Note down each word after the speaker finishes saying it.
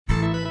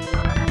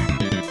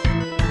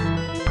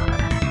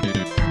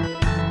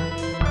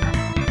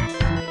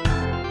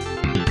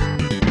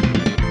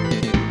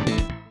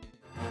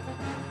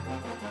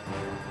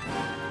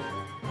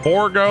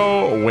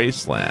Forgo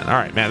Wasteland. All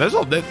right, man. There's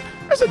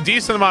a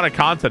decent amount of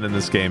content in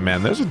this game,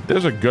 man.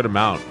 There's a good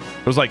amount.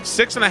 It was like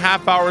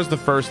 6.5 hours the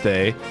first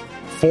day,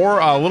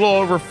 a little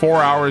over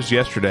 4 hours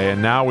yesterday,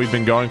 and now we've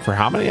been going for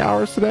how many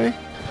hours today?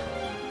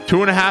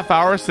 2.5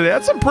 hours today.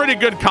 That's some pretty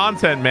good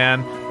content,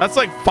 man. That's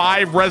like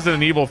 5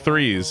 Resident Evil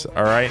 3s.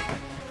 All right.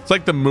 It's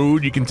like the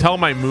mood. You can tell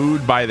my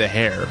mood by the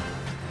hair.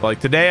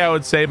 Like today, I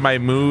would say my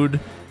mood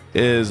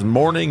is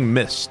morning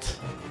mist.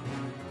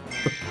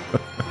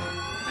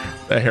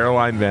 The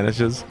hairline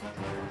vanishes.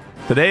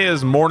 Today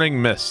is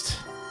morning mist.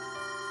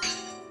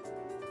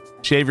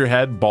 Shave your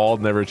head,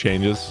 bald never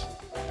changes.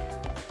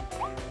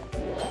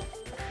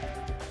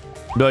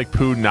 Be like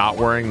Pooh not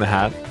wearing the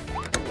hat.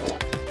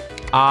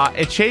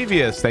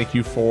 Echavius, thank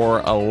you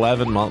for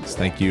 11 months.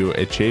 Thank you,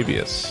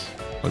 Echavius.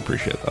 I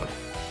appreciate that.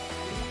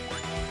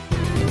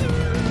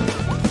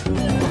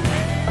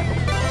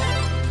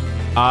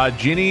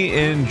 Ginny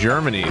in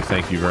Germany,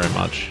 thank you very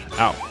much.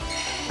 Ow.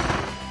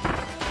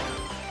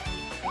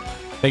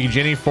 Thank you,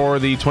 Ginny, for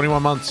the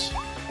 21 months.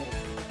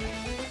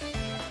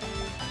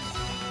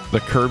 The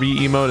Kirby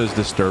emote is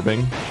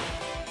disturbing.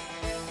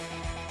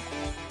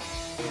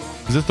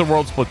 Is this the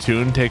world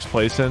Splatoon takes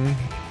place in?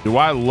 Do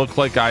I look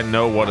like I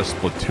know what a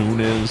Splatoon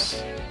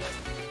is?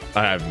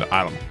 I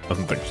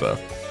don't think so.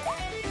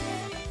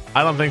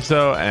 I don't think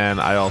so, and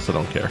I also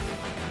don't care.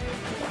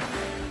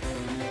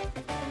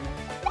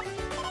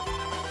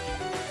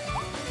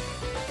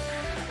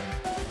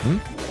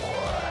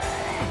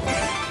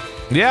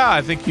 Yeah,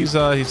 I think he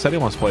said he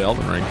wants to play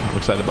Elden Ring. I'm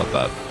excited about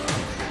that.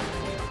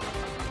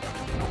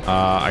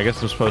 I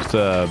guess I'm supposed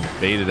to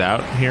bait it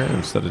out here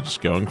instead of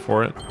just going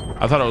for it.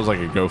 I thought it was like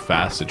a go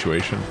fast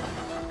situation.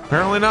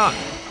 Apparently not.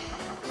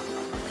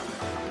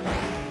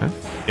 Okay.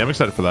 Yeah, I'm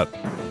excited for that.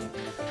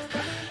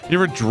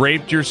 You ever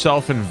draped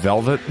yourself in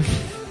velvet?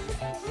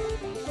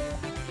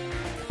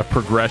 A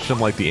progression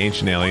like the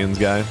Ancient Aliens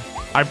guy?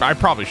 I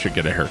probably should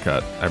get a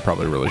haircut. I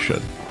probably really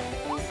should.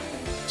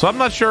 So I'm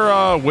not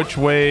sure which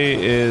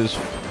way is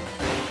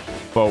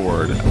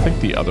forward. I think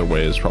the other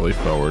way is probably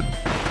forward.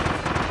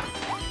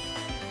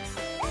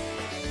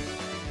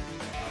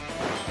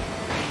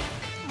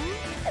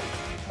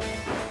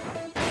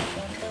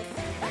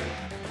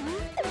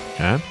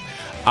 Okay.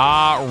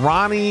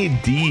 Ronnie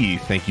D,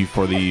 thank you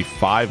for the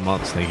 5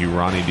 months. Thank you,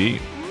 Ronnie D.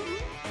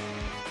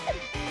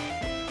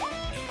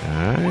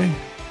 Okay.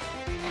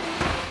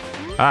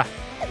 Ah.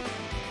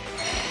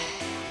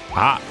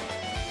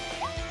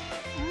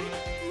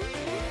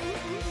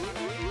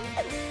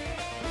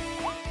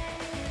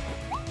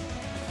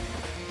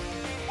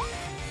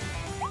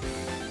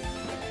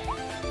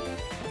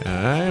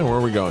 Okay, where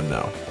are we going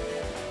now?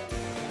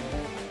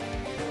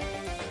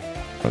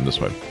 Going this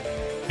way.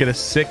 Get a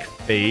sick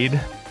fade.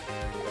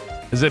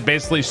 Is it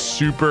basically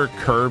Super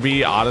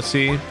Kirby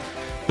Odyssey?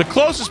 The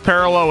closest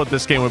parallel with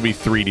this game would be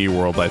 3D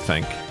World, I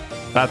think.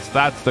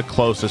 That's the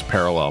closest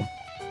parallel.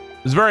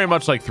 It's very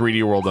much like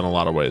 3D World in a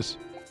lot of ways.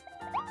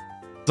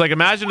 It's like,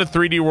 imagine if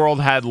 3D World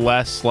had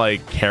less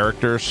like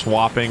character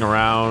swapping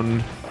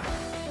around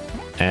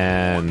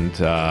and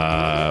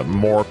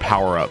more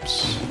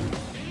power-ups.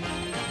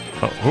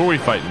 Oh, who are we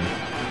fighting?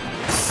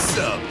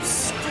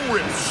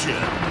 Subscription.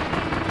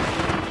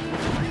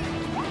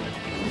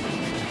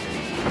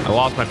 I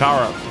lost my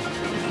power-up.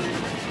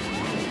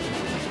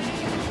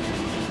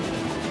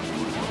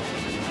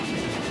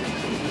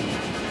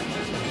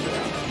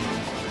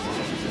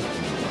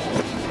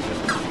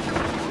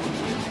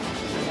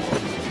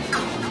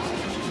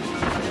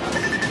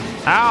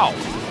 Ow!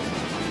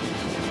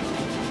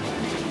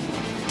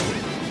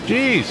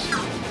 Jeez!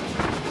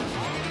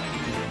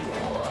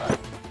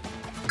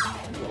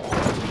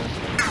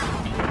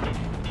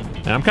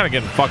 Man, I'm kind of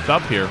getting fucked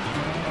up here.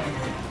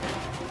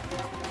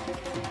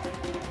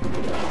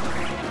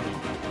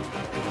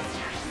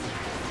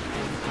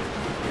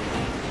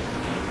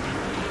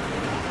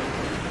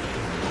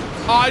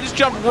 Oh, I just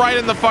jumped right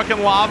in the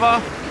fucking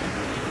lava.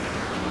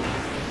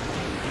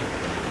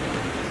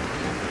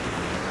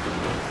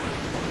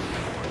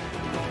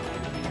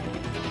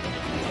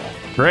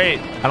 Great.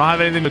 I don't have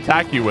anything to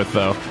attack you with,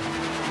 though.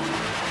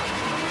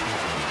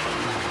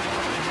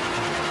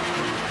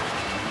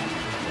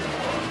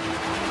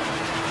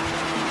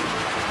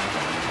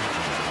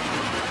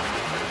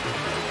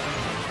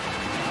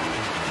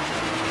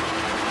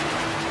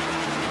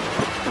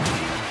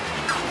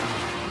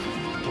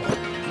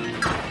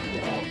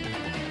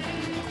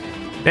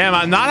 Damn,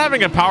 I'm not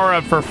having a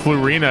power-up for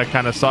Florina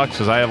kind of sucks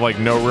because I have, like,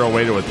 no real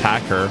way to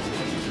attack her. I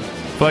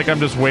feel like I'm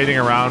just waiting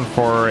around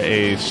for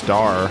a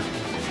star.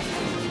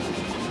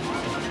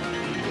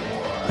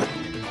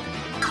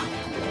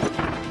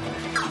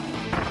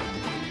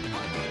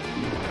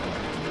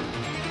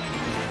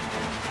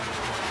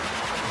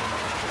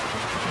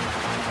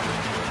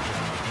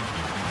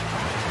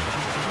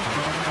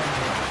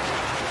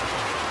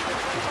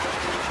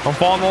 Don't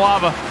fall in the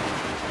lava.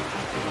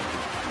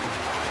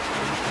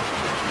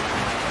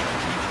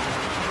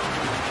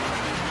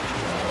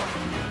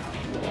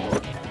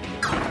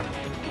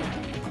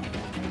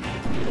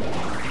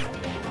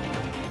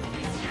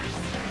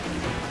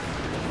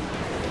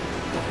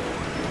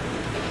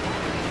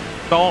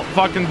 Don't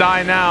fucking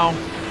die now.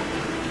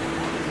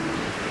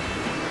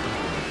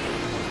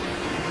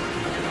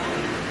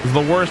 This is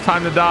the worst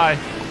time to die.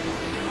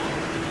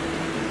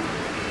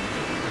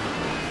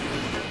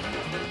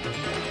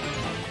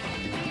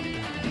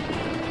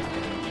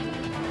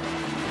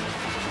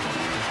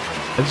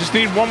 I just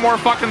need one more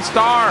fucking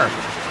star.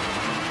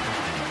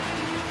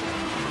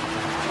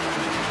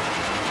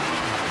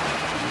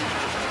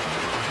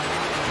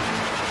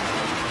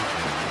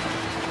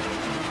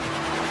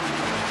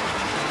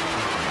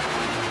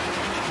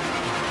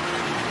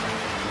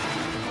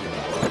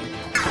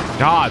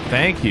 God,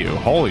 thank you.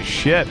 Holy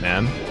shit,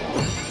 man.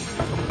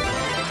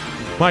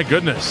 My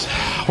goodness.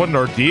 What an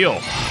ordeal.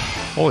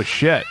 Holy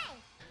shit.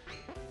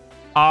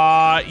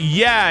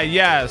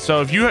 Yeah.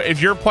 So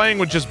if you're playing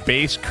with just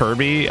base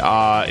Kirby,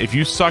 if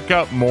you suck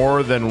up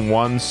more than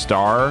 1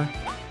 star,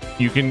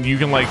 you can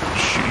like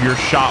your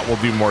shot will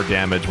do more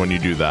damage when you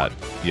do that.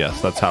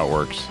 Yes, that's how it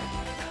works.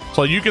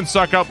 So you can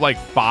suck up like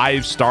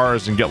 5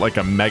 stars and get like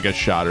a mega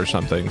shot or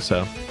something.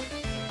 So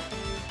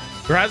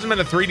there hasn't been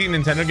a 3D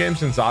Nintendo game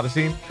since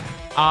Odyssey.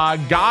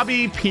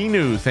 Gabi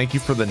Pinu, thank you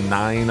for the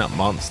 9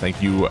 months.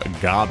 Thank you,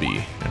 Gabi.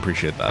 I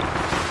appreciate that.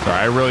 Sorry,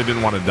 I really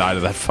didn't want to die to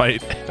that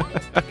fight.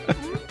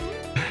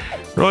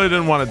 Really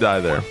didn't want to die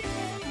there.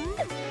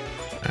 All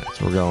right,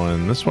 so we're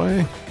going this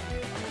way.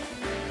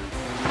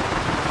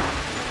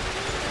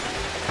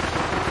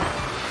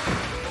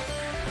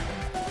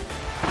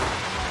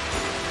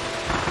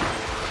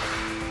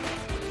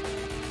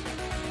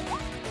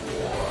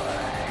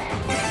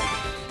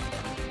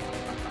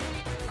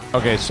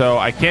 Okay, so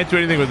I can't do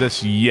anything with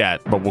this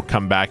yet, but we'll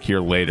come back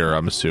here later,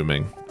 I'm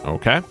assuming.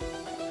 Okay.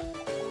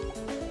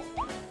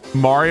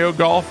 Mario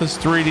Golf is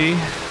 3D.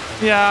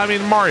 Yeah, I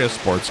mean, Mario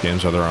sports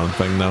games are their own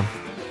thing, though.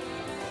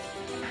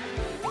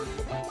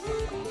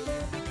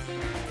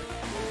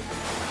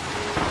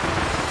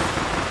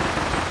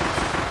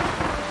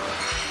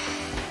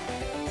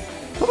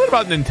 Something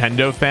about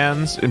Nintendo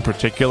fans, in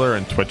particular,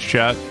 in Twitch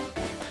chat,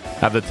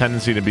 have the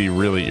tendency to be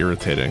really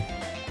irritating.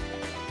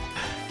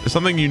 It's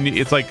something you need.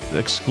 It's like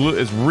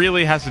it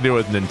really has to do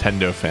with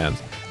Nintendo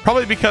fans.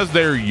 Probably because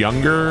they're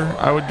younger,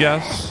 I would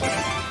guess.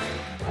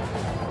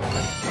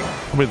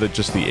 Probably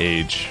just the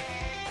age.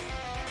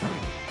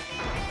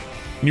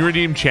 You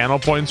redeem channel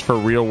points for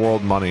real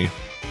world money.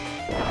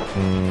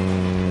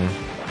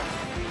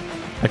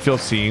 I feel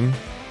seen.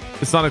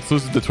 It's not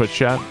exclusive to Twitch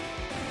chat.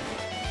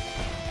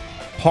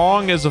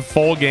 Pong is a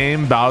full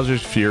game.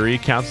 Bowser's Fury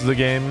counts as a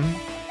game.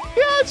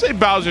 Yeah, I'd say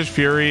Bowser's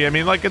Fury. I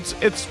mean, like it's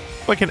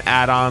like an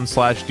add-on /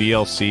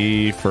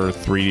 DLC for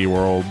 3D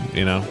World,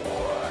 you know.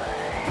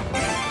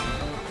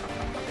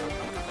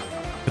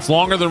 It's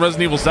longer than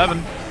Resident Evil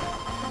 7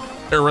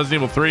 or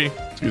Resident Evil 3,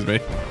 excuse me.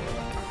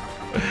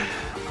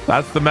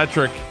 That's the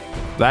metric.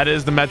 That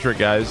is the metric,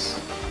 guys.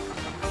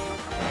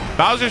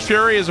 Bowser's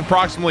Fury is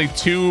approximately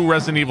 2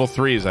 Resident Evil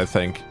 3s, I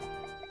think.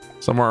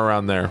 Somewhere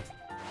around there.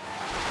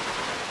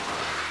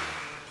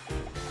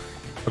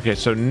 Okay,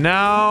 so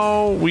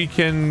now we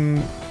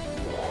can...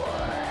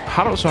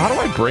 How do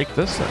I break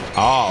this thing?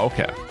 Oh,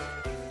 okay.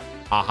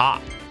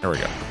 Aha. There we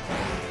go.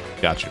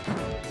 Gotcha.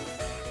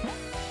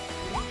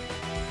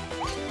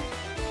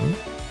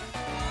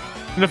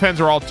 The fans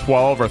are all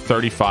 12 or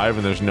 35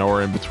 and there's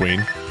nowhere in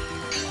between.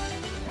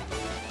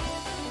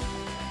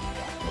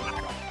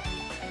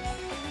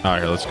 All right,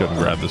 here, let's go and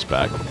grab this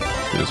back.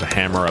 There's a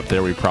hammer up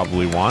there we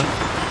probably want.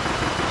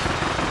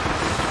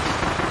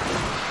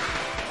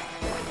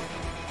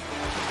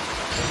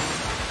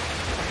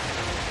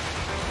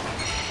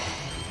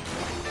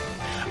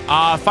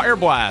 Fire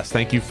Blast,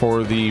 thank you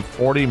for the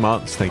 40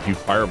 months. Thank you,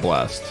 Fire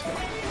Blast.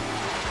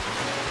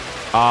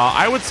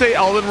 I would say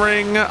Elden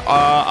Ring,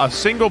 a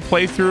single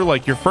playthrough,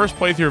 like your first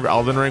playthrough of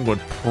Elden Ring would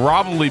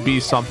probably be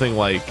something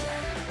like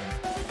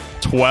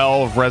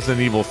 12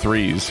 Resident Evil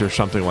 3s or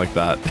something like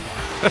that.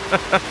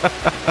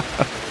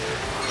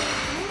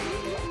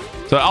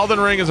 So Elden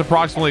Ring is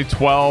approximately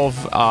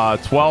 12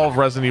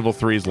 Resident Evil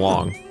 3s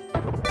long.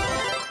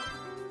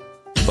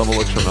 This level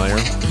looks familiar.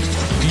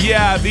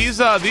 Yeah, these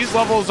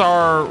levels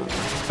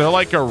they're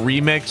like a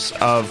remix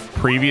of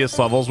previous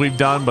levels we've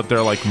done, but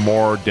they're like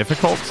more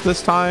difficult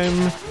this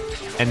time.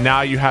 And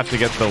now you have to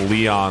get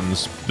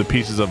the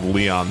pieces of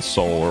Leon's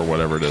soul or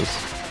whatever it is.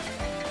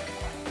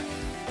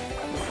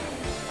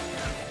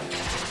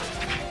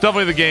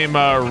 Definitely the game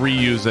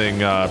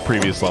reusing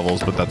previous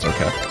levels, but that's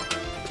okay.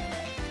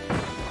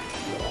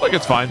 Like,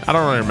 it's fine. I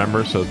don't really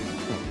remember, so...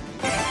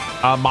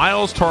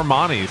 Miles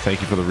Tormani,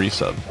 thank you for the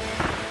resub.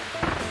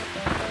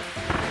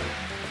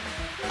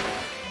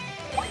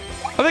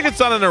 I think it's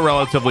done in a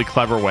relatively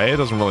clever way. It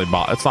doesn't really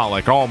bother. It's not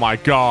like, oh my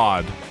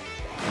god.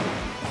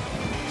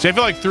 See, I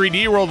feel like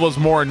 3D World was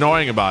more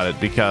annoying about it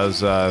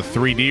because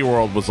 3D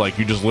World was like,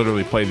 you just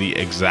literally play the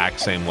exact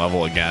same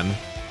level again.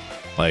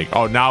 Like,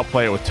 oh, now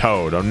play it with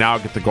Toad. Oh, now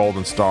get the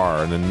golden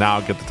star. And then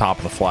now get the top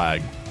of the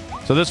flag.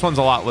 So this one's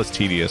a lot less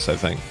tedious, I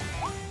think.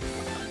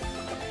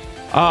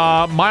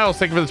 Miles,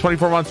 thank you for the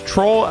 24 months.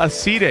 Troll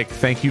Acetic,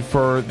 thank you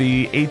for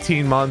the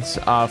 18 months.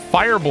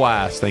 Fire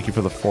Blast, thank you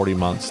for the 40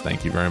 months.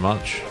 Thank you very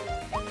much.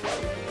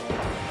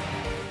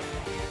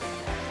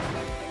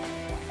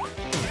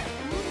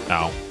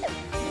 No.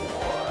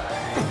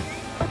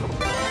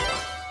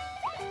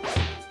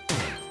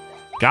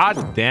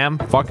 God damn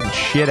fucking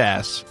shit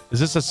ass. Is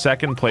this a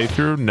second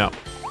playthrough? No.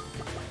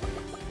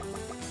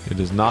 It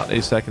is not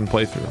a second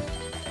playthrough.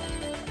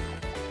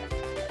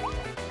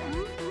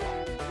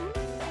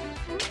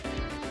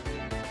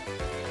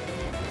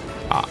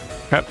 Ah,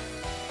 okay.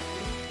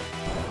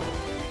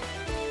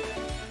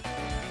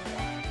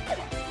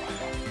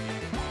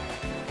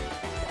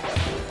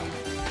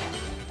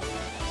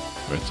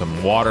 Got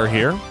some water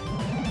here.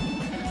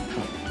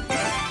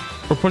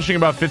 We're pushing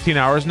about 15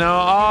 hours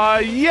now.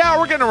 Yeah,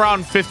 we're getting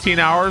around 15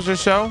 hours or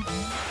so.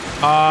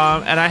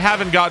 And I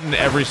haven't gotten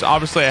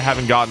obviously I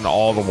haven't gotten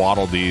all the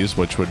Waddle Dees,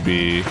 which would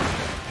be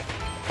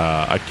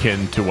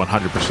akin to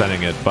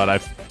 100%ing it, but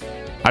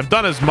I've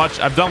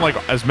done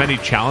like as many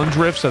challenge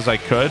rifts as I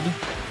could.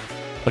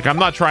 Like, I'm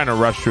not trying to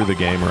rush through the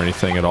game or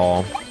anything at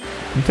all.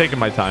 I'm taking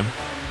my time.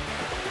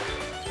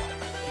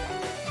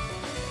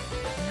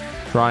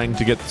 Trying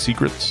to get the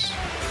secrets.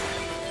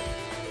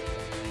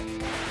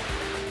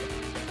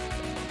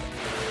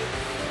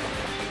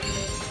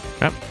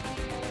 Yep.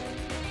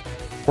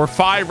 We're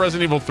 5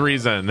 Resident Evil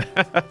 3s in.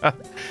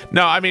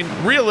 No, I mean,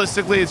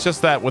 realistically, it's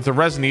just that with the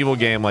Resident Evil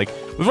game, like,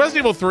 with Resident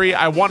Evil 3,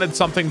 I wanted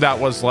something that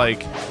was,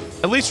 like,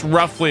 at least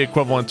roughly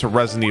equivalent to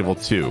Resident Evil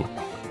 2.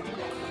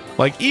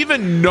 Like,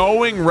 even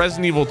knowing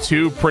Resident Evil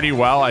 2 pretty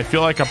well, I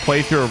feel like a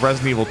playthrough of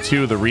Resident Evil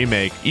 2, the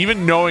remake,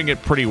 even knowing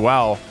it pretty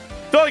well,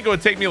 I feel like it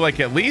would take me, like,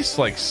 at least,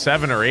 like,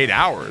 7 or 8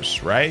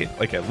 hours, right?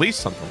 Like, at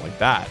least something like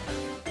that.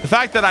 The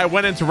fact that I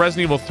went into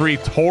Resident Evil 3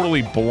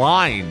 totally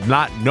blind,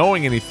 not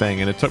knowing anything,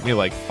 and it took me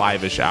like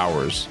 5-ish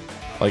hours.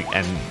 Like,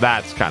 and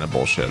that's kind of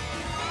bullshit.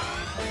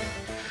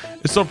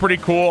 It's still pretty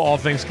cool, all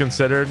things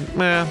considered.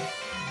 Meh.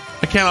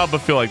 I can't help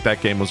but feel like that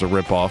game was a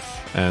ripoff,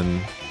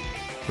 and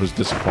it was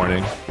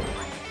disappointing.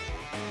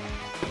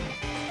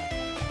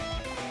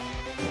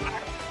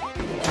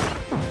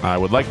 I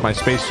would like my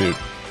spacesuit.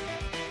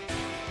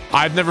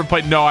 I've never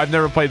played the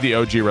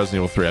OG Resident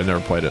Evil 3. I've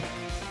never played it.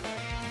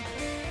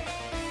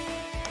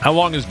 How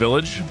long is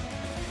Village?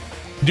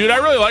 Dude, I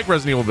really like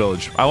Resident Evil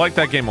Village. I like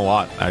that game a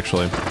lot,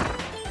 actually.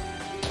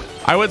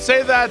 I would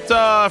say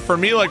that for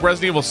me, like,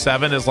 Resident Evil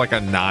 7 is like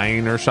a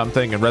 9 or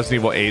something, and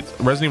Resident Evil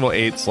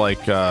 8's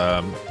like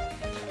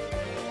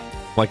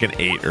an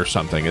 8 or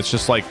something. It's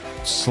just like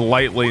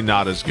slightly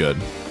not as good.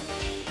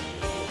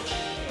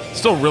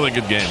 Still a really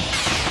good game.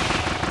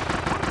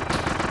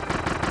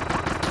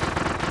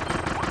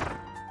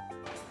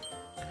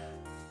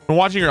 Been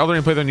watching your Elden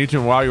Ring playthrough on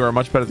YouTube. Wow, you are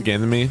much better at the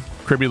game than me.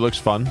 Kirby looks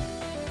fun.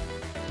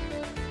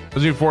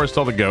 Resident Evil 4 is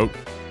still the GOAT.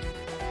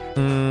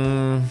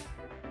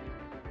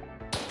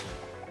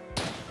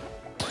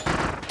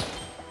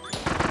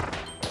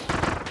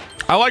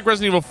 I like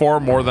Resident Evil 4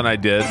 more than I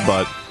did,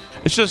 but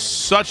it's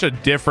just such a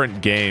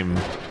different game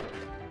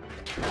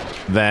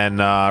than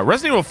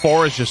Resident Evil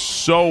 4 is just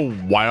so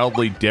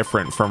wildly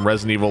different from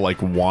Resident Evil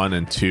like 1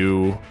 and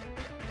 2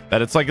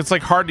 that it's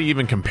like hard to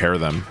even compare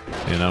them,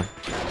 you know?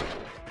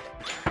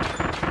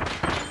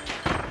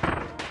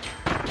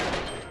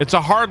 It's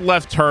a hard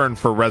left turn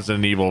for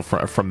Resident Evil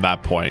from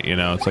that point, you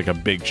know? It's like a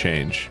big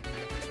change.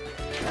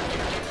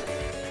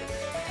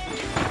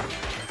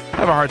 I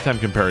have a hard time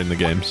comparing the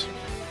games.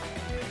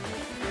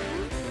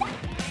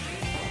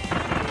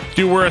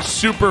 Dude, we're a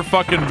super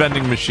fucking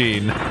vending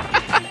machine.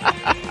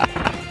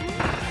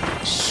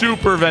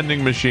 Super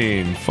vending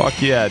machine.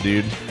 Fuck yeah,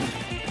 dude.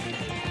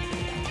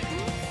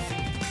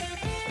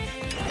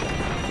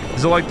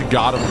 Is it like the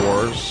God of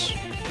Wars?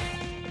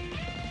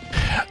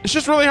 It's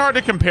just really hard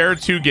to compare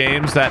two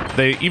games that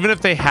even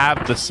if they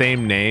have the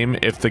same name,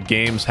 if the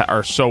games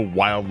are so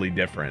wildly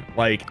different.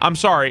 Like, I'm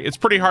sorry, it's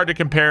pretty hard to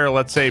compare,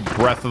 let's say,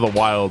 Breath of the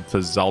Wild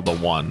to Zelda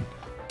 1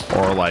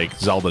 or like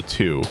Zelda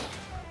 2.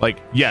 Like,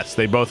 yes,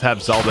 they both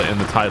have Zelda in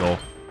the title,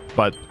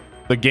 but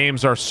the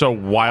games are so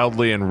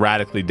wildly and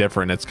radically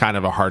different. It's kind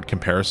of a hard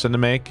comparison to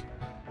make.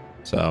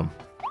 So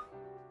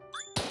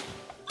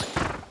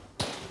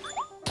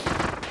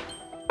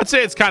I'd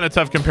say it's kind of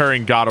tough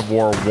comparing God of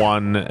War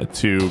 1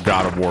 to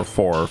God of War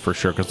 4 for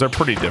sure, because they're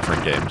pretty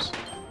different games.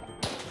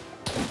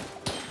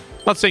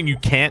 Not saying you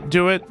can't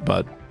do it,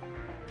 but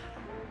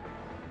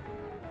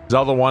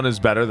Zelda 1 is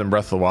better than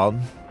Breath of the Wild.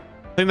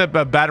 I think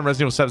that bad in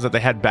Resident Evil 7 is that they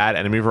had bad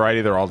enemy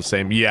variety. They're all the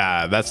same.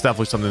 Yeah, that's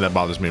definitely something that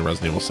bothers me in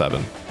Resident Evil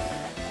 7.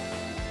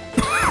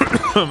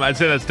 I'd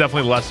say that's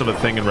definitely less of a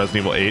thing in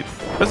Resident Evil 8.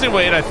 Resident Evil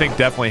 8, I think,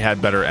 definitely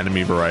had better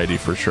enemy variety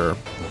for sure.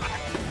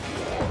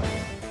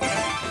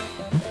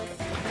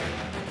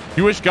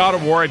 You wish God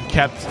of War had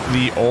kept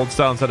the old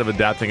style instead of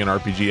adapting an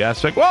RPG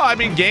aspect? Well, I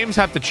mean, games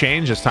have to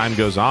change as time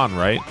goes on,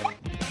 right?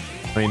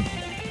 I mean,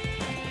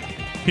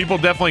 people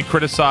definitely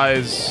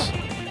criticize...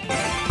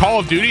 Call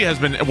of Duty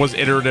was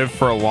iterative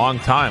for a long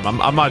time.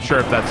 I'm not sure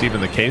if that's even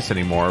the case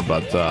anymore,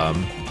 but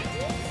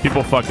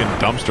people fucking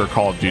dumpster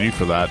Call of Duty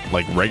for that,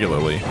 like,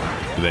 regularly.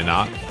 Do they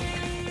not?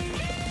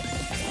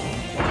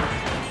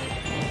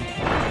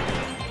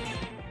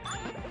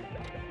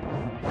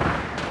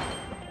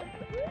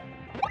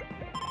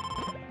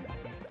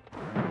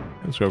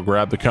 Let's go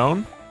grab the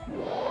cone.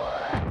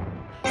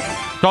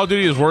 Call of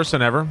Duty is worse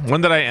than ever. When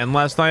did I end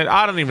last night?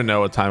 I don't even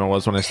know what time it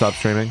was when I stopped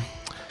streaming.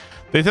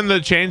 They think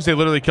that change, they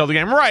literally killed the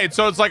game. Right,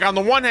 so it's like on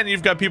the one hand,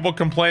 you've got people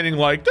complaining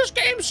like, this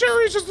game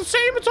series is the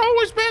same it's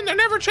always been, they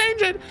never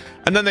change it.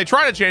 And then they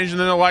try to change it and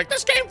then they're like,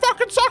 this game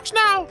fucking sucks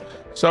now.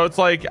 So it's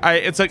like,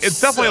 it's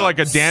definitely like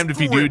a damned if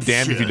you do,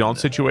 damned if you don't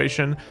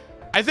situation.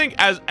 I think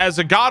as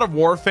a God of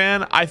War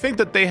fan, I think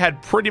that they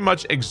had pretty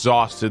much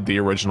exhausted the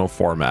original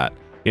format.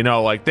 You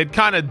know, like they'd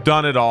kind of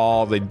done it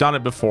all. They'd done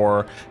it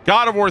before.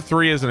 God of War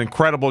 3 is an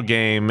incredible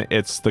game.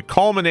 It's the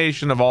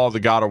culmination of all the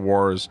God of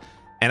Wars.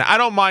 And I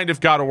don't mind if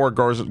God of War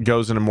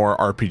goes in a more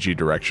RPG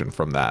direction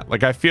from that.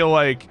 Like, I feel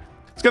like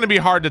it's going to be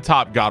hard to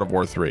top God of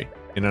War 3.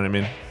 You know what I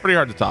mean? Pretty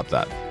hard to top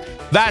that.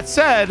 That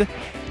said,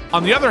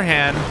 on the other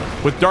hand,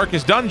 with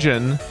Darkest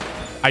Dungeon,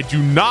 I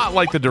do not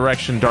like the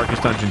direction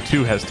Darkest Dungeon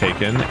 2 has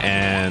taken.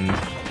 And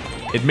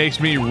it makes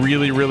me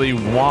really, really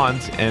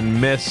want and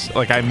miss,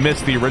 like, I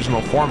miss the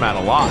original format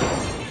a lot.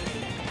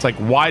 It's like,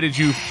 why did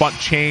you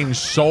change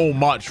so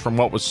much from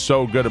what was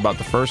so good about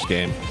the first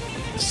game?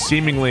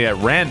 Seemingly at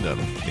random,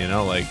 you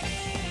know, like,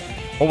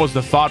 what was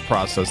the thought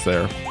process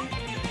there?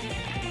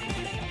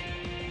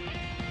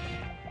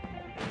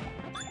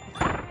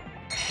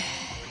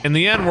 In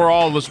the end, we're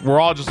all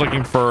just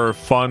looking for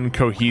fun,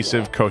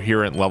 cohesive,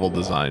 coherent level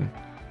design.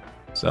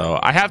 So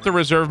I have to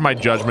reserve my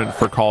judgment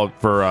for Call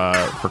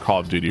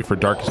of Duty, for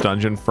Darkest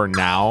Dungeon for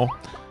now,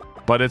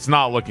 but it's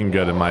not looking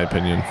good in my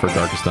opinion for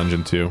Darkest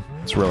Dungeon 2.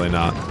 It's really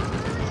not.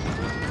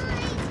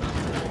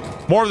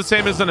 More of the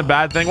same isn't a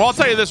bad thing. Well, I'll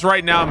tell you this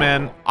right now,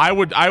 man. I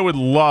would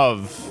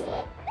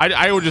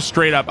just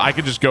straight up, I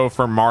could just go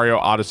for Mario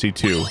Odyssey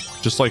 2.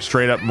 Just like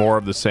straight up more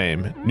of the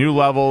same. New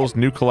levels,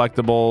 new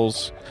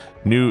collectibles,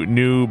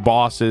 new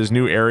bosses,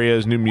 new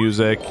areas, new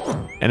music,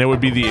 and it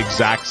would be the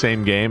exact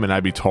same game, and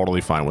I'd be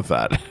totally fine with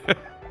that.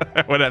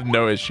 I would have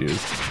no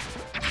issues.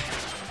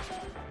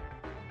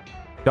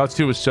 Galaxy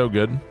 2 was so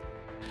good.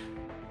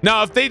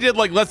 Now, if they did,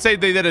 like, let's say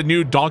they did a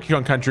new Donkey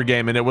Kong Country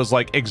game and it was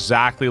like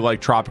exactly like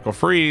Tropical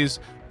Freeze,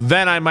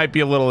 then I might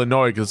be a little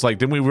annoyed because, like,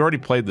 didn't we already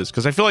played this?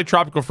 Because I feel like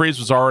Tropical Freeze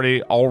was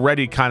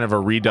already kind of a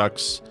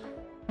redux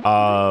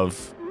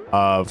of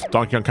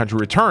Donkey Kong Country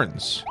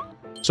Returns.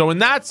 So in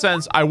that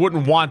sense, I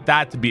wouldn't want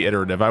that to be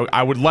iterative.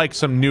 I would like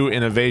some new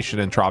innovation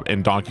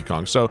in Donkey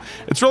Kong. So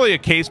it's really a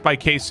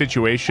case-by-case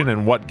situation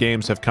and what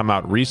games have come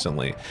out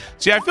recently.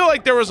 See, I feel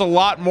like there was a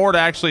lot more to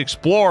actually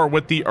explore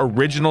with the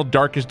original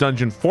Darkest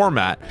Dungeon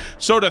format.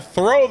 So to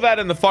throw that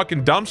in the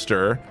fucking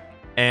dumpster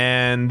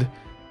and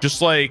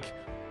just like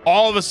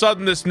all of a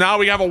sudden now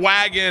we have a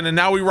wagon and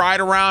now we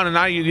ride around and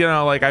now you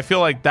know, like, I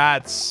feel like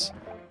that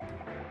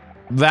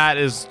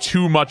is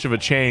too much of a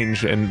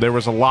change, and there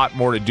was a lot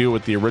more to do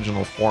with the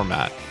original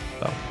format.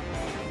 So,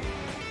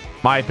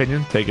 my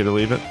opinion, take it or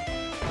leave it.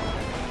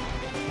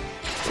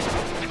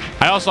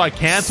 I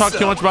can't talk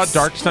too much about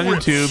Darkest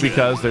Dungeon 2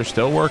 because they're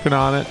still working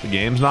on it. The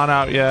game's not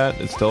out yet.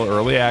 It's still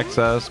early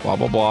access, blah,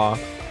 blah, blah.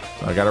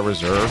 So I gotta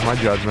reserve my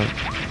judgment.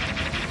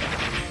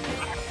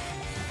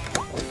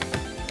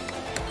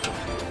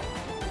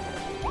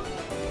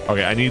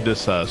 Okay, I need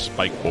this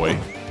Spike Boy.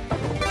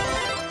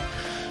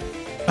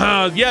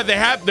 Yeah,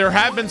 there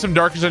have been some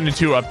Darkest Dungeon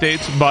 2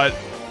 updates, but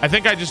I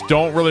think I just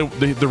don't really,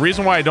 the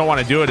reason why I don't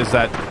want to do it is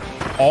that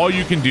all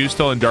you can do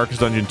still in Darkest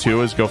Dungeon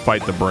 2 is go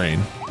fight the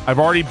brain. I've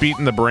already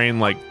beaten the brain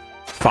like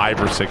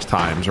 5 or 6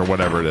 times or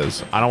whatever it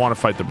is. I don't want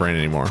to fight the brain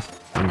anymore.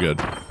 I'm good.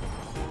 I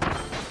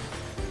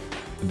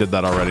did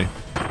that already.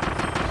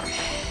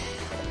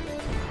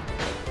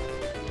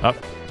 Oh,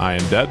 I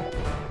am dead.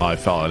 Well, I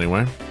fell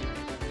anyway.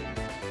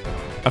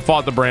 I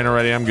fought the brain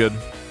already. I'm good.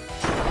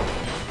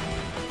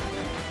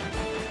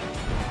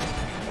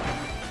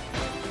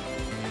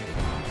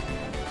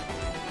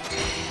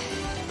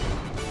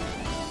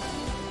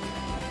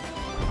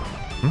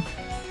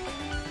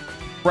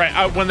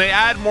 Right, when they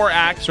add more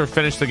acts or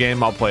finish the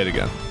game, I'll play it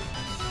again.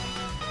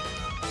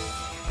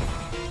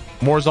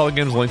 More Zelda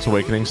games, Link's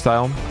Awakening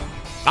style.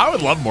 I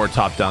would love more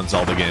top-down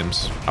Zelda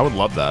games. I would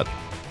love that.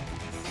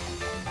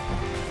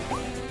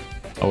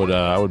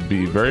 I would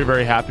be very,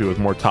 very happy with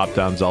more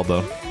top-down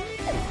Zelda.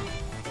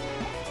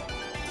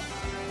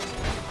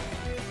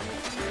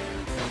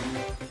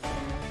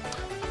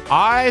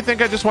 I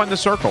think I just went in a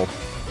circle.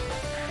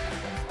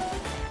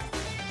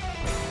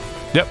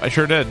 Yep, I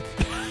sure did.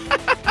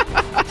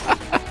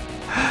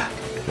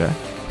 Okay.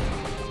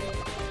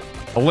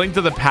 A Link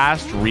to the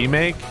Past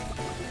remake.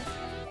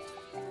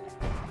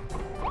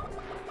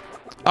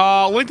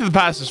 Link to the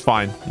Past is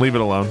fine. Leave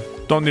it alone.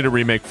 Don't need a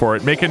remake for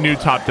it. Make a new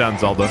top-down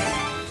Zelda.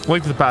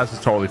 Link to the Past is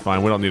totally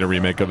fine. We don't need a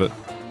remake of it.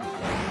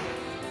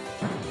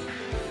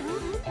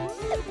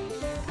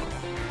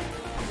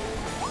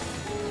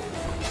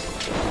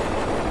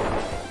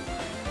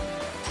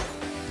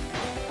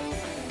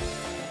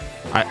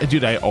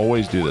 Dude, I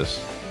always do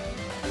this.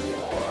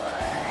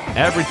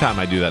 Every time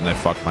I do that and I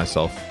fuck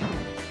myself.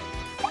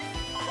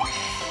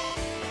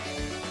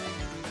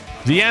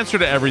 The answer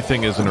to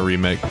everything isn't a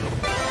remake.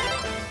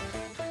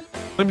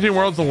 Link Between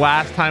Worlds, the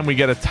last time we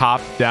get a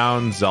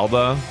top-down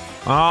Zelda.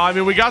 I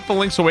mean, we got the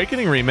Link's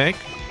Awakening remake.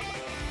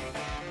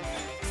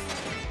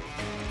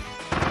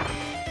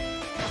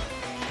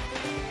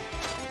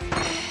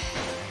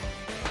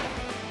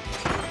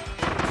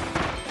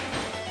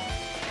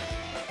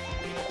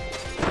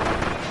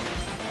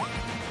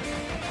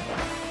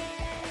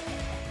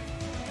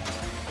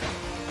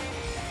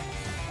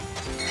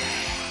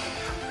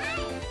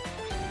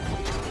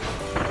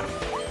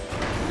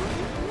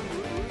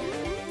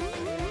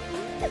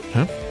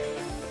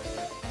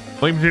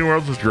 Link Between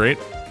Worlds was great.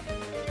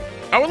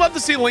 I would love to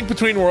see Link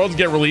Between Worlds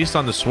get released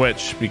on the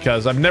Switch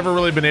because I've never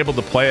really been able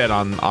to play it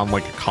on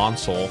like a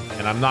console,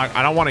 and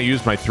I don't want to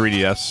use my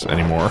 3DS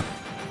anymore.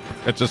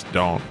 I just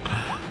don't.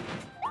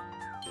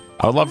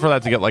 I would love for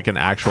that to get like an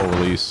actual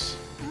release.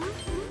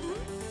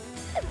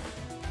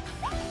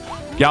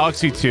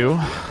 Galaxy 2,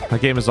 that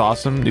game is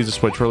awesome. Needs a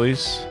Switch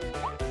release.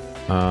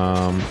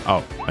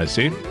 Oh, I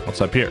see.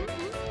 What's up here?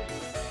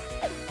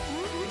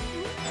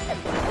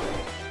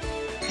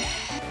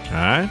 All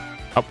right.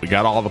 Oh, we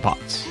got all the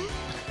pots.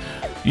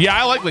 Yeah,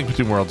 I like Link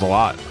Between Worlds a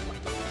lot.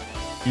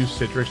 Use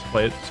Citrix to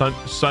play it.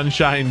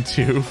 Sunshine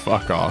 2.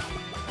 Fuck off.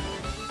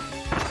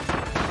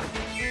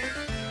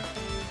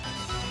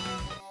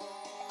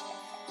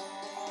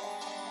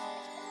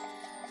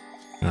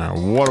 All right,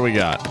 what do we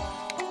got?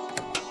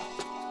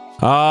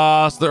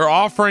 So they're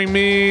offering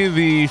me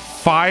the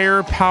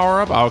fire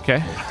power up. Oh,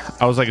 okay.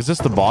 I was like, is this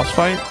the boss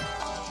fight?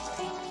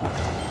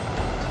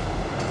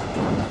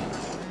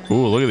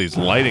 Ooh, look at these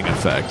lighting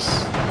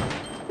effects.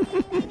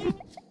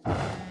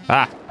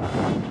 Ah.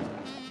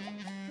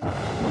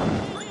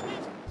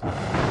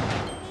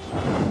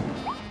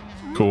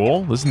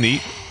 Cool. This is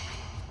neat.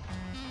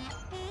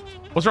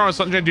 What's wrong with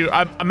Sunshine 2?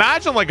 I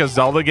imagine like a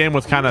Zelda game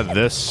with kind of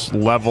this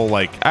level.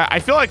 Like, I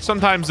feel like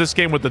sometimes this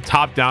game with the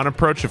top-down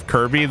approach of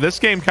Kirby, this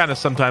game kind of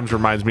sometimes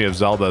reminds me of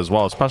Zelda as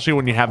well, especially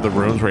when you have the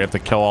rooms where you have to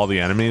kill all the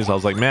enemies. I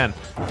was like, man,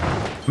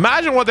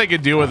 imagine what they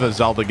could do with a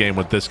Zelda game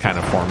with this kind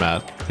of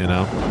format, you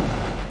know?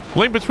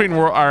 Link Between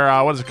Worlds,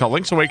 or what is it called?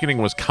 Link's Awakening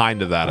was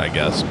kind of that, I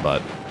guess,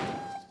 but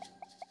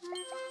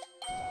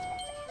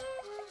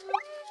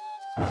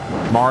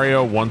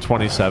Mario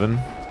 127.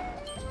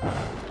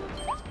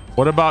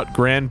 What about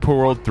Grand Poo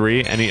World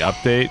 3? Any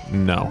update?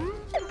 No,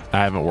 I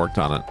haven't worked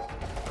on it.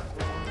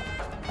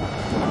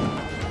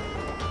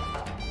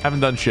 Haven't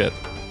done shit.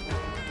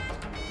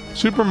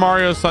 Super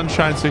Mario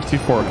Sunshine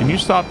 64. Can you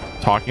stop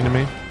talking to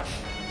me?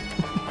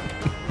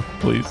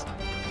 Please.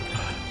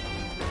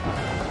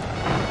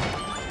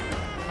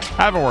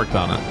 I haven't worked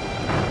on it.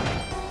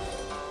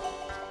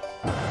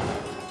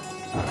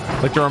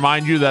 I'd like to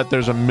remind you that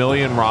there's a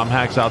million ROM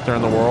hacks out there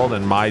in the world,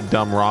 and my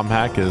dumb ROM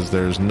hack is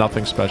there's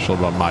nothing special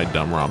about my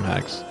dumb ROM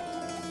hacks.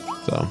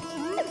 So.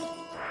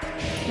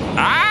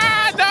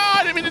 Ah, no,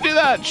 I didn't mean to do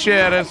that.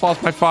 Shit, I just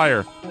lost my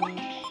fire.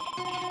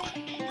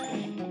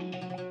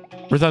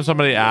 Every time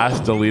somebody asks,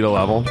 delete a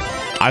level.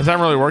 I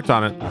haven't really worked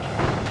on it.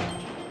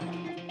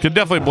 Could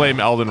definitely blame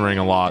Elden Ring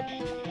a lot.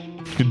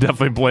 Could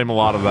definitely blame a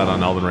lot of that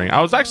on Elden Ring.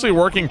 I was actually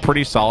working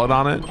pretty solid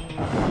on it,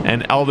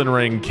 and Elden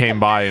Ring came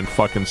by and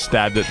fucking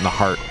stabbed it in the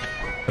heart.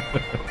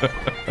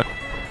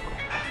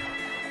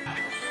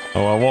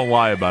 Oh, I won't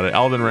lie about it.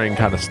 Elden Ring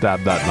kind of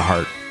stabbed that in the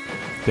heart.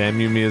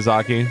 Damn you,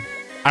 Miyazaki.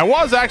 I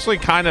was actually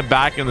kind of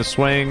back in the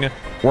swing,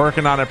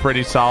 working on it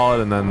pretty solid,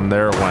 and then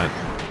there it went.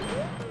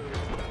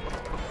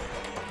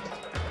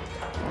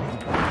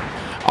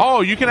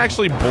 Oh, you can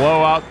actually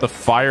blow out the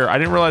fire. I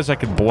didn't realize I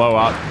could blow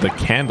out the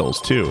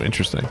candles too.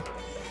 Interesting.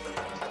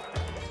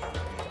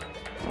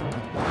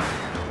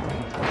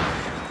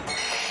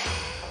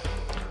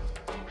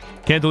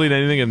 Can't delete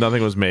anything if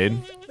nothing was made.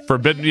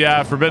 Forbidden,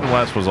 yeah, Forbidden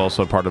West was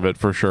also part of it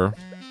for sure.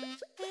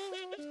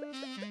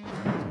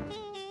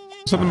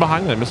 Something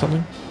behind that? I missed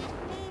something?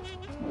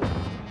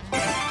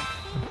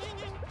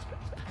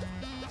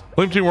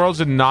 Link Between Worlds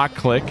did not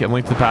click, and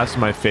Link to the Past is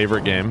my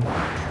favorite game.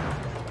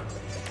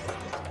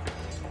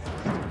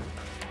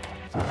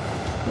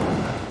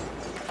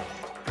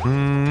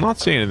 Not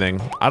seeing anything.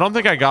 I don't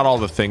think I got all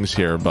the things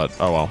here, but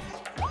oh well.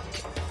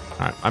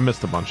 Alright, I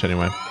missed a bunch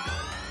anyway.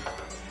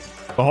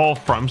 The whole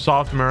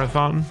FromSoft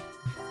marathon.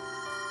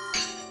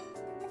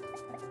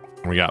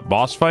 We got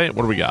boss fight.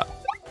 What do we got?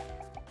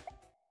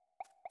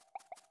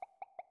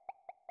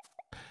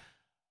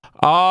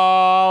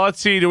 Let's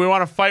see. Do we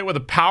want to fight with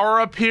a power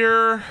up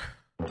here?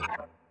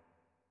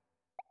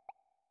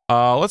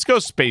 Let's go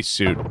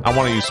spacesuit. I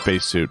want to use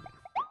spacesuit.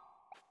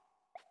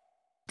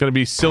 Gonna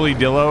be Silly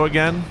Dillo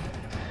again.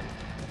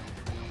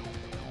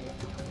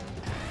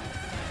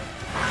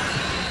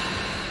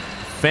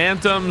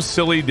 Phantom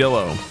Silly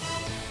Dillo.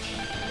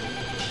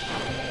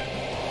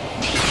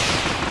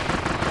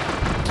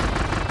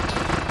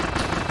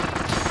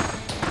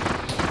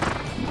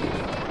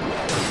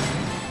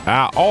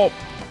 Ah, oh.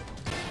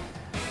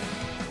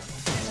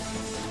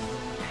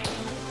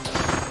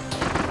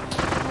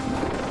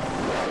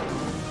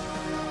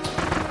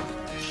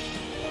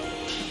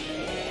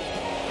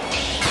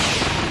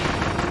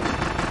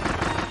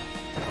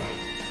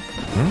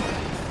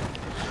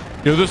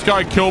 Yo, this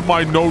guy killed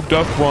my no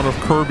death run of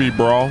Kirby,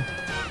 bro.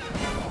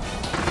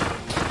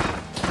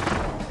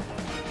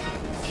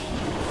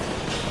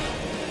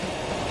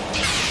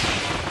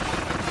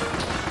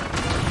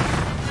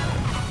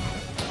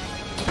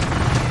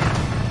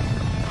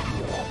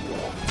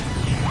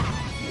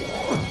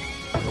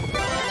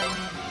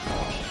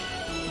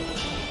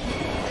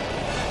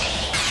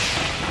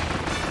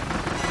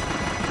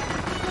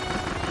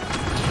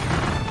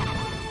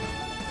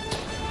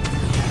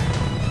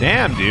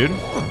 Damn, dude.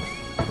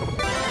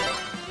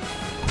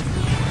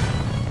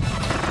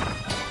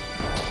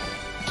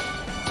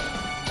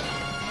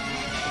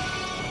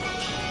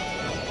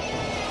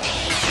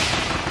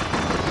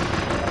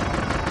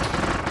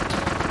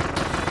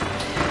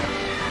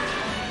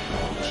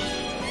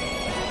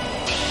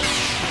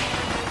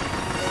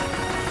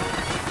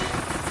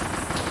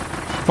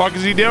 fuck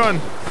is he doing?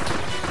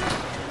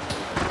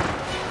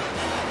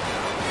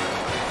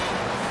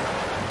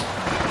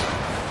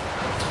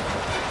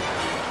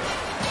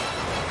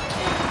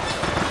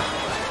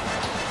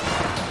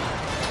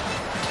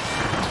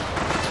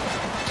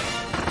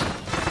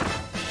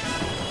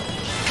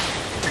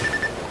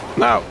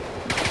 No.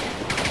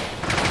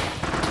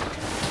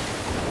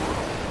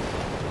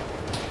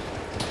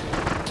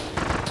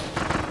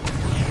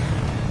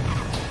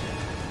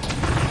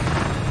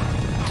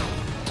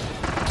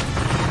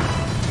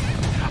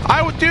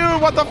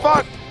 Dude, what the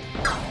fuck?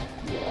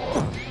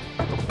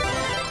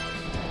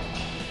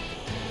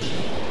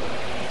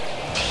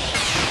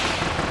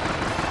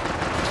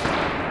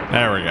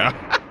 There we go.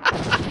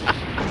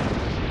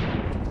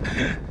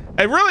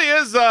 It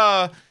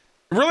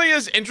really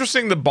is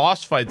interesting, the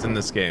boss fights in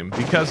this game,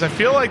 because I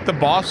feel like the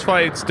boss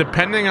fights,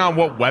 depending on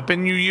what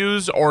weapon you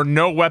use or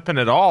no weapon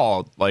at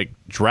all, like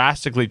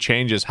drastically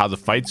changes how the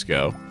fights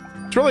go.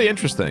 It's really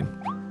interesting.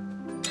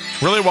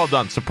 Really well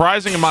done.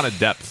 Surprising amount of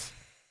depth.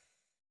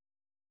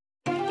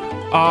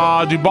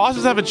 Do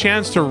bosses have a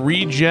chance to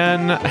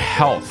regen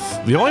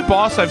health? The only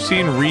boss I've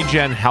seen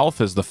regen health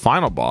is the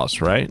final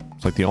boss, right?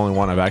 It's like the only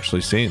one I've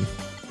actually seen.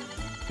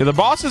 Yeah, the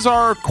bosses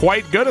are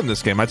quite good in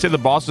this game. I'd say the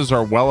bosses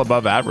are well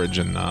above average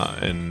in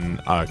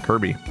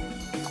Kirby.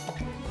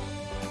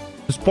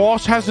 This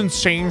boss has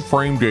insane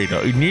frame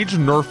data. It needs a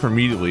nerf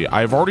immediately.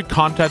 I've already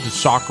contacted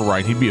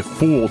Sakurai, and he'd be a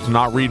fool to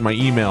not read my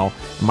email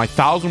and my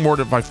 5,000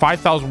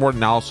 word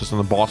analysis on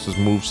the boss's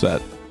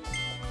moveset.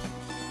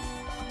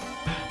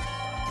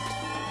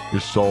 Your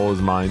soul is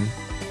mine.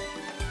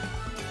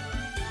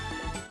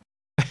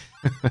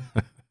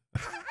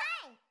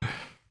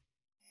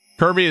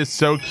 Kirby is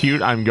so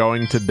cute, I'm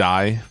going to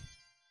die.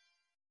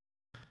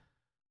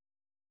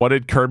 What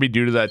did Kirby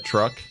do to that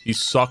truck? He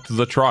sucked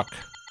the truck.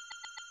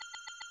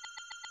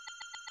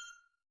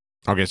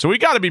 Okay, so we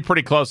got to be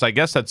pretty close. I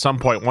guess at some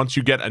point, once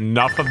you get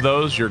enough of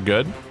those, you're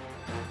good.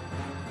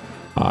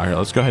 All right,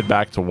 let's go head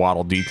back to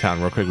Waddle D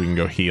Town real quick. We can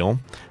go heal.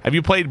 Have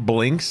you played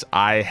Blinks?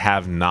 I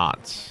have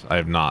not. I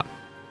have not.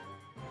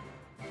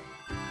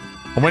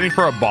 I'm waiting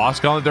for a boss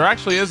gauntlet. There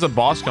actually is a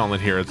boss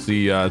gauntlet here. It's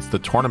the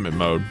tournament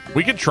mode.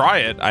 We could try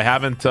it. I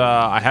haven't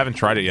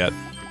tried it yet.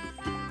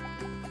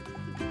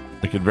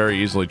 We could very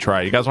easily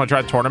try it. You guys want to try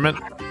a tournament?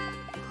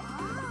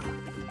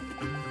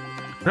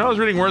 You know, I was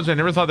reading words. I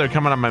never thought they were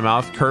coming out of my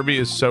mouth. Kirby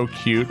is so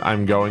cute.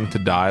 I'm going to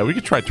die. We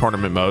could try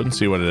tournament mode and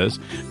see what it is.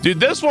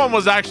 Dude, this one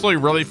was actually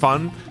really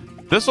fun.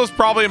 This was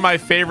probably my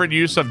favorite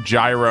use of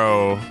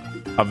gyro,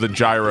 of the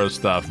gyro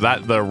stuff.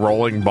 The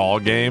rolling ball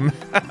game.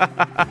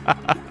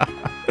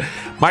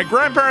 My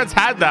grandparents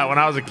had that when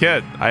I was a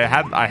kid. I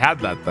had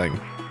that thing.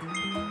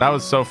 That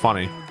was so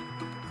funny.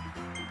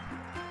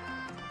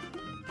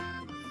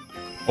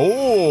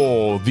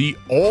 Oh, the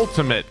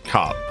ultimate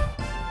cup.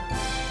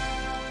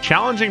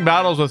 Challenging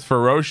battles with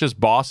ferocious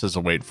bosses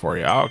await for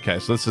you. Oh, okay,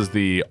 so this is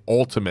the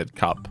ultimate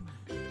cup.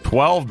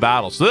 12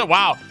 battles. So,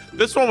 wow,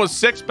 this one was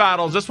 6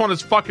 battles. This one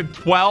is fucking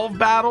 12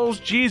 battles.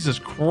 Jesus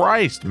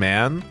Christ,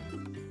 man.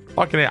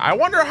 Fucking, I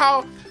wonder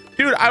how...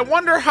 Dude, I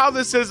wonder how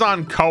this is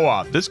on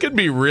co-op. This could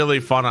be really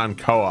fun on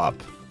co-op.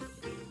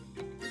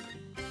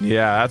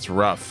 Yeah, that's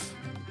rough.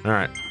 All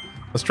right,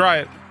 let's try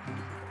it.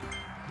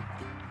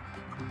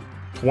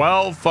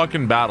 12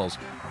 fucking battles.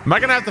 Am I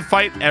gonna have to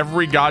fight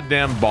every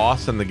goddamn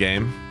boss in the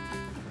game?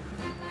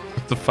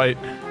 Have to fight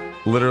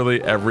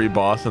literally every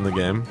boss in the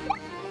game.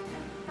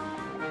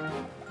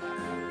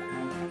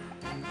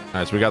 All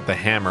right, so we got the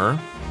hammer.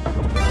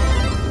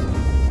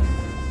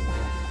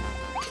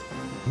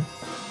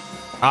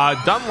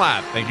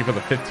 Dunlap, thank you for the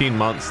 15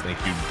 months. Thank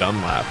you,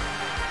 Dunlap.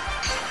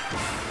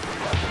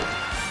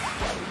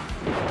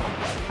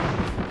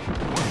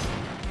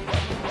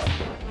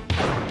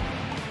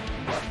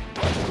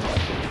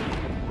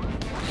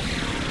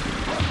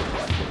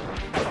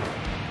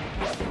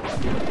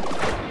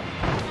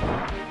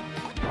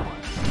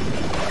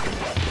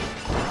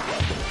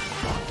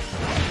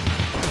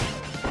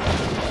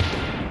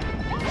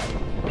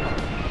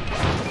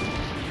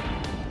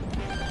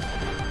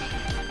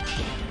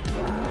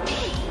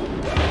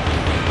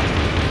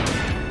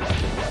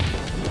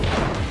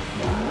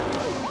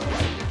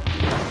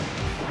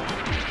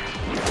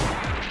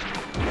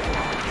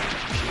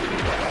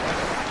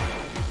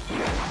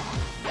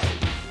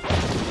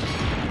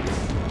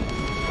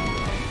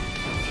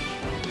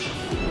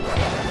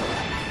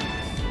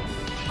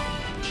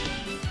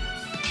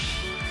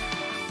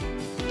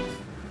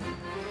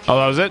 Oh,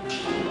 that was it?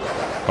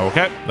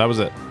 Okay, that was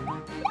it.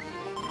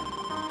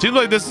 Seems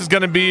like this is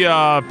going to be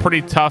a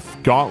pretty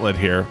tough gauntlet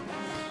here.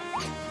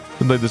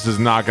 Seems like this is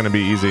not going to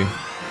be easy.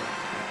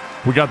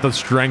 We got the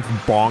strength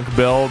bonk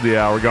build.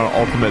 Yeah, we're going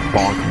ultimate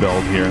bonk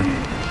build here.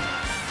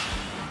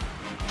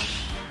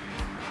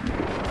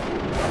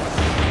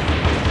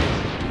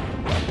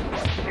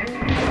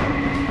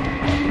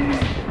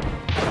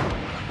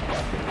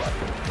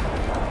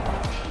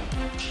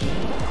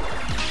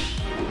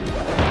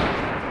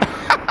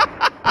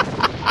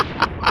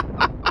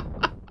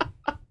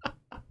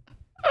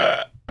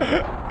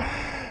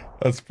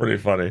 That's pretty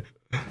funny.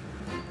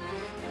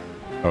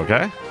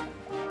 Okay.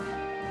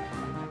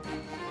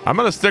 I'm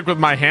gonna stick with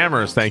my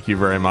hammers. Thank you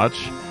very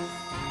much.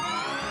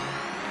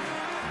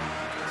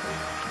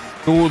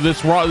 Ooh,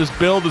 this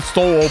build is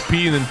so OP.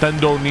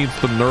 Nintendo needs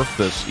to nerf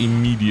this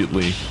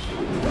immediately.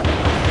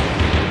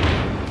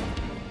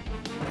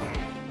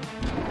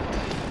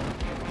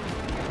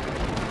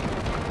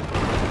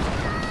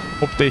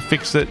 Hope they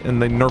fix it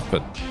and they nerf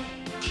it.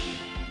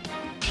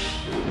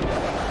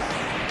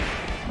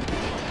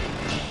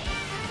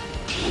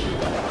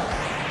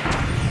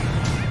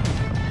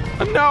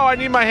 No, I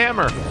need my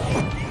hammer.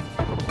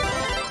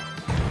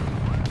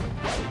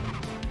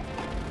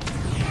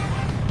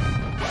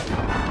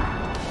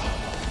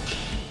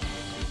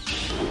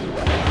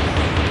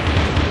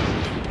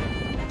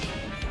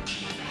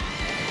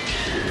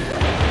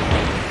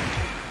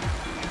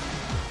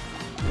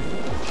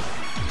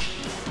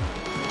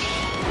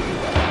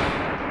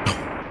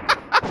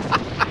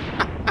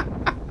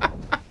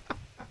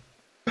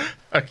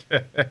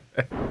 Okay.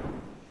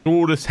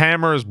 Ooh, this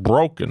hammer is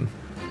broken.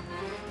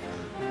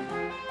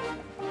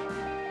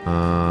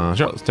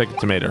 Sure, let's take a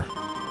tomato.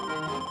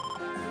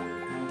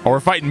 Oh,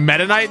 we're fighting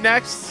Meta Knight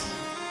next?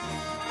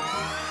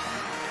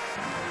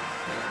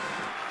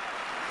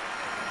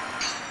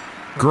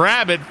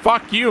 Grab it.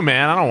 Fuck you,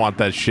 man. I don't want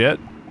that shit.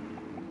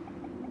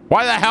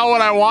 Why the hell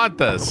would I want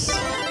this?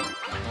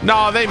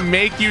 No, they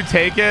make you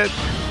take it.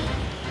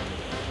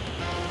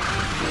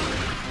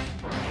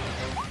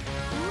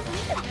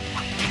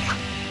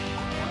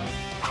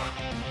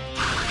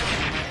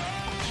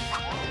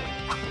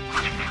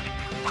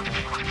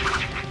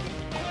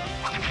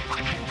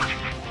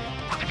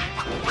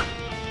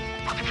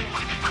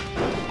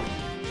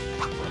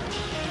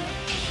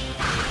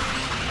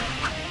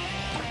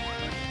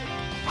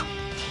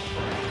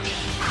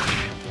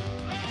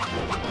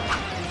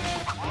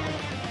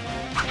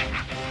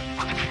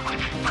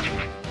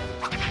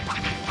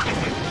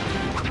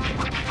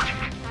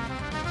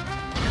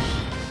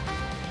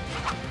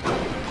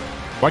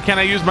 Why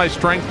can't I use my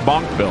strength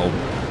bonk build?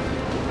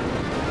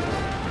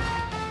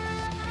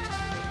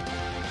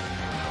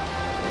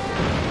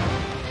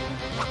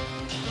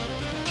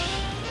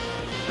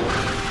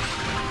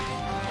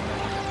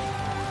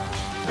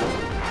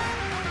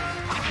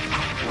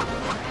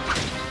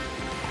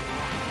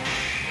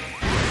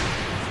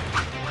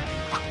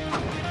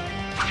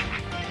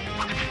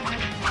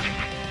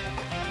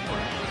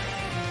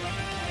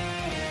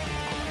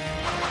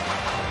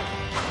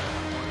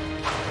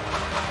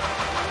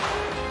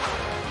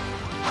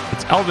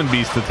 Elven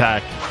Beast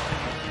attack.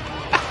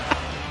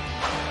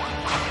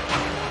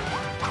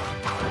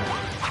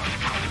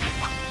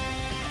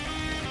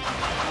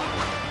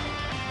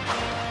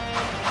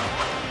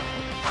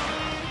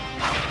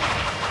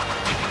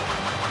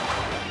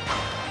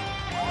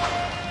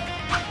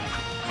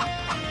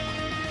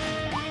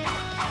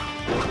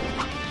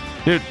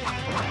 Dude.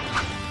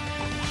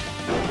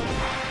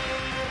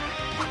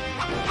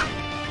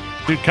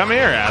 Dude, come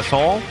here,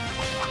 asshole.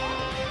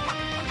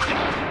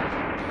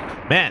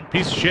 Man,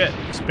 piece of shit.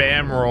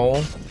 Spam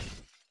roll.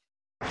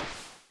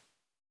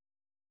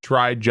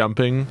 Try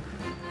jumping.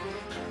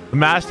 The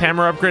masked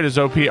hammer upgrade is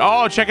OP.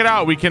 Oh, check it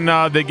out. We can,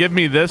 they give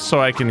me this so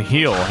I can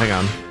heal. Hang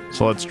on.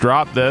 So let's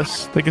drop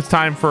this. I think it's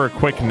time for a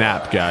quick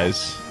nap,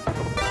 guys.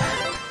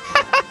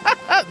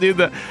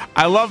 Dude,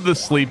 I love the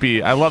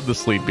sleepy. I love the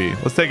sleepy.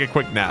 Let's take a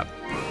quick nap.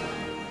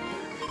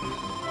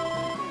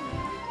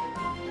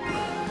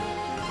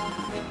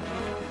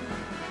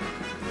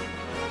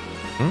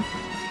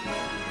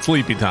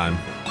 Sleepy time.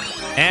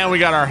 And we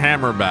got our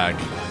hammer back.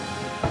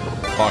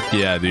 Fuck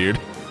yeah, dude.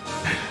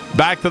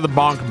 Back to the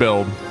bonk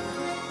build.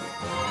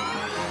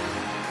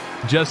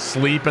 Just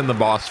sleep in the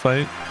boss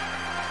fight.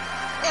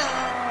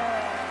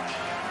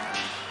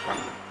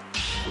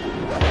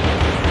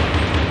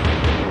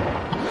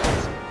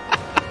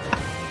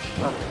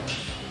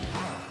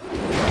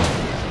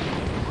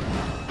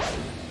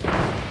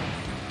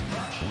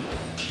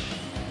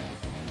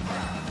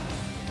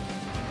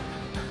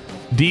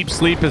 Deep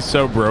sleep is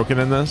so broken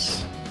in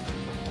this.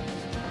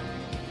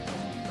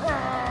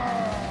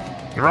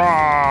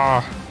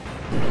 Rawr.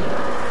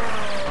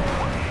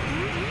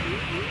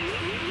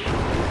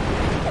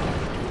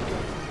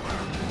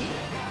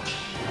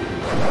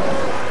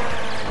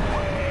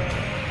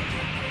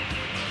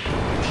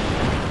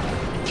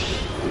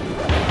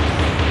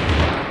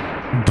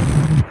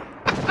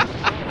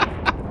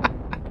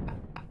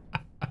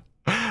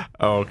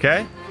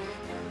 Okay.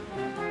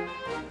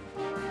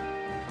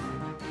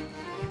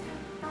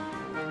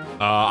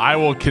 I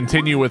will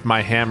continue with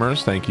my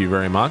hammers. Thank you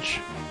very much.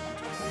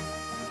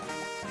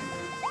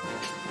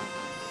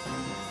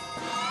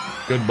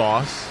 Good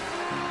boss.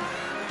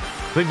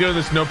 I think doing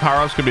this no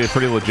power-ups could be a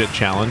pretty legit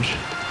challenge.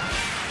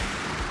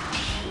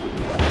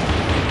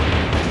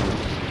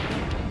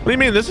 What do you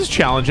mean? This is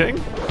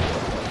challenging.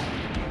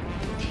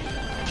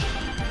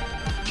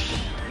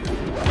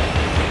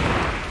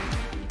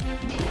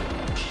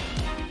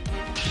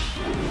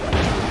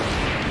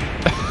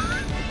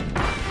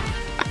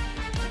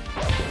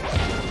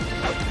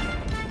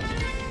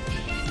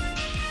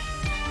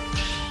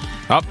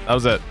 Oh, that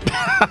was it.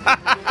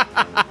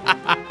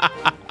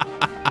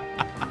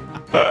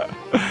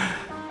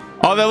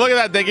 Oh, then look at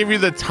that. They give you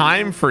the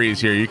time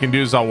freeze here. You can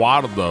do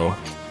Zawaddle.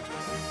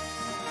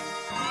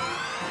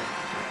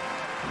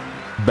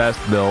 Best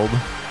build.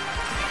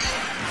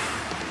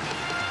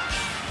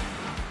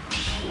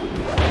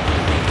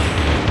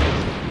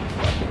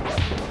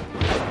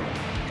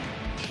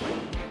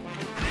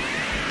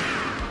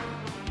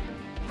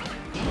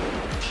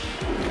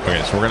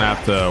 Okay, so we're gonna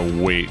have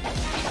to wait.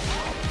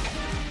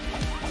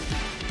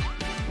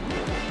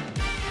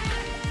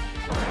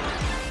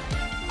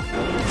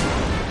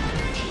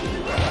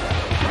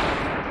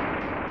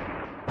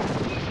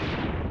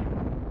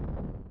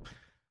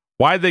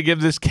 Why'd they give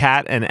this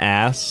cat an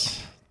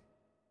ass?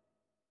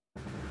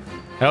 I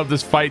hope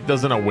this fight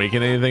doesn't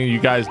awaken anything. You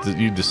guys,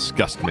 you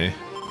disgust me.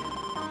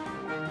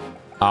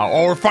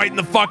 Oh, we're fighting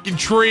the fucking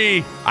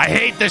tree. I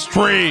hate this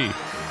tree.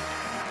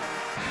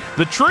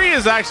 The tree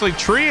is actually,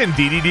 tree and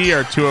DDD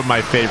are two of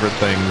my favorite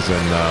things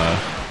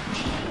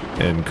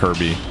in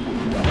Kirby.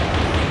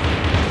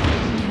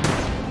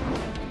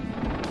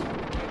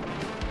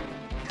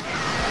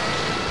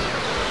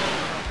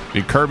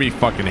 Dude, Kirby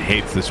fucking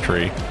hates this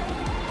tree.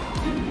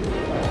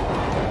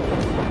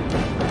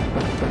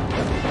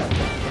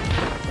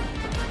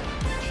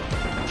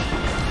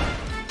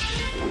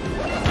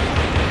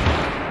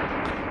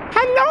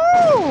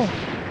 Hello!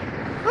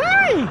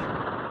 Hi!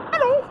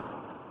 Hello!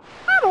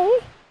 Hello!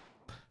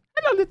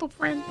 Hello, little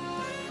friend.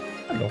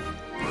 Hello.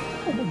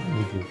 Oh, what do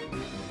you do?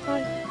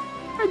 Hi.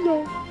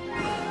 Hello.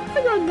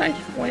 Hello, nice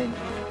friend.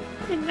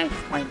 Hey, nice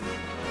friend.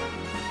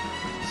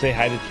 Say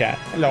hi to chat.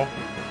 Hello.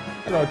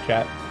 Hello,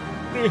 chat.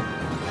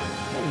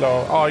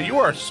 Hello. Oh, you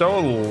are so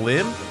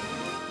limp.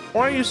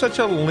 Why are you such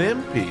a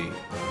limpy?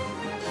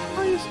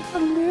 Why are you such a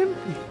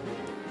limpy?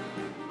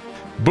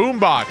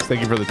 Boombox,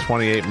 thank you for the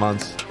 28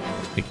 months.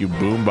 Thank you,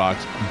 Boombox.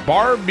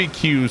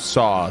 Barbecue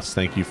sauce,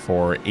 thank you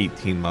for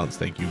 18 months.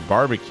 Thank you,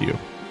 barbecue.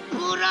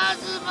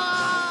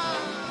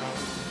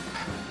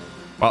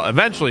 Well,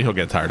 eventually he'll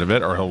get tired of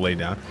it, or he'll lay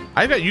down.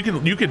 I bet you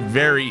could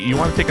vary. You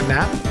want to take a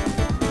nap?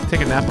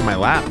 Take a nap on my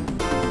lap.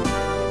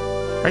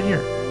 Right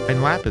here. My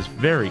lap is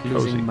very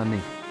cozy. Money.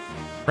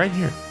 Right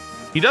here.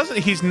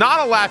 He's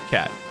not a lap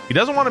cat. He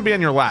doesn't want to be on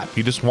your lap.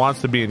 He just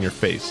wants to be in your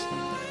face.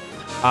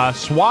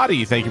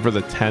 Swatty, thank you for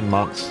the 10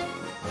 months.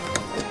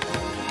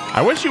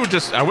 I wish he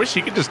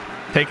could just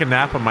take a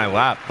nap on my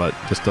lap, but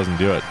just doesn't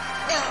do it.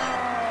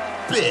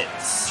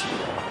 Bits.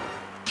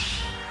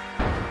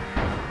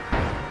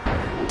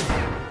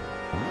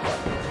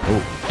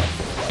 Oh.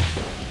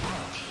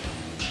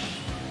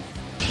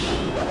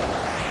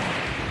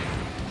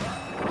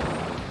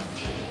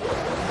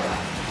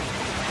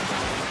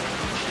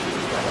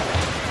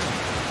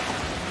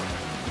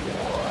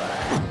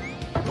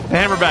 The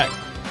hammerback.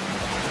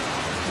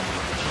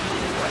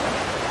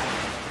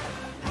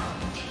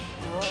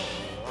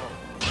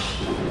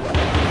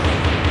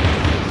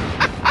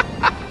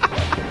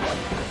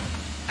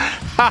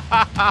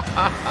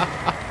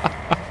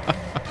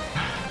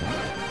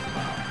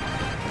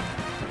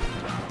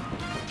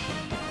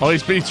 Oh,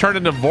 he's turned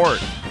into Vort.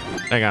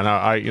 Hang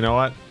on, you know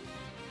what?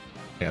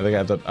 Yeah, I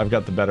think I've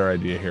got the better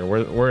idea here.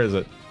 Where is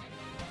it?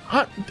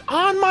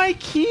 On my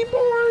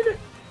keyboard?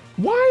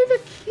 Why the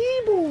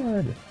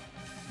keyboard?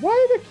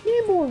 Why the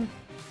keyboard?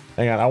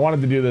 Hang on, I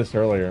wanted to do this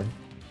earlier.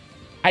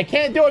 I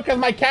can't do it because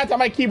my cat's on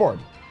my keyboard.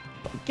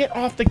 Get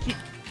off the key.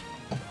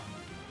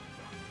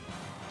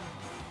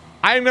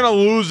 I am gonna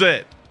lose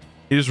it.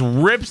 He just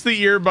rips the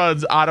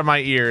earbuds out of my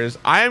ears.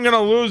 I am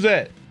gonna lose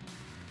it.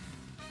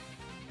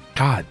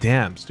 God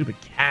damn, stupid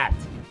cat.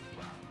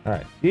 All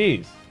right,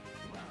 jeez.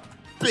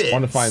 I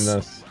want to find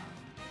this.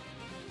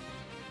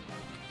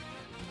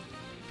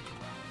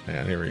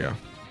 And here we go.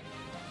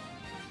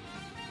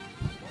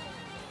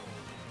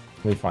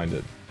 Let me find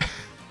it.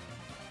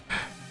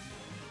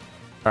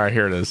 All right,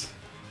 here it is.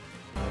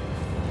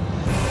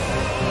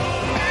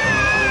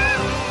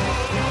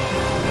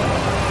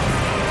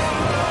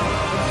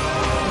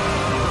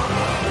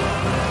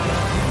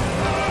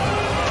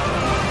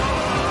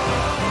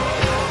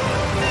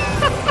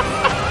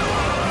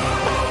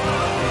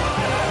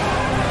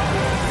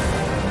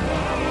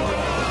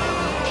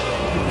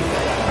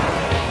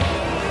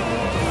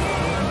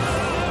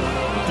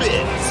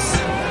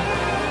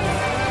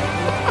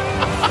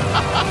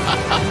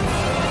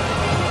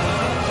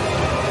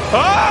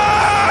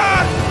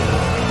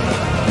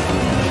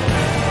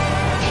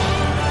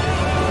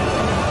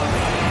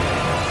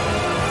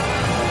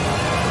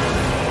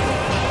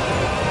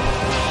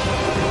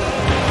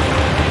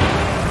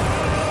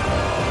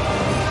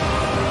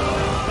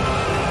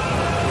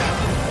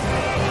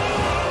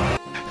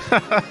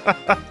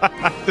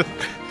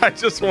 I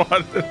just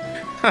wanted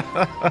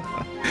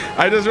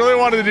I just really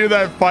wanted to do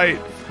that fight.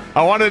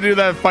 I wanted to do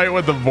that fight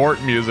with the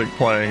Vort music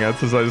playing. I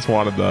just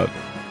wanted that.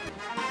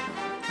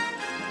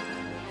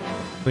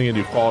 What are you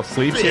gonna do? Fall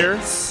asleep here?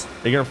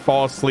 Are you gonna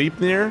fall asleep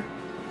near?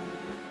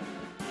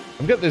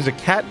 There's a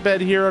cat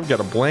bed here. I've got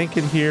a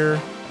blanket here.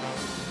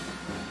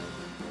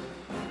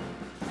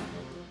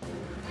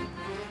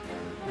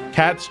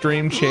 Cat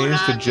stream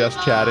changed to just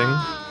chatting.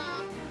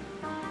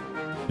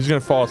 He's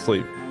gonna fall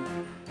asleep.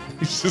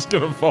 He's just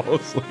gonna fall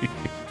asleep.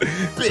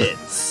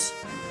 Bits.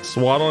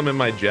 Swaddle him in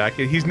my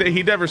jacket.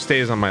 He never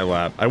stays on my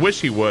lap. I wish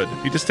he would.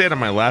 If he just stayed on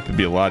my lap, it'd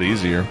be a lot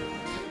easier.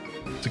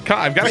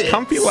 I've got a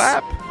comfy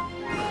lap.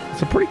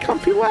 It's a pretty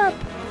comfy lap.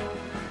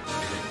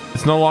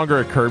 It's no longer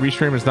a Kirby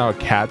stream. It's now a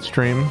cat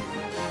stream.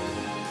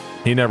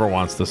 He never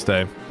wants to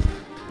stay.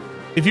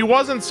 If he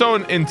wasn't so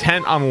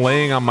intent on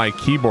laying on my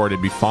keyboard,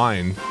 it'd be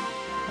fine.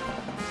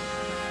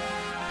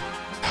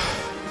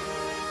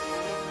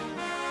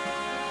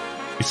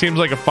 He seems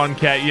like a fun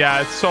cat. Yeah,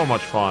 it's so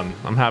much fun.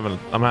 I'm having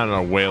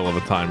a whale of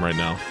a time right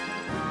now.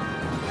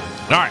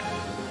 All right,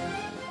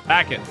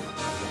 back in.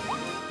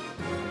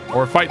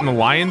 We're fighting the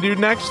lion dude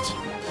next.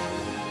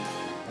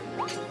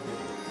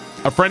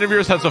 A friend of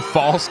yours has a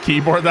false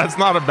keyboard. That's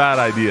not a bad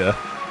idea.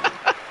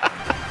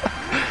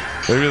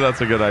 Maybe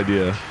that's a good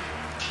idea.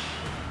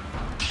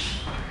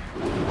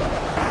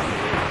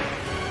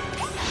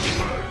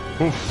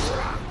 Oof.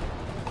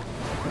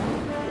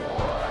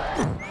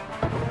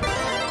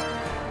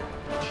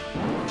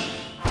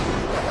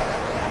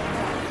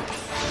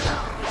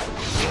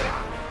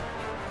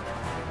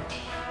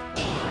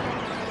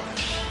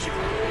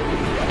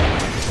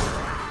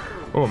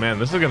 Oh man,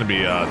 this is gonna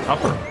be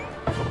tougher.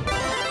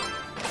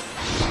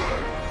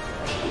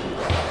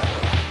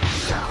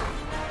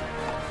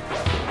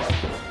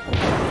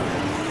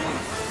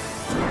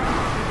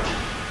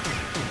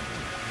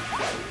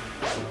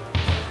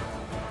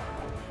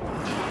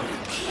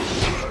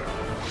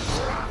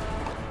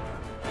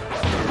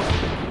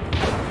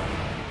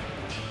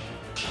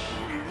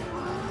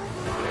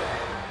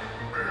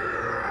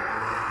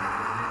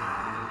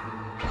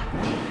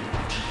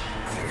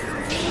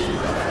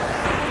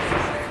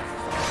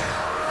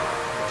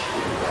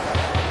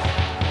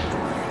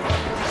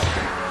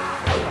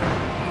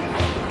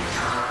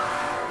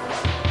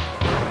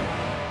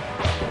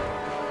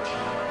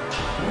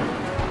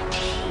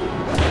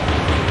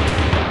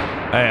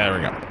 Hey, there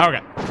we go.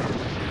 Okay.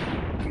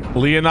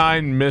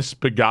 Leonine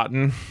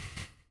Misbegotten.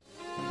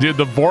 Dude,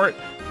 the Vort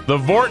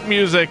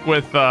music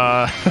with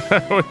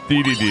with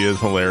DDD is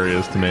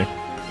hilarious to me.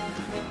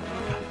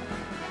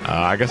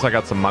 I guess I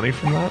got some money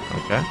from that.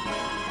 Okay.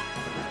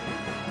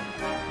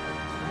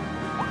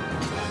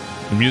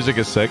 The music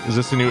is sick. Is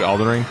this a new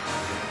Elden Ring?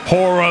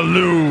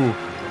 Horalu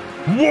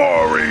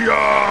Warrior!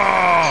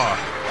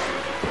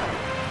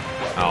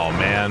 Oh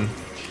man.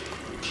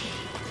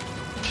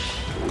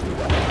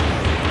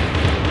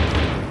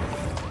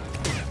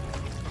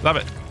 Love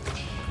it.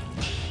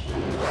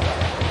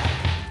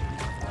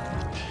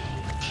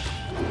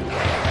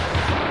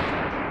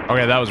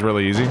 Okay, that was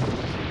really easy.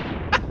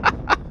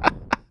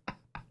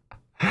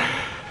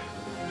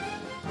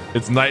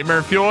 It's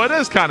nightmare fuel. It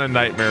is kind of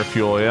nightmare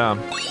fuel, yeah.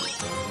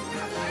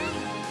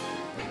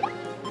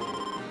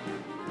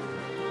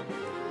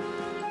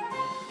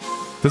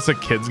 This a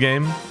kid's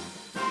game?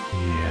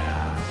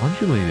 Yeah. Why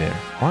don't you lay there?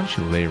 Why don't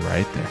you lay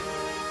right there?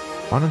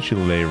 Why don't you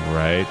lay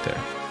right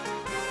there?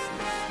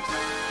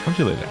 Why don't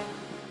you lay there?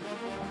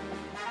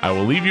 I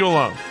will leave you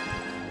alone.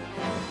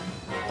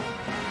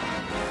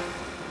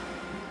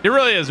 It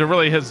really is. It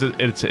really is.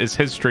 It's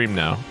his stream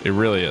now. It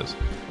really is.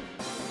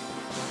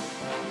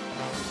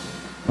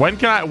 When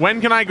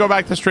can I go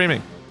back to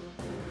streaming?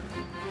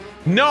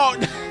 No.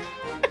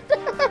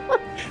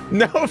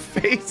 No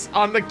face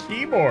on the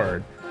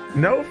keyboard.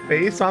 No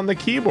face on the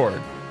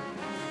keyboard.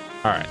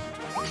 All right.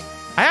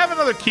 I have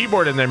another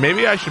keyboard in there.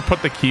 Maybe I should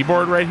put the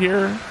keyboard right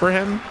here for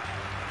him.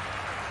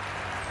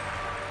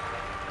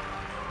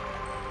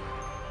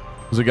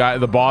 There's a guy,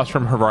 the boss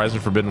from Horizon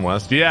Forbidden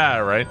West. Yeah,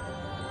 right.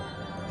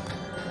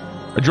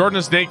 Jordan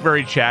and Snake,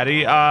 very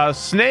chatty.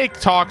 Snake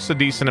talks a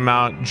decent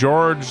amount.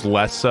 George,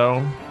 less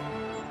so.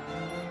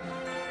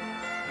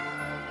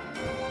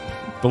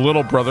 The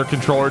little brother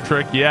controller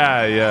trick.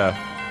 Yeah,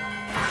 yeah.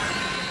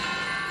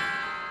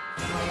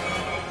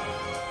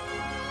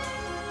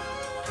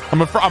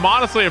 I'm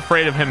honestly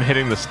afraid of him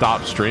hitting the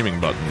stop streaming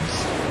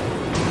buttons.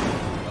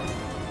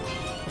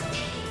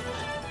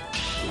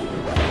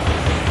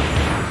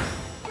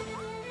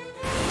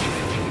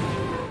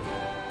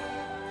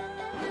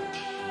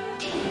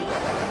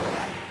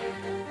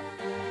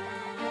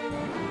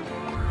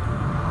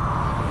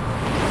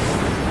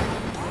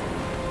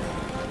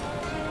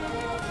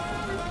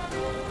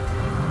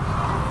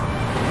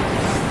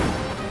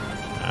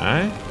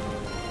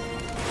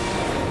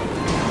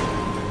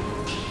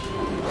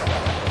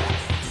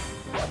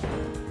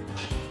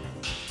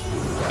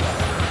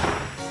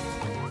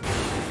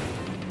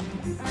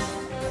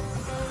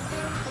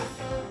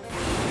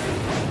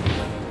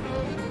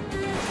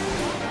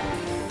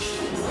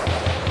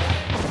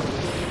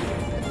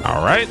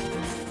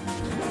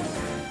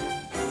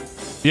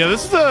 Yeah,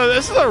 this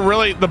is a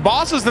really, the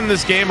bosses in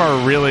this game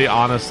are really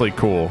honestly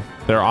cool.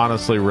 They're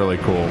honestly really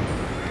cool.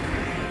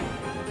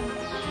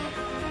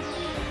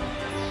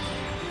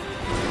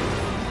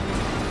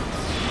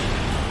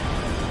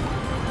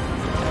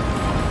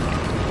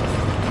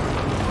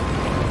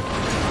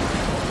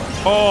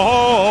 Oh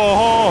ho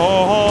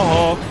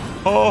ho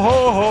ho ho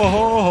ho ho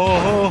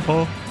ho ho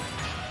ho.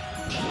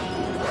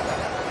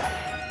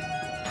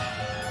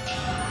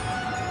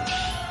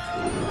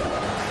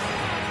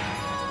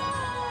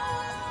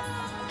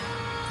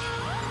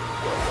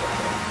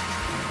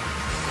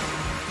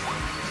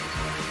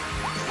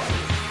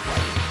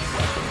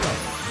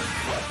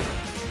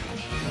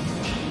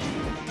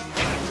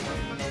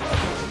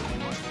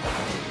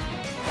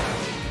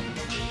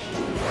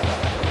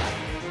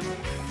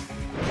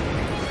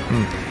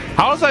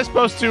 How was I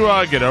supposed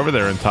to get over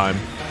there in time?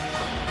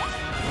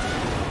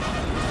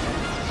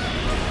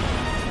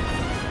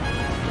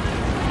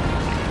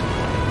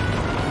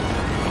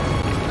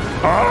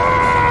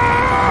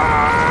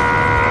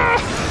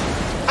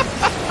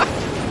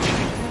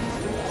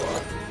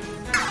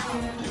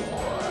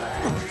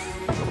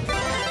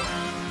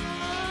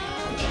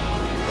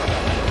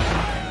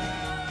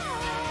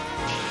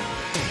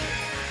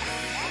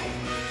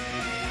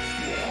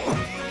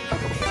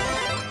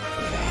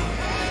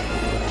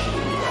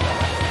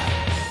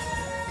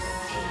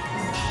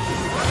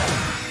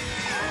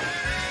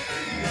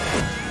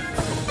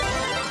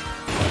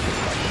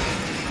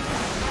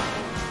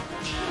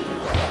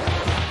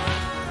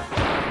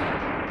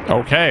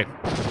 Okay.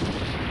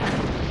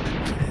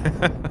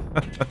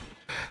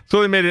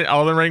 So they made an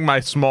Elden Ring my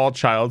small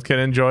child can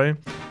enjoy.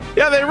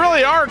 Yeah, they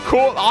really are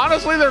cool.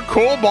 Honestly, they're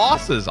cool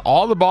bosses.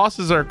 All the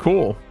bosses are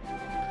cool.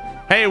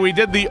 Hey, we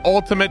did the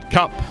ultimate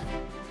cup.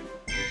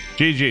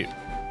 GG.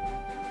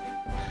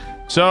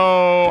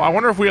 So I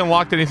wonder if we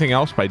unlocked anything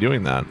else by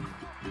doing that.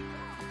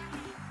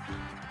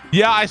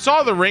 Yeah, I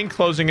saw the ring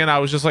closing in. I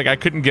was just like, I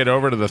couldn't get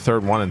over to the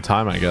third one in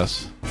time, I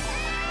guess.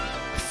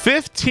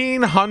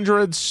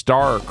 1,500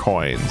 star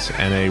coins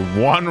and a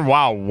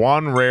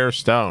one rare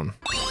stone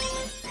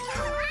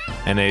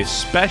and a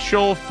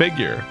special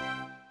figure.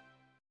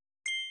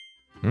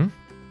 Did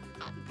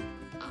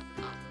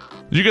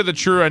you get the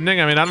true ending?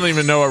 I mean, I don't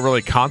even know what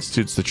really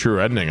constitutes the true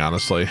ending,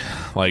 honestly.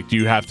 Like, do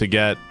you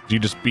you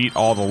just beat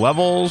all the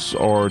levels,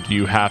 or do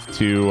you have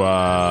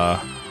to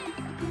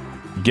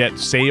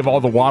save all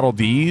the Waddle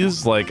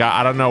Dees? Like,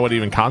 I don't know what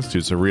even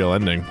constitutes a real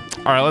ending.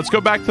 All right, let's go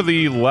back to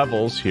the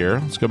levels here.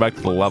 Let's go back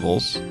to the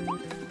levels.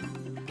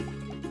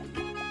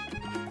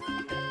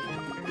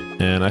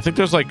 And I think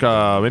there's like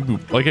maybe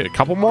like a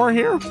couple more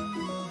here.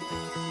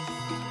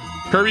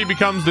 Kirby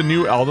becomes the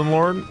new Elden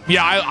Lord.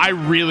 Yeah, I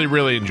really,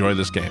 really enjoy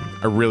this game.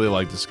 I really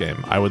like this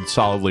game. I would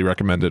solidly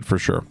recommend it for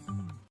sure.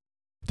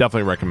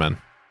 Definitely recommend.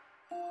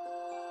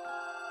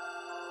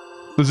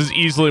 This is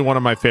easily one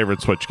of my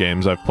favorite Switch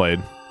games I've played.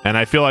 And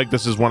I feel like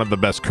this is one of the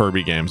best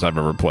Kirby games I've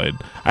ever played.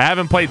 I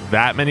haven't played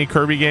that many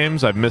Kirby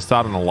games. I've missed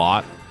out on a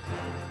lot.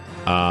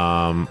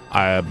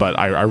 But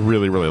I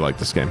really, really like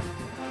this game.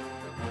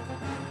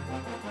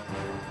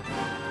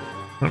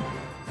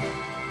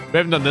 We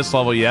haven't done this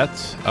level yet.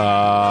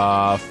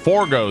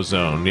 Forgo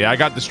Zone. Yeah, I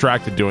got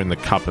distracted doing the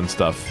cup and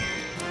stuff.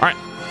 All right.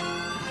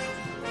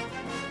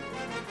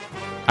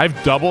 I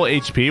have double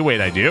HP. Wait,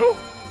 I do?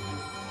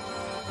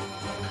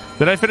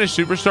 Did I finish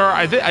Superstar?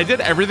 I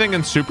did everything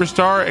in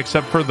Superstar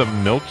except for the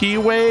Milky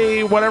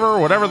Way,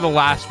 whatever the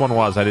last one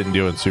was. I didn't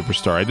do in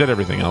Superstar. I did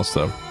everything else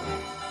though.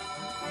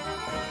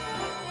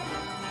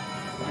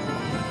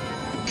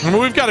 I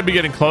mean, we've got to be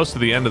getting close to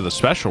the end of the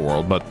special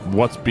world, but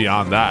what's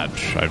beyond that?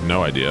 I have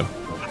no idea.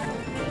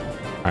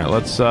 All right,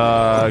 let's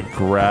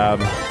grab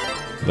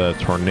the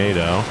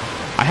tornado.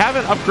 I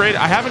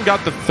haven't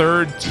got the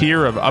third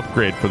tier of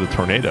upgrade for the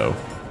tornado.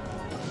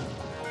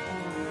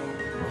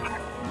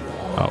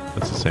 Oh,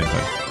 it's the same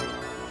thing.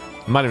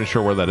 I'm not even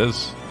sure where that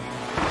is.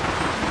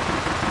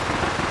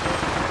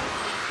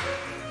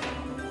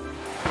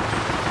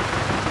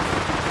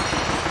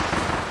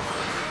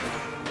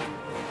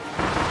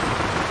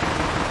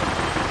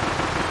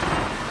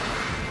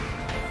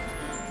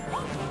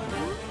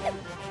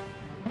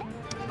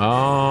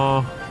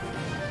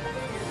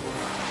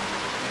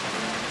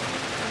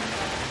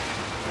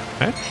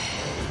 Okay.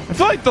 I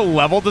feel like the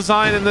level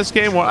design in this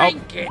game.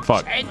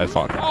 Fuck! I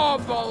fucked it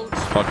up.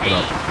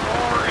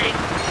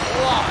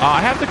 I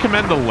have to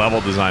commend the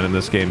level design in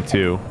this game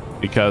too,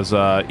 because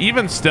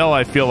even still,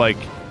 I feel like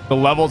the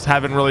levels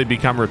haven't really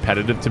become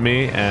repetitive to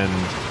me, and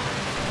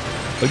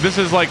like this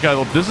is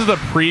a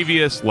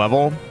previous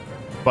level,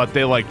 but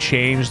they like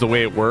changed the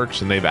way it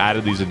works, and they've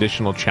added these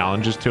additional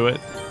challenges to it.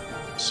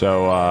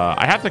 So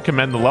I have to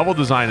commend the level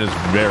design is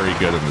very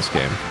good in this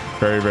game.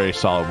 Very, very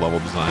solid level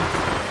design.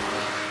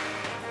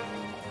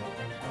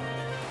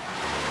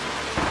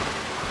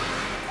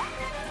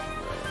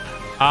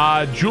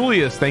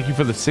 Julius, thank you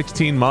for the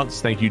 16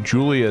 months. Thank you,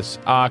 Julius.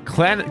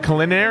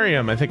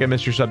 Culinarium, I think I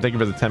missed your sub. Thank you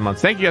for the 10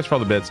 months. Thank you guys for all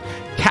the bits.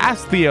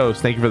 Castios,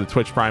 thank you for the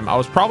Twitch Prime. I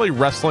was probably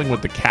wrestling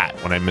with the cat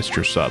when I missed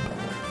your sub.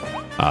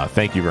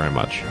 Thank you very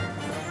much.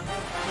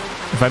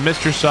 If I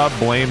missed your sub,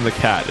 blame the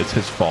cat. It's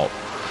his fault.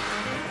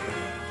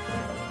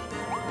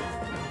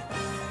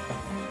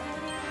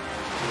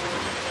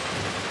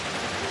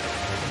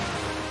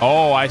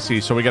 Oh, I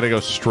see. So we got to go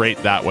straight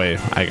that way.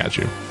 I got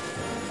you.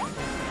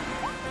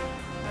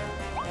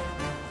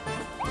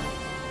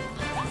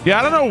 Yeah,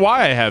 I don't know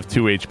why I have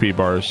 2 HP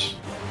bars.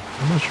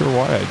 I'm not sure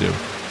why I do.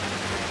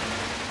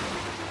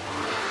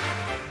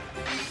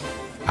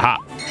 Aha.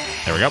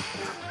 There we go.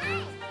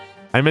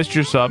 I missed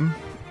your sub.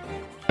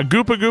 A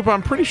Goopa,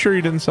 I'm pretty sure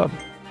you didn't sub.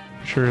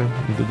 I'm sure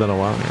you did that a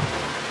while ago.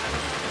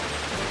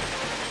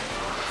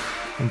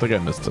 I don't think I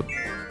missed it.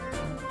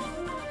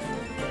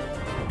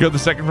 You got the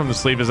second from the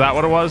sleeve. Is that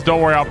what it was?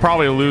 Don't worry, I'll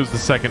probably lose the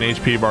second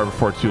HP bar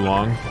before too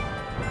long.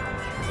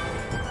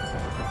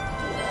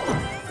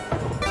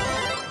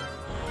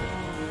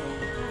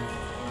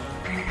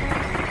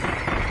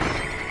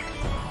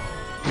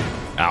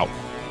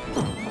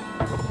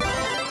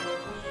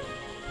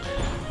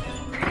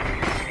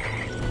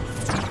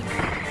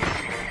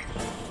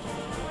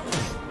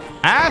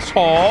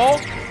 Asshole!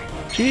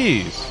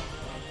 Jeez.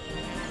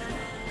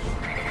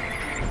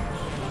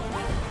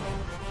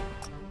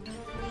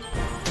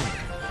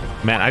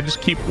 Man, I just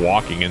keep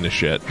walking into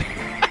shit.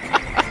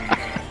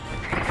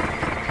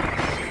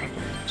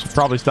 Should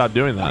probably stop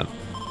doing that.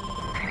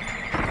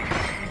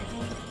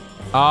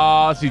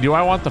 Let's see. Do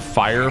I want the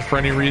fire for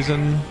any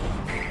reason?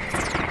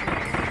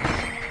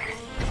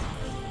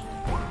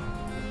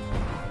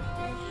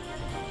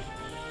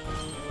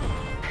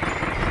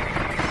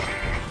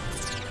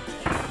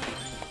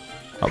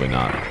 Probably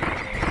not.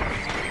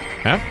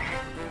 Yeah.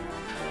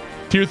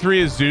 Tier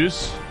 3 is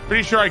Zeus.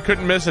 Pretty sure I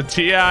couldn't miss a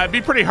tier. Yeah, it'd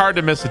be pretty hard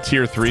to miss a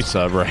tier 3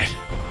 sub, right?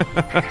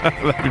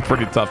 That'd be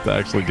pretty tough to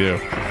actually do.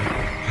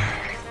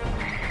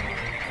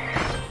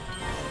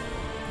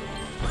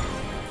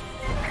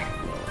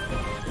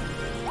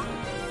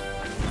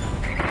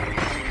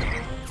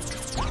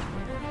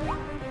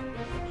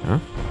 Huh?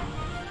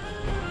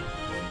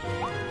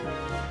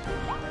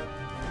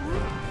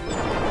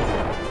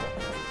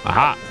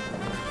 Aha.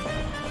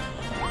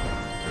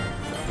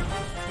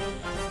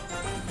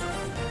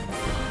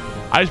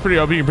 I was pretty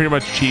open. You can pretty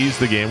much cheese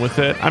the game with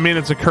it. I mean,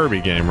 it's a Kirby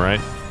game, right?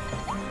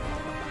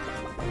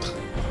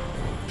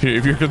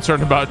 If you're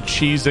concerned about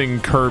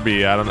cheesing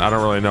Kirby, I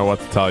don't really know what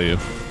to tell you.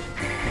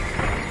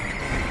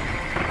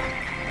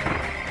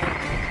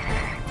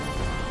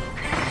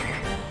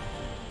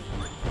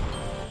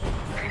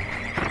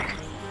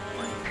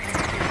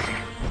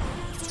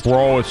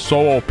 Bro, it's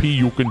so OP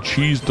you can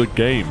cheese the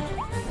game.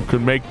 You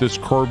can make this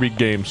Kirby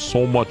game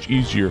so much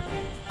easier.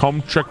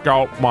 Come check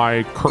out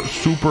my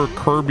Super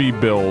Kirby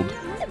build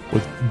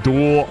with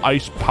dual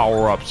ice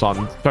power-ups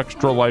on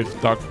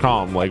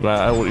extralife.com. Like,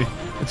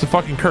 it's a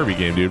fucking Kirby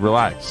game, dude.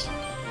 Relax.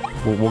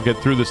 We'll get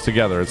through this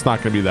together. It's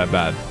not going to be that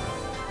bad.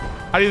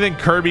 How do you think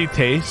Kirby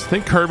tastes? I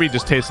think Kirby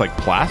just tastes like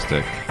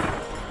plastic.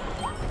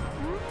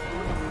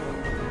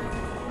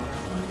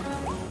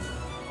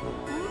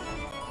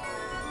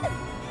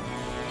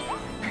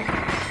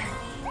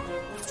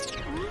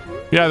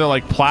 Yeah, they're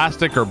like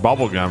plastic or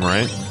bubblegum,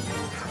 right?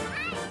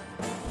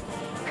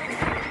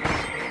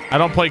 I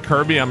don't play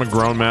Kirby. I'm a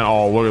grown man.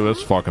 Oh, look at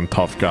this fucking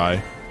tough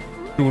guy.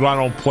 Dude, I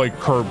don't play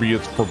Kirby.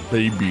 It's for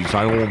babies.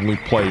 I only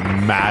play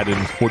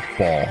Madden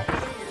football.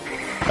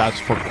 That's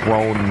for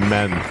grown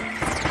men.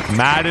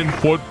 Madden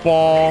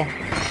football.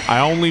 I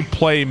only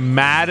play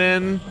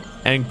Madden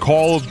and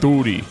Call of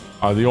Duty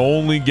are the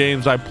only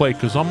games I play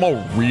because I'm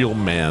a real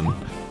man.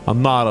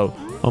 I'm not a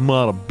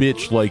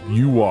bitch like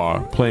you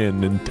are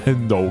playing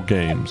Nintendo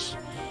games.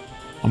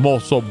 I'm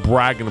also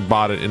bragging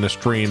about it in a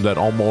stream that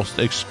almost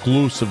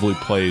exclusively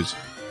plays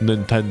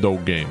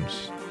Nintendo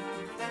games.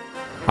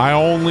 I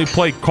only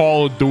play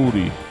Call of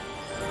Duty.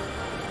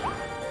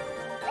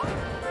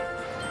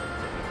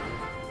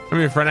 I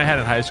mean, a friend I had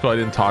in high school I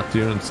didn't talk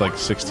to in it's like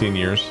 16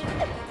 years.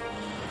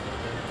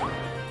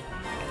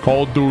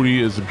 Call of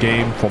Duty is a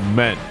game for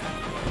men.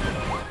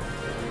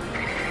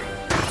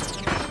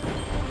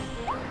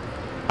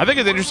 I think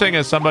it's interesting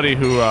as somebody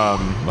who,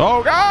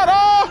 oh God,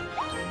 oh!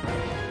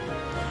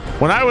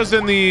 When I was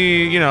in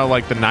the,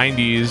 like the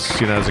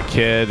 90s, as a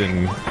kid,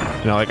 and,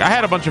 like I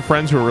had a bunch of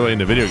friends who were really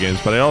into video games,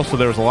 but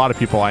there was a lot of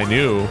people I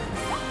knew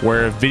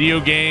where video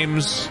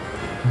games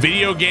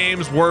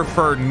were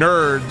for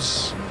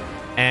nerds,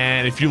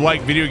 and if you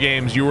like video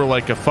games, you were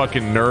like a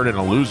fucking nerd and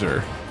a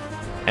loser.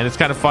 And it's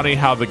kind of funny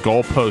how the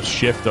goalposts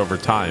shift over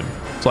time.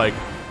 It's like,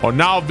 oh,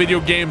 now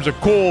video games are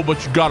cool,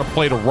 but you gotta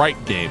play the right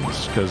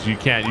games because you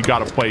can't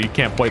play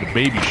the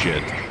baby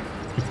shit.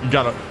 You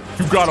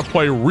gotta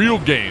play real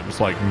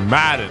games like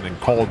Madden and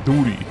Call of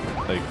Duty.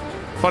 Like,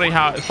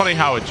 it's funny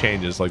how it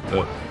changes. Like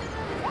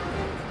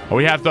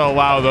we have to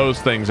allow those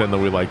things in that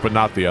we like, but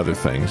not the other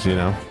things.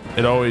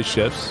 It always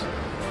shifts.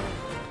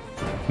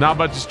 Not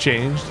much has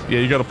changed. Yeah,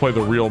 you gotta play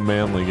the real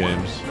manly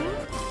games.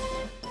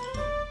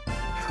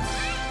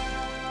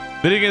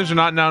 Video games are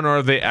not now, nor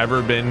have they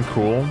ever been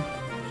cool.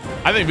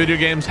 I think video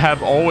games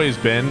have always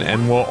been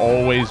and will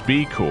always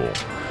be cool.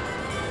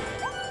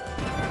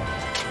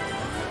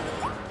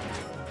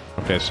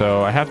 Okay,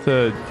 so I have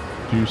to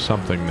do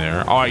something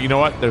there. Oh, you know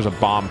what? There's a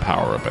bomb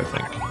power-up, I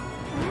think.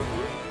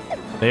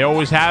 They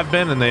always have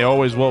been and they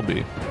always will be.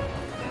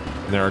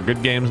 And there are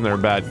good games and there are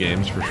bad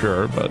games for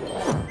sure, but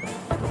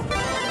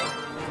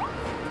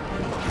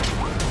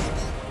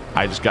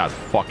I just got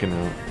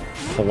fucking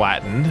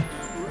flattened.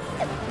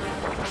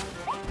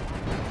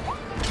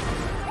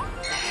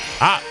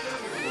 Ah!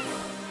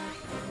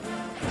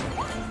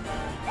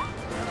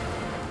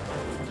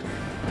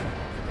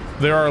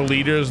 There are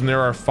leaders and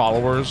there are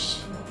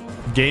followers.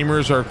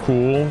 Gamers are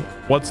cool.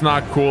 What's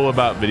not cool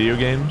about video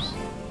games?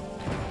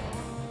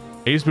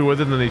 I used to be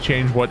with it and then they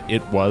changed what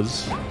it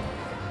was.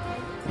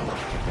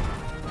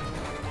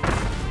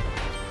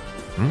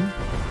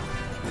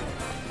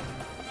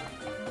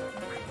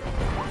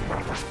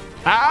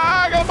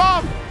 Ah, I got a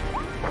bomb!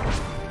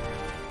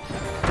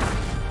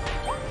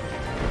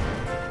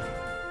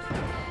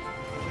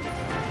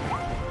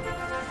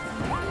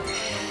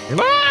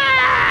 Ah!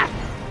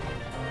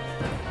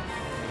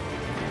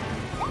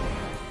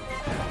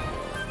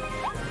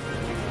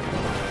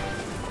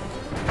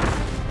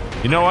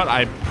 You know what?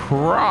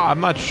 I'm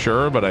not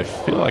sure, but I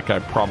feel like I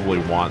probably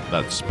want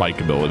that spike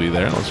ability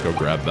there. Let's go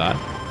grab that.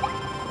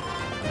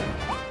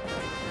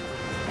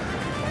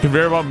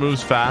 Conveyor belt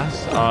moves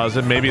fast. Is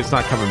it maybe it's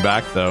not coming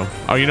back though?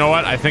 Oh, you know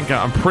what?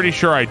 I'm pretty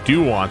sure I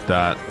do want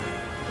that.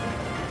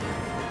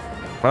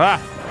 Ah!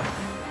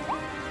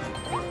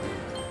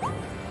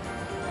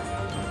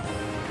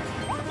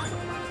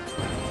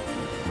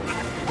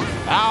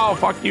 Ow!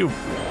 Fuck you!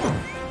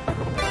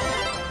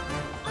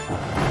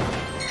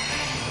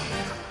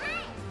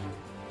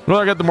 The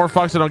more I get, the more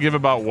fucks I don't give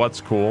about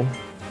what's cool.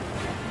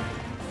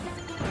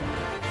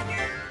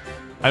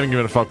 I haven't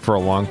given a fuck for a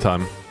long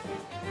time.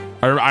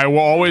 I will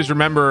always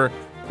remember.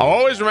 I'll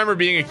always remember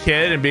being a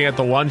kid and being at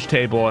the lunch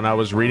table, and I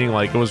was reading,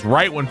 like, it was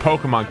right when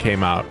Pokemon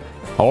came out.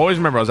 I'll always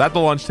remember I was at the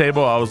lunch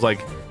table. I was like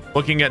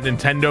looking at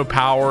Nintendo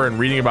Power and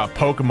reading about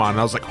Pokemon, and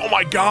I was like, oh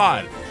my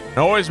god. And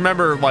I always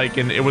remember, like,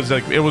 and it was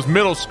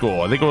middle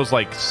school. I think it was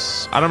like,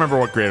 I don't remember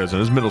what grade I was in.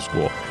 It was middle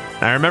school.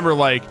 And I remember,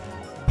 like,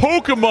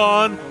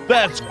 Pokemon,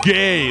 that's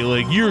gay.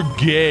 Like, you're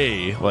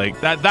gay. Like,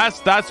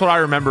 that's what I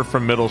remember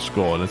from middle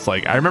school. And it's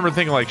like, I remember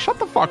thinking, like, shut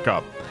the fuck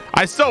up.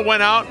 I still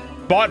went out,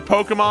 bought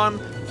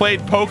Pokemon,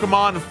 played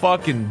Pokemon to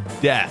fucking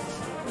death.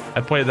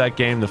 I played that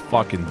game to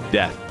fucking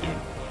death, dude.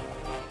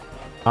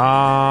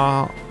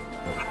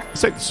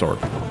 Let's take the sword.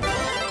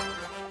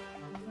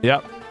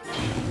 Yep.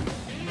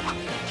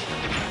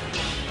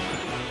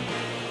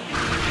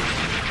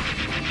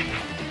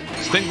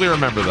 Distinctly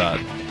remember that.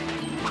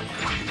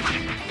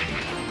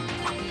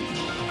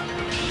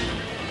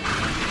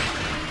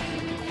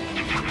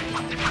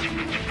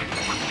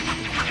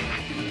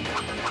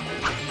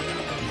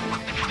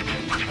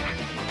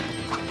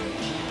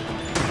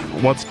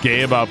 What's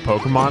gay about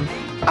Pokemon?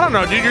 I don't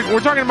know, dude. We're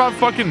talking about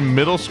fucking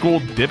middle school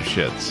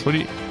dipshits. What do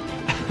you...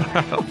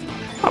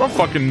 I don't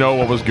fucking know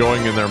what was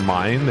going in their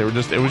mind. It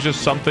was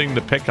just something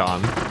to pick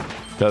on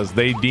because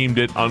they deemed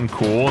it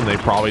uncool and they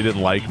probably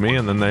didn't like me,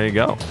 and then there you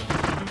go.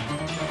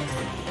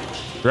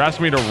 You're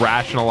asking me to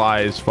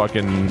rationalize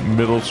fucking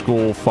middle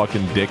school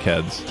fucking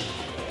dickheads.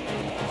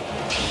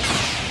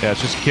 Yeah,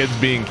 it's just kids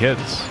being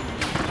kids.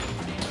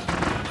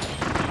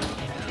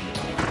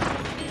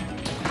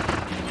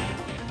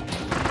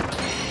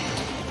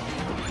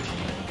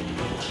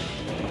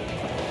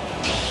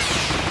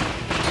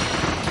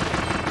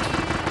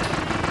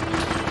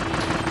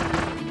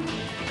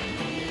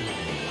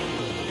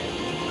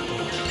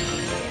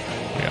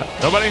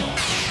 Nobody?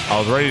 I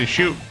was ready to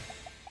shoot.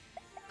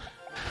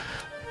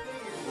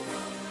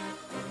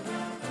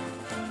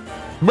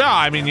 Yeah,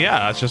 I mean,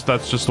 yeah, that's just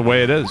the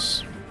way it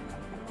is.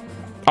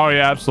 Oh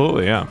yeah,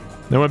 absolutely, yeah.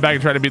 They went back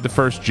and tried to beat the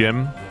first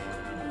gym.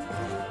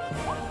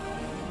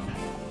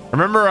 I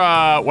remember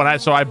when I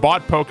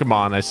bought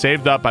Pokemon. I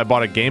saved up. I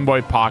bought a Game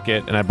Boy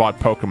Pocket and I bought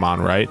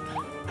Pokemon, right?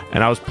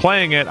 And I was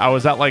playing it. I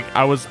was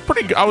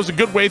a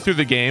good way through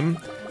the game.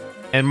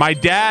 And my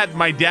dad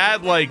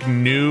like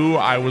knew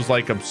I was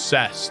like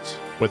obsessed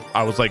with,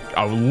 I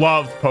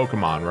loved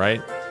Pokemon,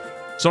 right?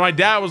 So my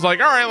dad was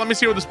like, all right, let me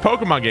see what this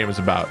Pokemon game is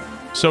about.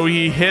 So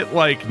he hit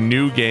like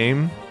new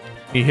game.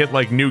 He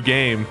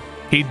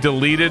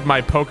deleted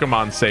my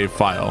Pokemon save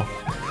file.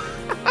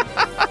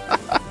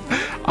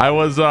 I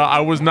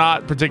was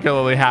not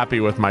particularly happy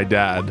with my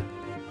dad.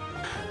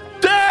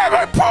 Damn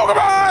my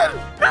Pokemon!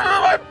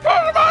 Damn my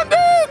Pokemon,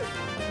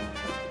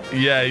 dude!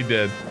 Yeah, he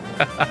did.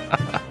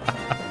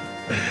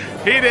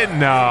 He didn't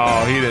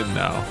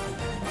know.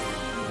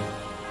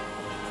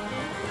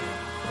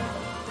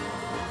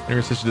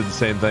 Your sister did the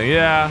same thing.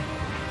 Yeah.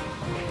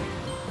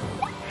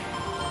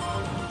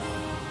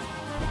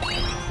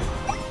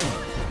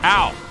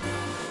 Ow.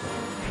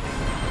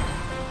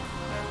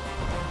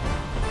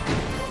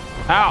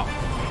 Ow.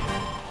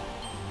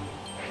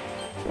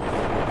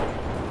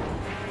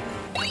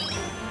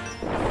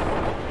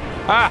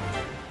 Ah.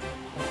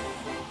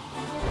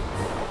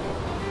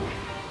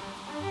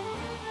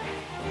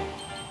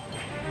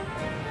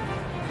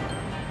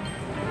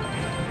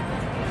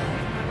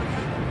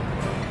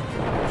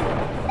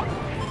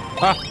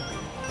 Ah.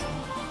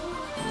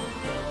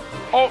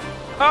 Oh.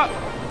 Ah.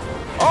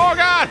 Oh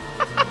God.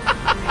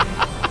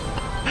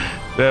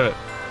 Damn it.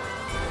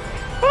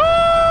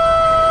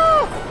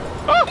 Ah.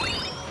 Ah.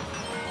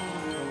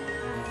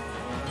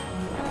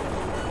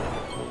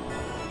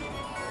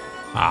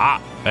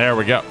 Ah, there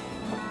we go.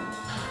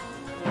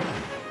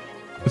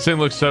 This thing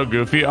looks so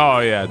goofy. Oh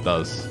yeah, it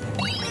does.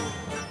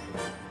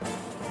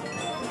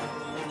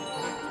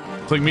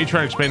 It's like me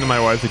trying to explain to my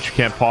wife that you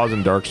can't pause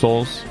in Dark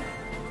Souls.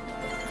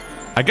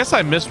 I guess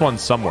I missed one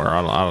somewhere.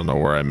 I don't know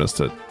where I missed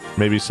it.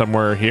 Maybe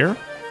somewhere here.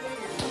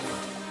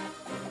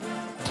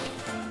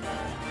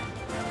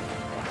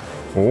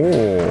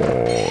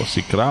 Oh,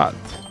 secret.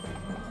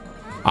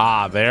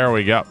 Ah, there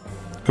we go.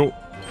 Cool.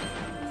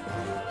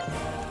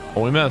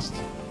 Oh, we missed.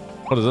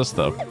 What is this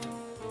though?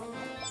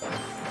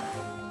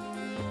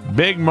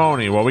 Big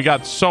money. Well, we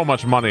got so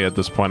much money at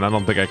this point. I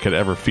don't think I could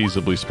ever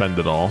feasibly spend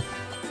it all.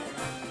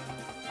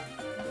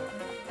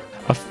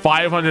 A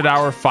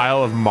 500-hour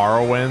file of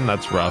Morrowind.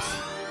 That's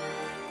rough.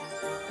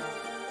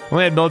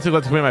 Only had military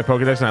left to complete my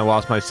Pokedex, and I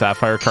lost my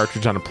Sapphire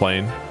cartridge on a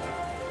plane.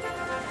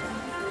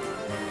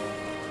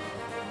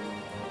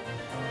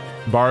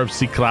 Barb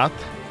Secret.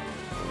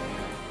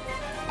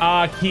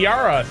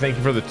 Kiara, thank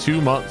you for the 2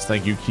 months.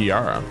 Thank you,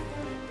 Kiara.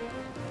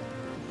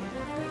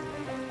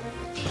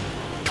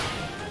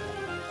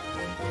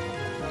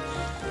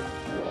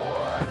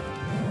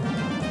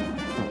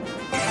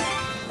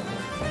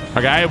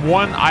 Okay, I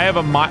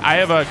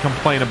have a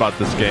complaint about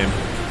this game.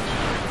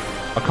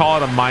 I'll call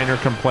it a minor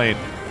complaint.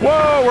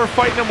 Whoa, we're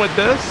fighting him with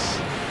this?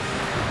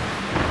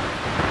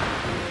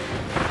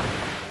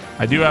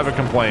 I do have a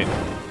complaint.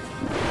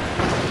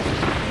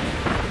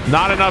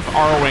 Not enough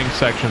R-Wing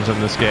sections in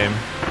this game.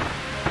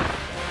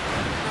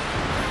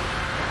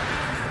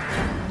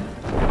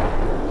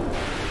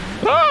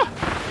 Ah!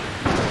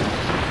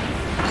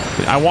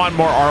 I want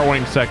more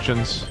R-Wing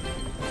sections.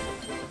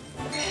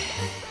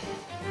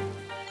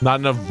 Not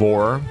enough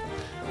Vor.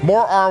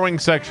 More R-Wing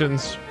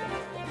sections.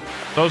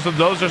 Those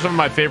are some of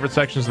my favorite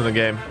sections in the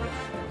game.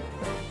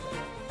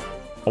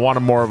 I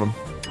wanted more of them.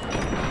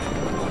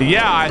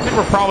 Yeah, I think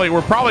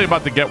we're probably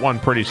about to get one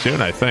pretty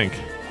soon, I think.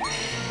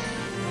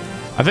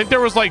 I think there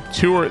was like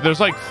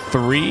there's like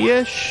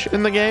 3-ish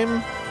in the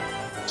game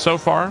so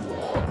far.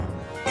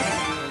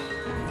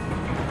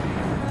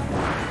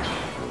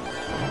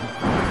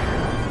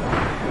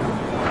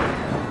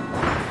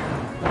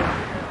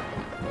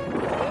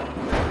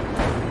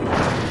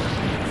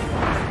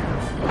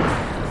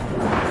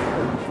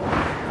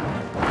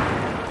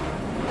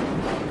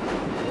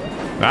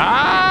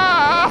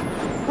 Ah!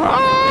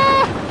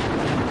 Ah!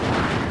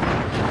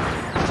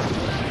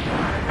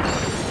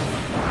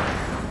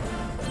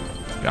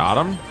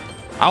 Got him.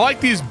 I like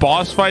these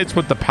boss fights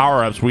with the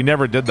power-ups. We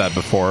never did that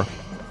before.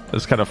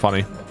 It's kind of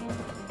funny.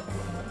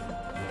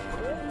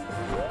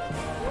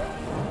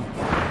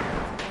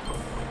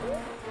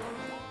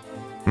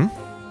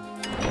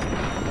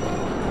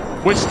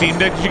 Which Steam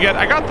Deck did you get?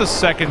 I got the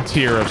second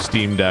tier of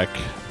Steam Deck.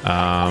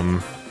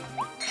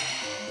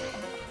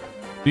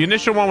 The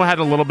initial one had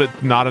a little bit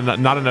not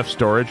enough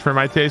storage for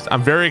my taste.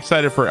 I'm very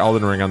excited for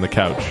Elden Ring on the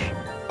couch.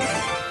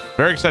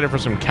 Very excited for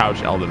some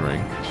couch Elden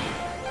Ring.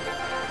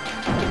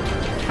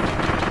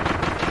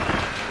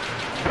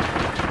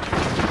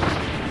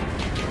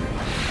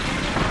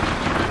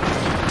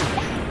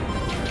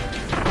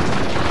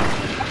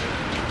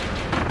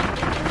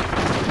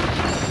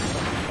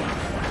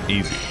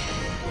 Easy.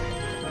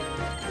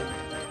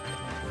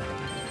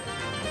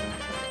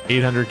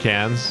 800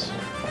 cans.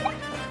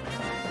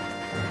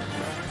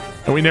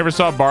 And we never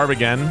saw Barb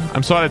again.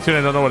 I'm so out of tune,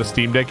 I don't know what a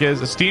Steam Deck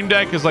is. A Steam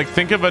Deck is like,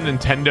 think of a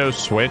Nintendo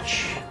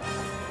Switch,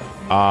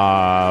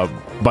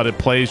 but it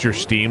plays your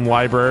Steam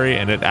library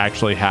and it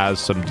actually has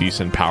some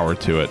decent power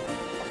to it.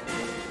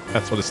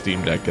 That's what a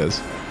Steam Deck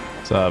is.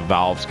 It's a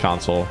Valve's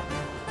console.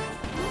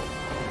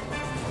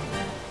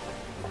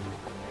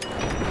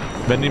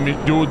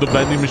 Dude, the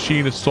vending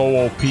machine is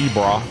so OP,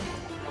 brah.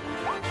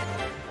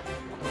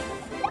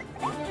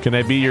 Can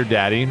I be your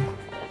daddy?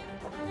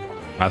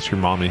 Ask your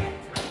mommy.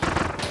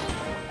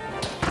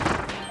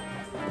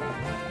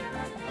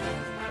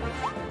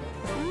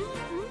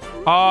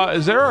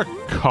 Is there a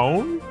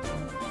cone?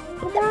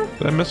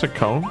 Did I miss a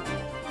cone?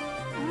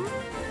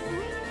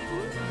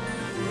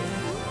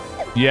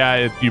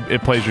 Yeah,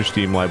 it plays your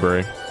Steam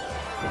library.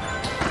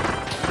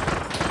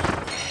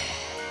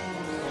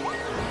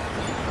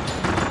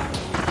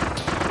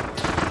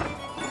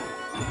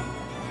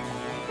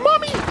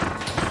 Mommy!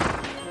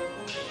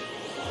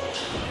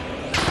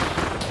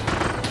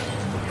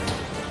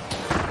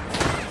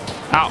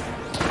 Ow.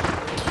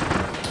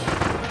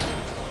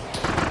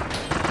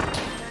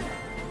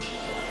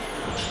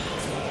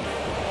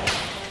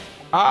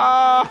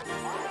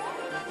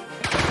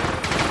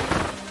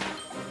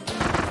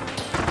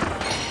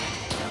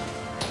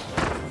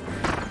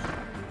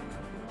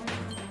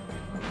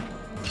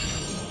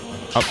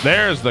 Oh,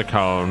 there's the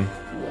cone.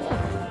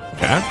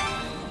 Okay.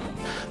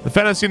 The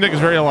Fenton Steam Deck is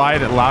very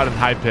loud and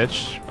high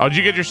pitched. Oh, did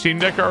you get your Steam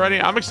Deck already?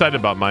 I'm excited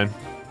about mine.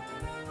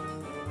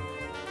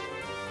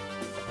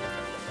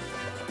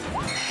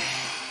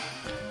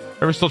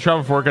 Ever still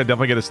travel for work? I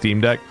definitely get a Steam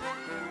Deck.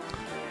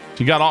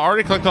 You got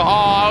already clicked on. Oh,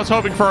 I was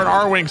hoping for an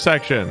R-Wing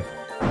section.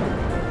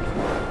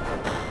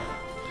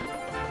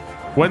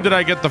 When did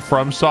I get the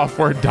From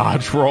Software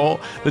dodge roll?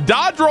 The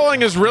dodge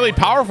rolling is really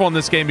powerful in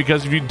this game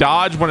because if you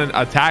dodge when an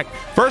attack,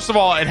 first of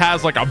all, it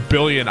has like 1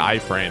 billion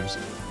iframes.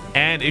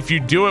 And if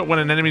you do it when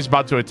an enemy's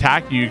about to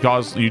attack you,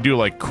 you do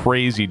like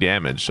crazy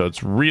damage. So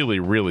it's really,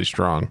 really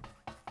strong.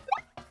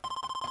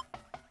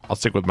 I'll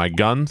stick with my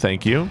gun.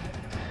 Thank you.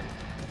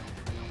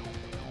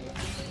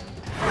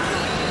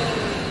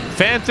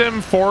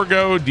 Phantom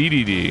Forgo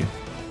DDD.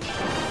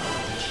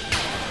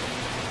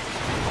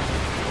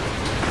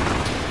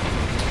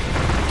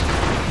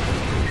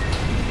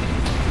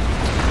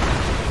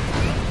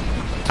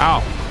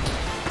 Ow.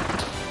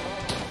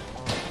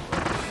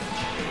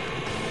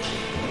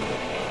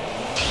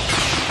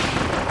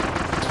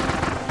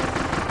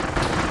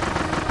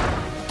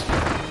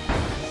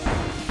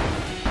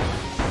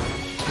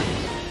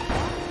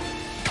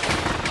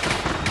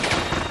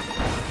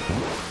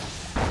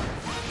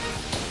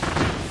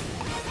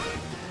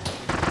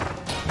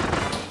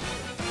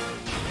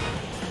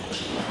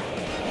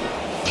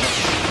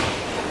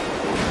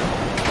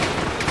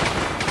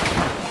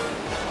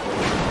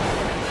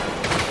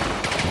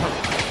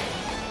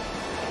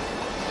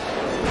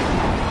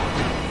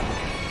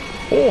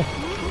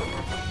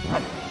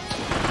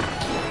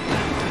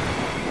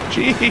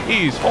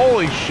 Jeez,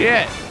 holy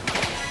shit.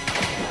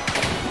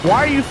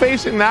 Why are you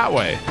facing that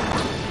way?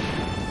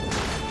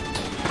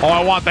 Oh,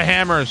 I want the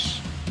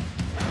hammers.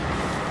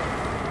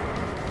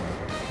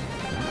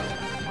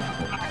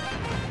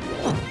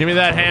 Give me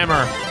that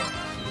hammer.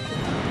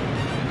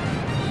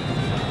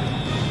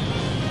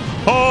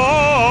 Oh,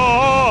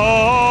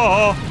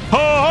 oh, oh,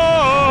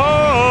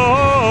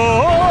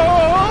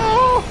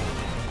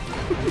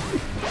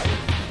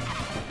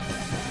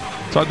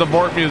 oh. Start the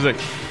Vort music.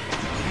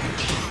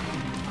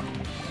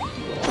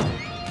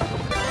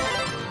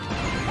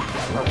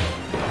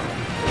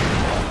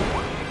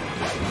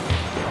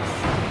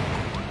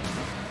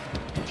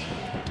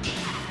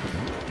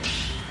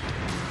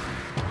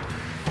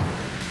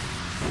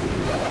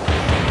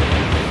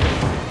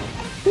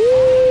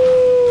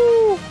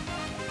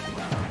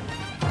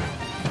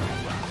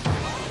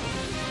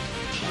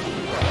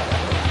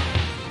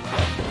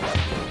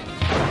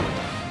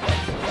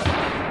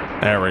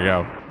 There we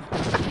go.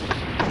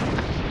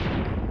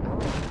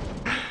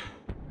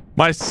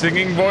 My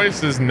singing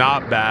voice is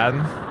not bad.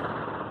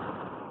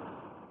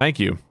 Thank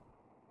you.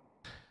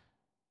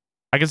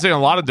 I can sing a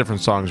lot of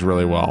different songs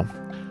really well.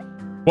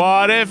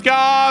 What if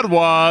God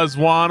was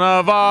one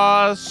of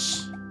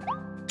us?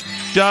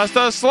 Just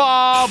a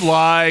slob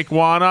like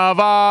one of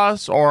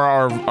us. Or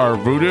our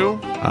voodoo.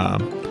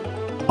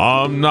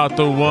 I'm not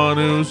the one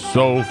who's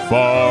so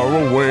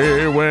far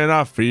away when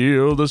I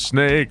feel the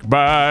snake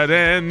bite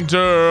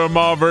into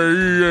my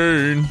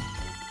vein.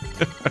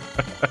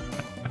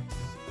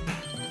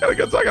 Got a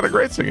good song, got a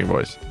great singing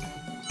voice.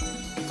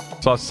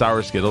 Saw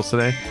Sour Skittles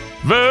today.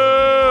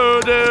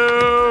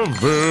 Voodoo,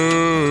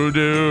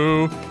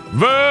 voodoo,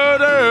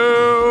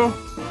 voodoo.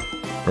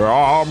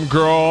 I'm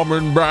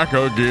coming back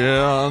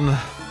again.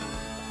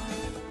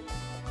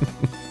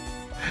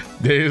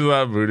 Days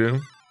Love Voodoo.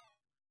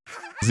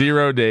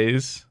 0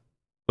 days.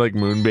 Like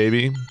Moon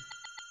Baby.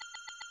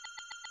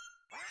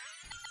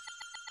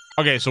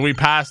 Okay, so we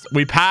passed,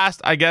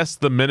 I guess,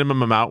 the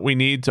minimum amount we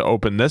need to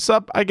open this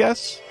up, I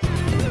guess.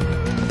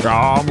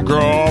 I'm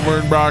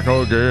coming back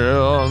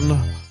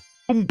again.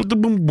 I'm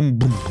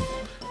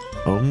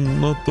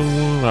not the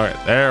one. All right,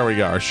 there we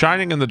go.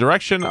 Shining in the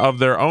direction of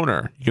their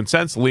owner. You can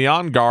sense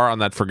Leon Gar on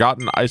that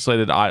forgotten,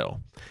 isolated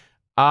isle.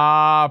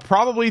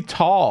 Probably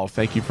tall.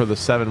 Thank you for the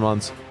 7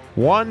 months.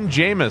 One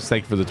Jameis,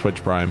 thank you for the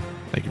Twitch Prime.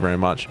 Thank you very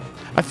much.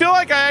 I feel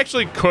like I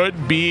actually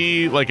could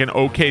be like an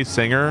okay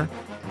singer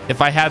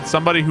if I had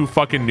somebody who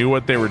fucking knew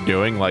what they were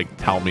doing, like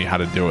tell me how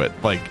to do it,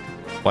 like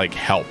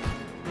help,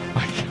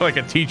 like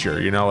a teacher,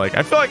 you know. Like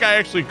I feel like I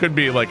actually could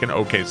be like an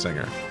okay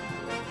singer.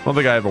 I don't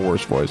think I have a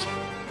worse voice.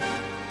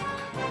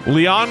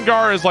 Leon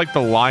Gar is like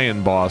the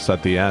lion boss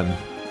at the end.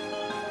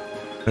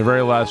 The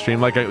very last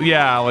stream, like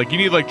yeah, like you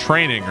need like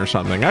training or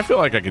something. I feel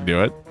like I could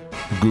do it.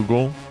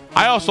 Google.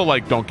 I also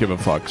like don't give a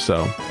fuck,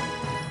 so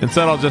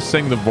instead I'll just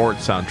sing the Vort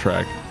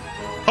soundtrack.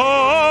 Oh,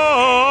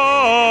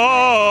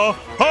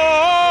 oh, oh,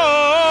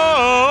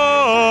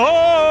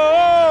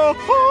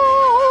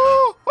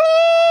 oh,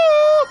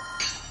 oh.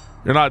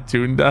 You're not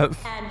tuned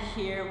deaf. And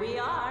here we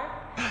are.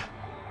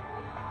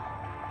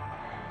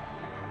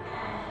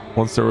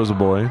 Once there was a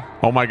boy.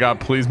 Oh my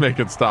god, please make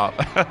it stop.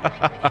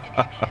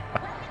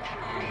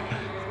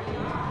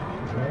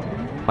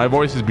 My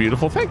voice is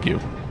beautiful. Thank you.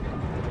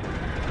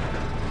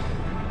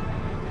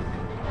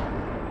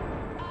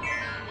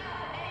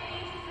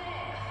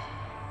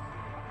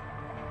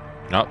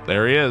 Oh,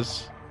 there he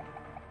is.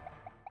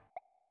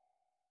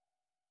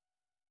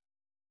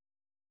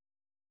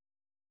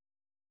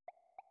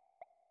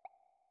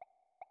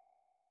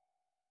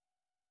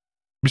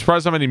 I'm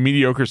surprised how many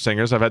mediocre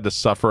singers I've had to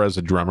suffer as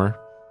a drummer.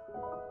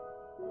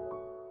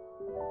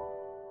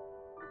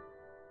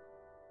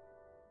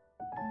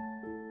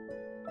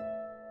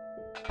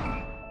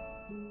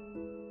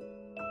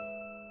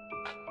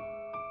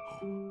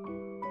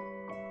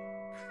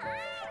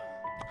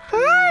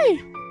 Hi.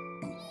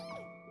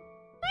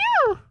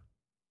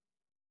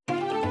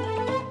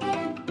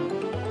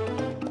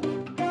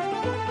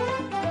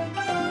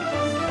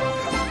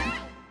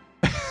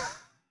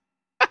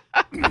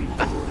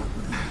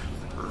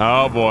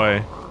 Oh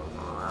boy.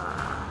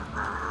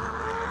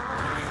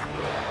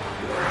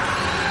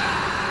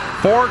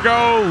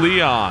 Forgo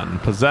Leon,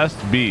 possessed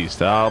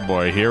beast. Oh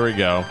boy, here we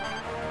go.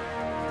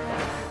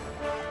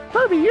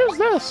 Kirby, use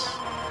this.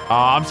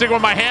 I'm sticking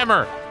with my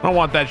hammer. I don't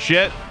want that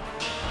shit.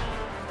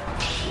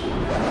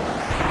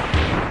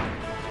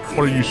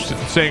 What are you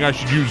saying? I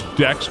should use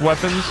dex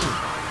weapons?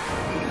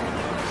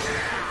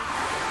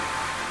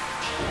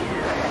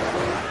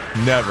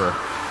 Never.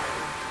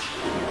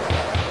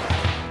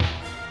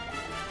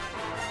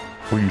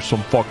 Were you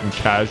some fucking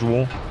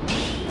casual? All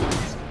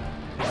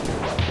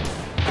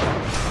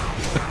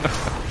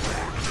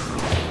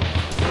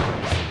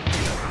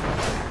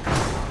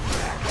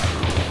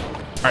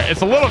right,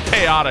 it's a little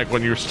chaotic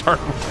when you're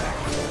starting.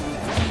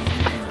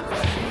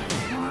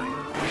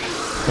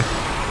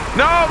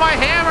 No, my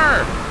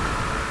hammer!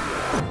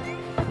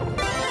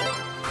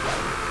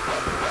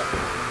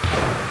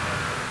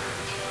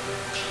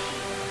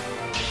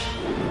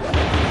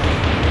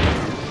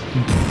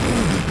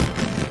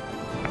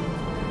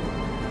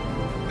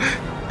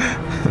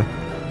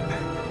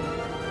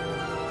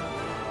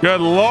 Good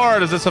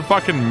lord, is this a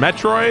fucking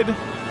Metroid?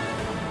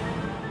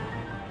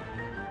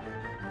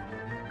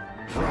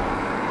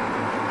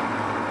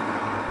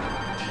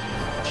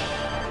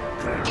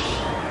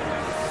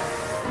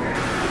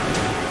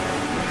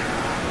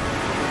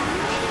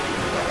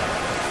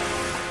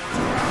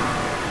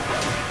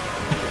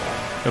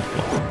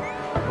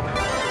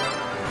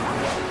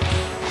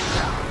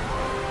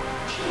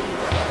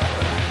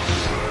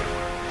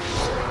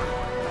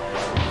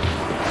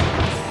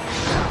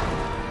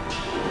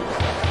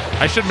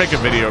 I should make a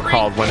video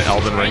called When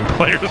Elden Ring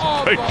Players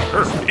Play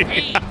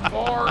Kirby.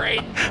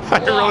 I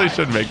really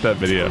should make that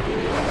video.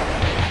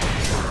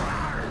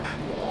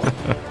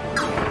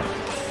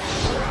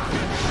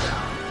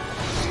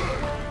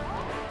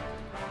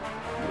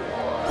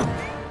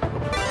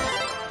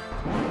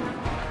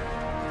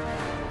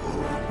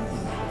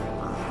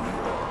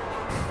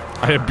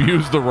 I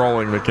abuse the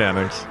rolling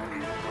mechanics.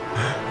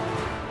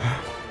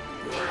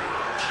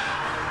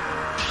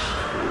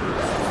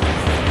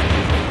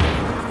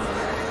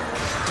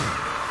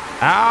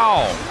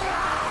 Ow!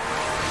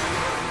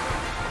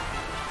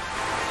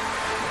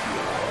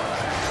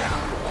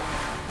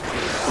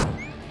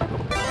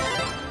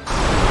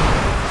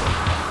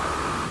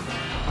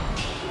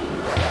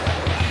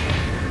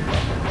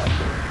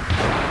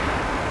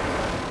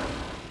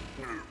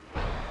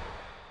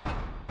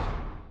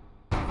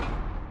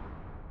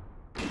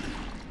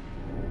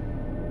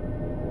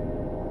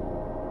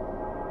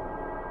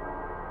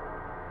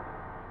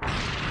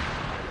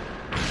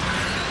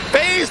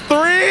 Phase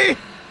 3?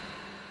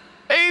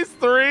 Phase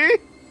 3?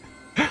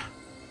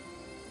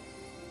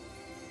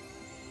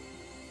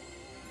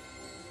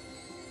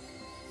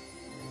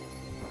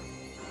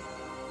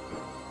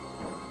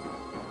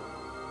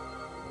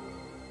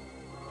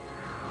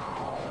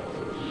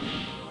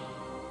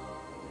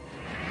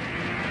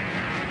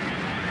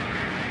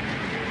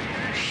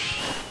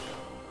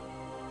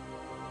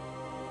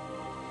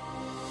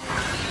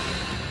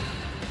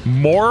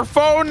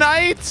 Morpho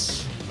Knights?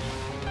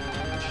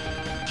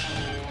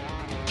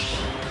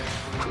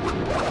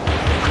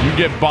 You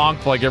get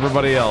bonked like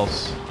everybody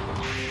else.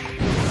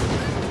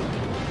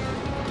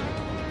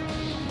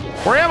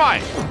 Where am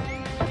I?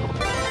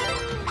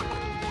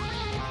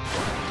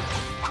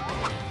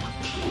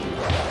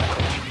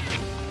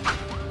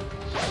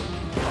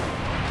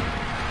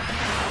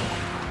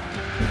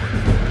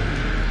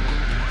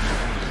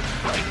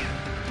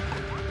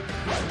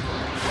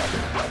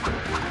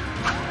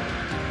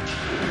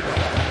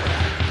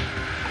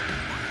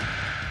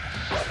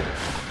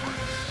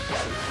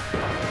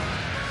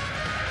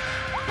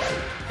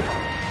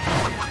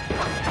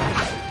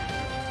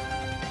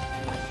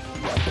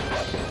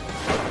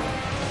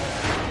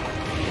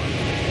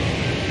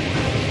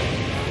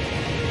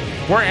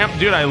 Where am,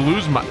 dude? I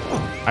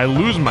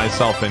lose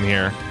myself in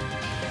here.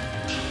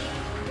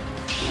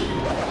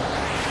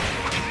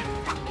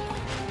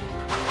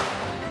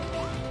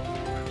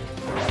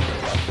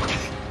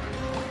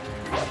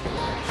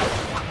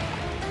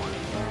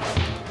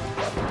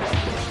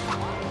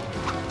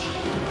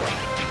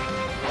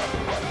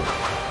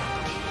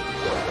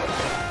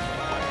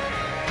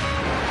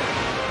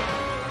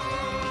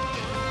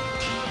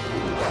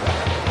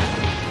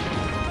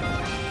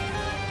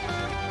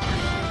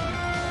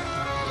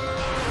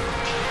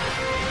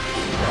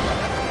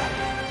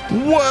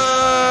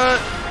 What?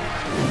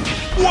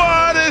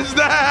 What is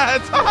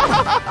that?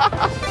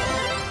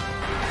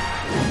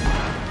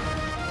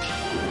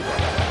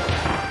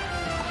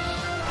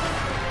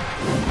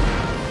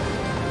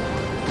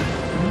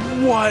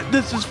 What?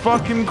 This is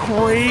fucking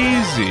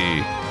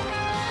crazy.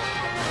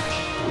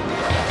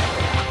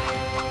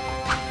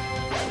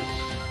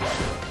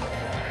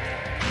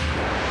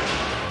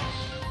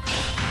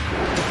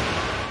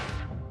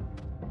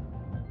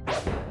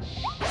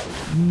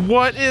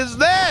 What is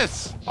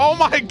this? Oh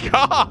my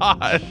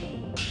god.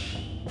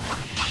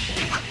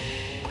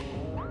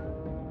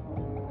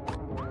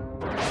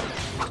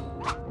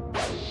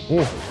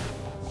 Ooh.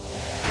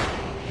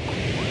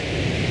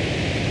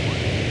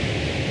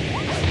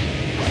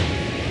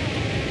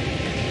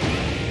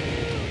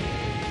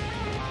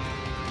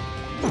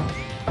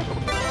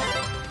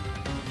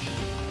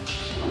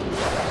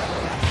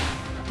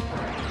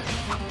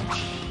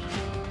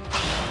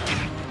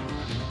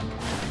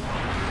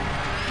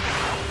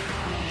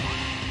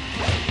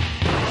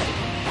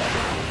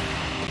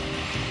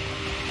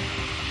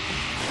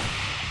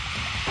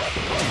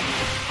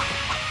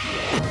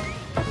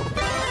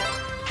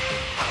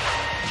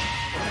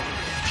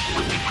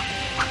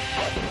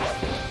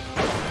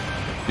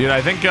 Dude, I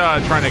think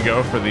trying to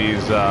go for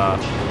these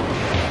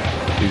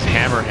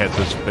hammer hits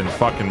has been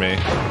fucking me.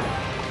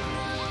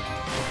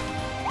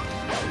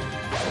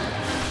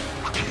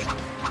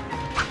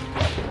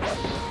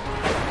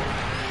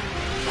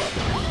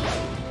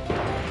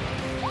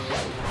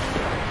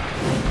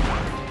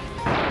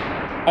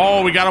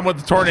 Oh, we got him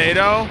with the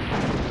tornado.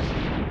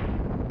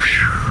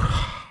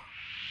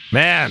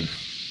 Man,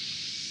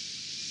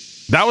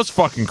 that was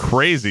fucking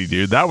crazy,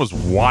 dude. That was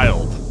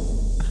wild.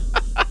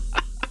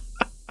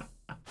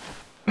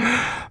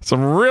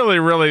 Some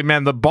really,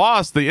 man,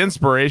 the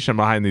inspiration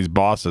behind these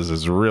bosses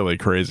is really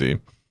crazy.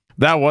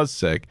 That was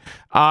sick.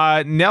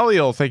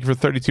 Nelliel, thank you for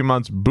 32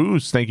 months.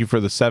 Boost, thank you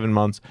for the 7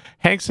 months.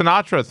 Hank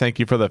Sinatra, thank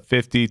you for the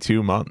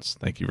 52 months.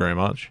 Thank you very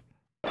much.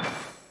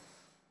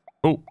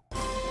 Oh.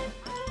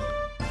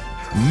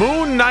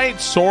 Moon Knight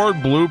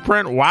Sword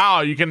Blueprint.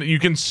 Wow, you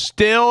can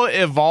still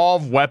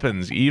evolve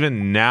weapons.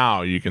 Even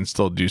now, you can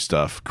still do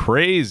stuff.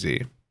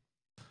 Crazy.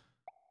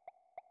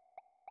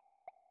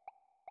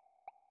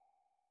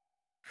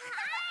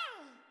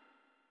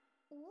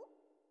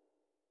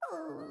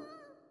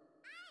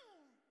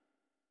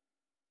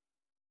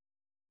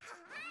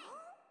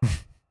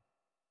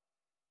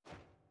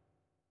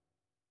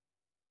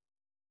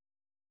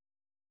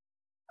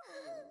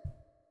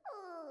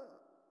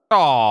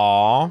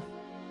 Aww.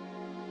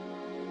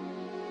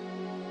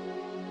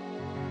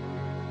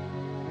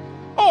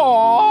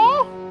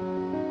 Aww.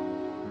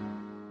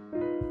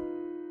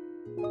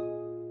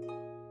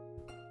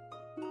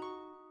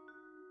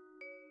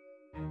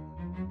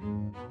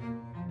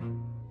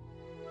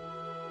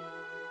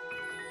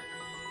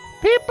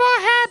 People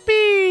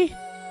happy.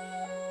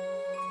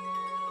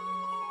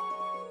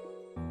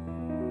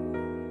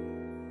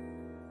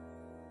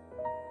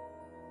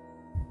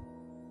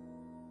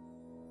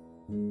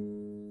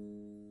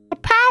 The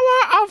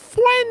power of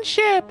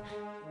friendship.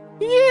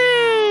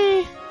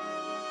 Yay.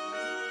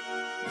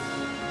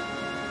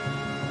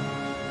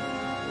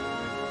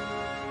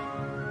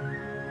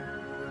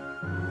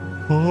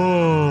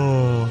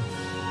 Oh.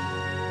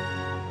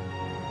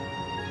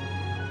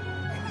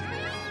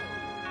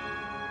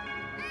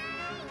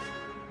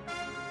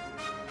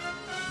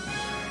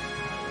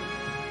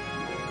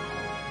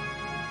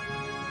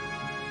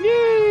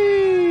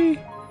 Yay.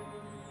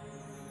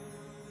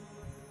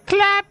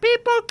 Clap,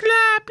 people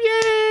clap.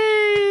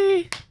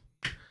 Yay.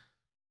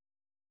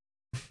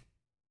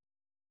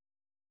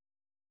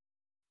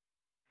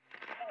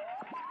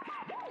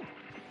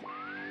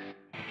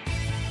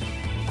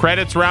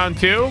 Credits round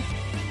 2.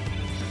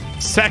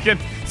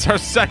 It's our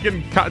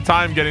second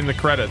time getting the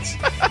credits.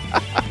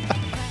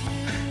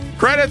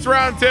 Credits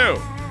round 2.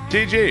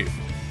 GG.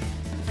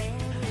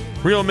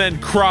 Real men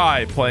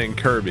cry playing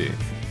Kirby.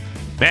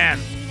 Man.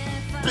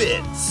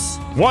 Bits.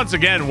 Once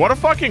again, what a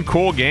fucking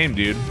cool game,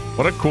 dude.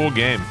 What a cool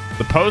game.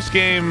 The post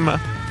game,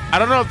 I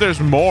don't know if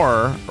there's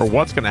more or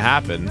what's going to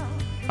happen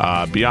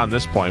beyond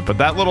this point, but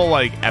that little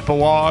like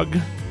epilogue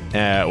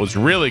was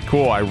really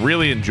cool. I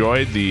really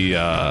enjoyed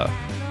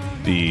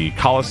the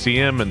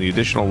Coliseum and the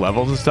additional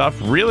levels and stuff.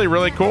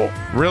 Really cool.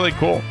 Really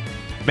cool.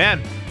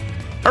 Man,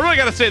 I really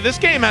gotta say, this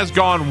game has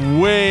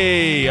gone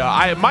way...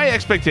 my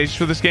expectations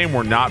for this game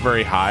were not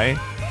very high.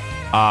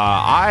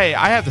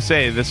 I have to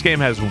say, this game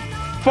has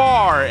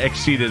far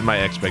exceeded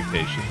my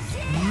expectations.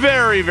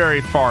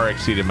 Very far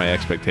exceeded my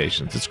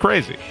expectations. It's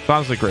crazy. It's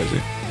honestly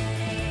crazy.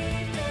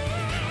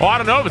 Well, I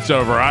don't know if it's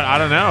over. I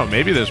don't know.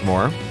 Maybe there's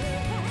more.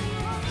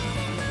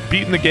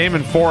 Beating the game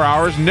in 4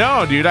 hours?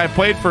 No, dude. I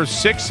played for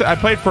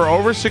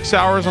over 6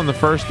 hours on the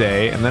first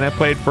day, and then I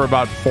played for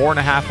about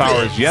 4.5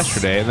 hours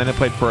yesterday, and then I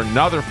played for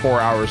another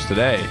 4 hours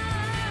today.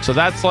 So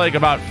that's like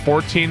about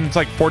 14. It's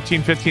like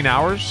 14, 15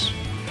 hours.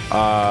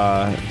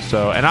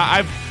 And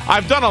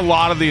I've done a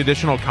lot of the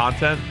additional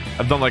content.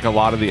 I've done like a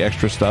lot of the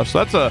extra stuff.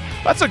 So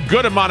that's a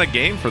good amount of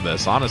game for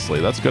this. Honestly,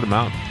 that's a good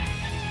amount.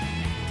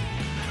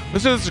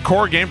 This is a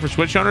core game for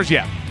Switch owners.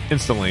 Yeah,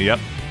 instantly.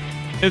 Yep.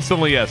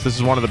 Instantly, yes. This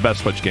is one of the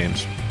best Switch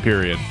games,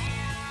 period.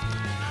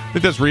 I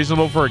think that's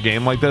reasonable for a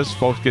game like this.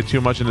 Folks get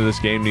too much into this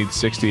game, need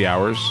 60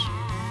 hours.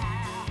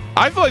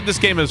 I feel like this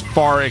game has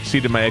far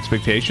exceeded my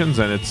expectations,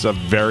 and it's a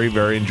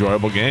very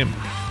enjoyable game.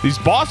 These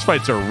boss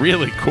fights are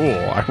really cool.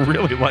 I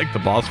really like the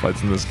boss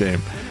fights in this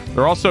game.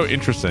 They're also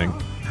interesting.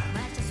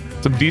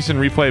 Some decent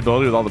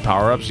replayability with all the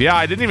power-ups. Yeah,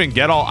 I didn't even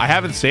get I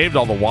haven't saved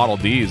all the Waddle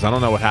Dees. I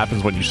don't know what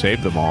happens when you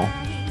save them all.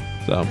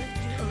 So...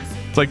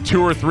 it's like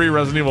 2 or 3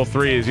 Resident Evil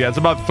 3s. Yeah, it's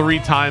about 3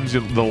 times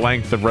the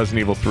length of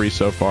Resident Evil 3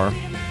 so far.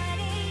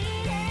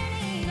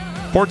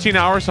 14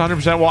 hours to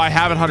 100%. Well, I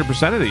haven't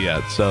 100%ed it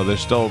yet, so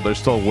there's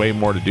still way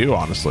more to do,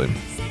 honestly.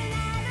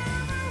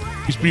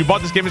 You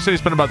bought this game yesterday,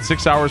 spent about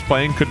 6 hours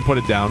playing, couldn't put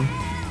it down.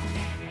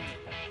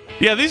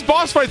 Yeah, these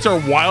boss fights are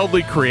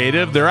wildly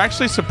creative. They're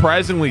actually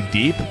surprisingly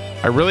deep.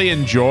 I really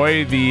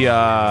enjoy the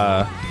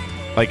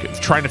like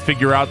trying to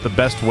figure out the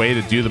best way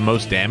to do the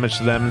most damage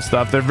to them and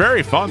stuff. They're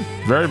very fun.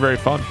 Very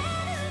fun.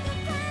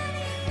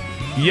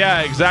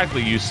 Yeah,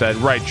 exactly, you said.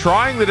 Right,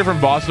 trying the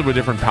different bosses with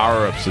different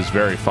power-ups is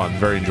very fun,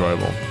 very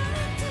enjoyable.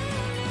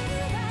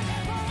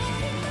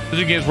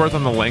 The game's worth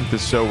on the length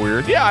is so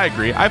weird. Yeah, I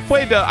agree. I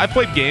played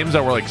games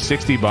that were like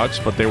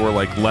 $60, but they were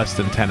like less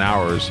than 10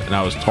 hours, and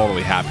I was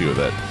totally happy with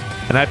it.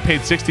 And I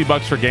paid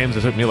 $60 for games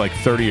that took me like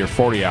 30 or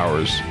 40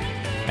 hours,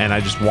 and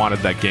I just wanted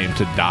that game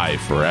to die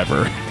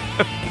forever.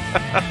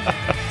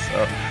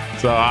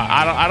 so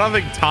I don't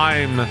think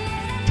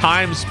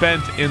time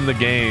spent in the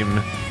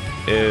game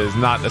is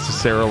not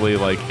necessarily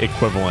like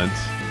equivalent,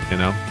 you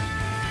know?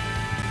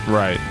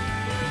 Right.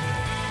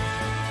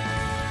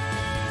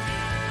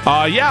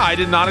 Yeah, I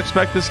did not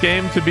expect this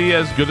game to be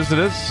as good as it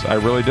is. I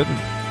really didn't.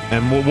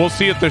 And we'll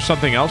see if there's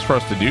something else for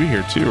us to do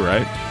here too,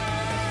 right?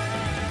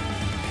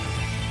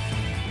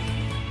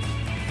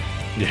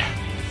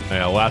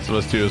 Yeah, Last of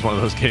Us 2 is one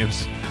of those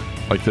games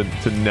like to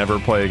never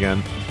play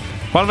again.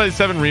 Final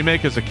Fantasy VII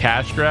Remake is a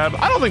cash grab.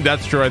 I don't think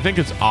that's true. I think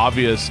it's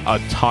obvious a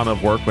ton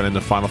of work went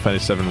into Final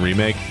Fantasy VII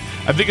Remake.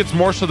 I think it's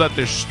more so that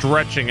they're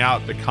stretching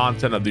out the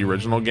content of the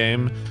original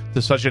game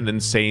to such an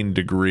insane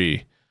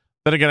degree.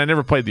 Then again, I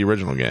never played the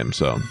original game,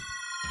 so.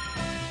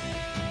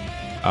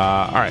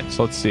 All right,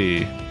 so let's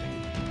see.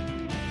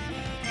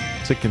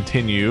 To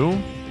continue.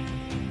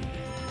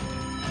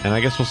 And I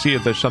guess we'll see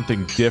if there's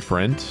something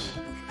different.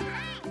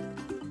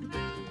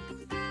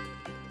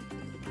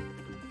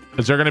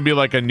 Is there going to be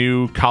like a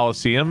new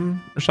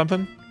Coliseum or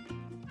something?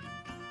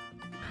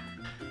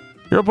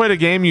 You ever played a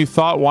game you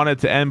thought wanted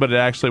to end, but it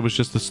actually was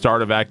just the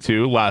start of Act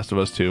 2? Last of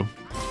Us 2.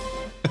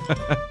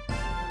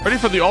 Ready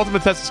for the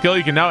ultimate test of skill?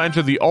 You can now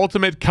enter the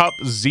Ultimate Cup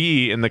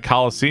Z in the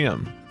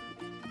Coliseum.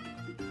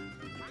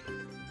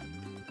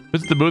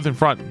 Visit the booth in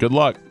front. Good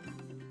luck.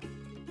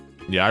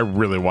 Yeah, I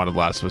really wanted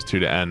Last of Us 2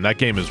 to end. That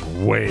game is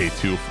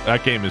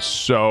that game is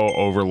so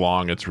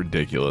overlong, it's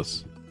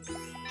ridiculous.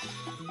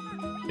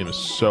 Game is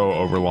so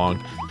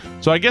overlong.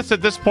 So I guess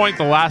at this point,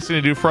 the last thing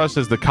to do for us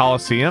is the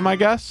Coliseum, I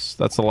guess.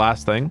 That's the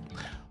last thing.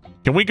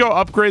 Can we go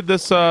upgrade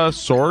this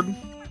sword?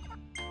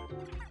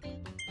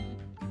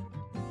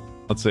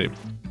 Let's see.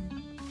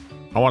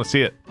 I want to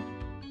see it.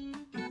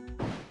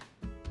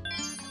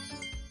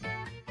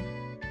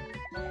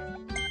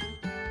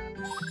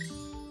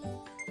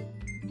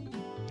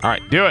 All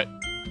right, do it.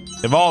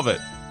 Evolve it.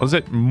 What is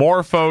it?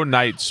 Morpho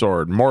Knight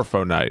Sword.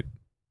 Morpho Knight.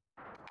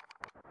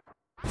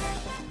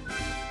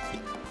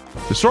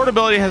 The sword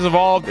ability has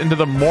evolved into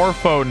the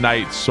Morpho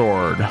Knight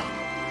Sword.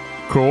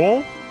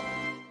 Cool.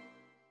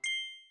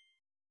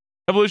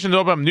 Evolution to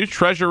open up a new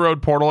Treasure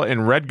Road portal in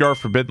Redgar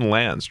Forbidden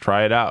Lands.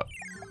 Try it out.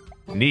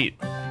 Neat.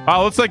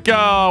 Oh, looks like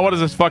what is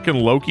this fucking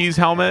Loki's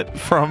helmet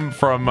from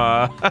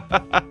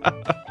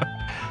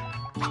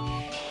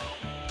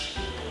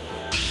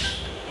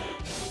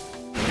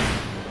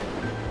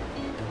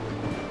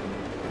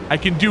I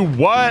can do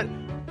what?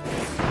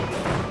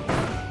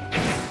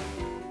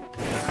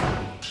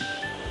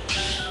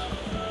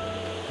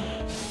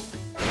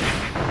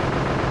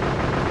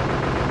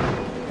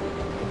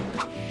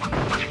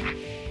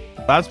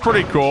 That's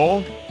pretty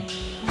cool.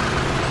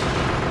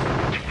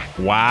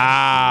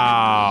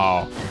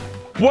 Wow.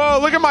 Whoa,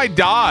 look at my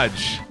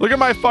dodge. Look at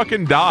my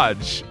fucking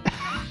dodge.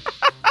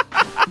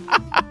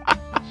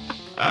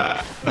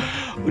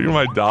 Look at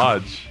my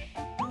dodge.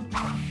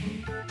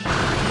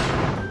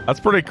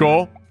 That's pretty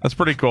cool. That's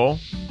pretty cool.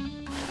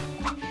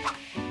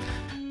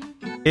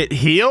 It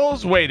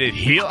heals? Wait, it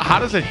heal? How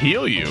does it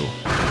heal you?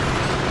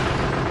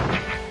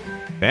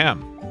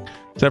 Damn.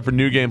 Except for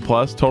New Game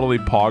Plus, totally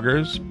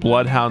poggers.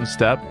 Bloodhound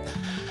Step.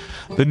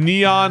 The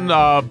Neon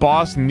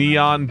boss,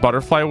 Neon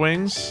Butterfly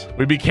Wings.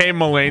 We became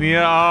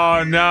Melania.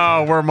 Oh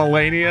no, we're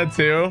Melania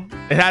too.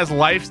 It has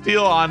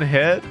lifesteal on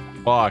hit.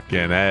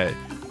 Fucking A.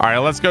 All right,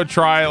 let's go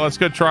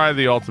try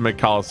the Ultimate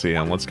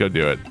Coliseum. Let's go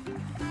do it.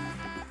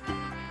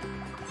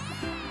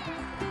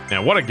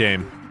 Man, what a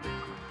game.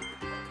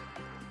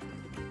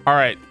 All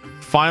right,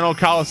 final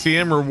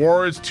Coliseum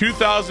rewards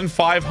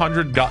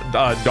 2,500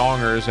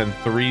 dongers and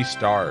 3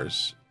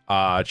 stars.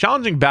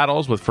 Challenging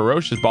battles with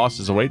ferocious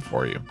bosses await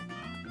for you.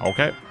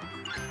 Okay,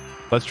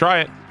 let's try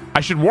it.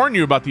 I should warn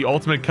you about the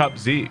Ultimate Cup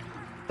Z.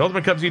 The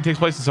Ultimate Cup Z takes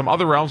place in some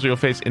other realms where you'll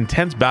face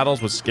intense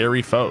battles with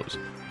scary foes.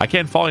 I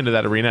can't fall into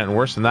that arena, and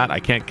worse than that, I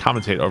can't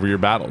commentate over your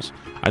battles.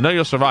 I know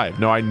you'll survive.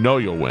 No, I know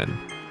you'll win.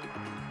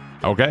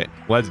 Okay,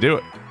 let's do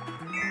it.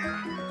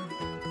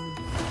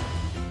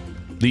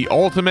 The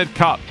Ultimate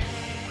Cup.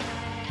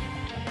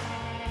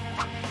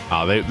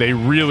 Oh, they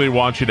really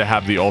want you to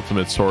have the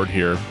ultimate sword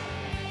here.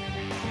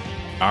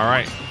 All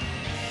right.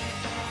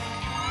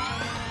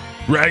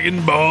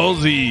 Dragon Ball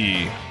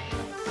Z.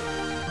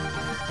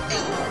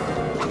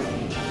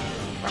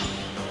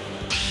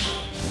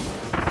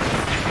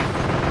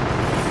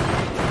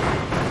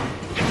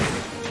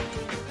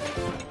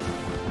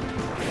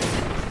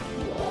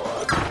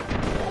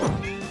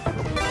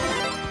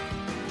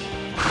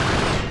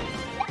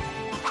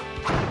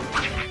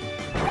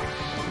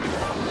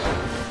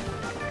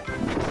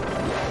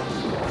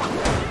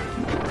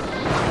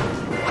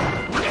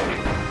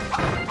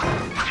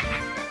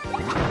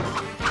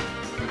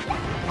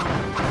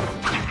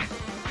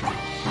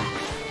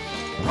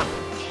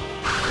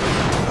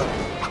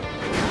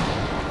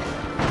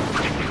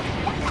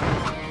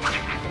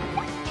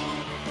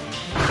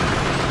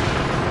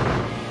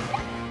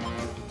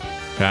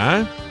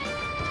 Okay.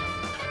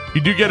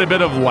 You do get a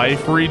bit of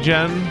life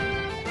regen.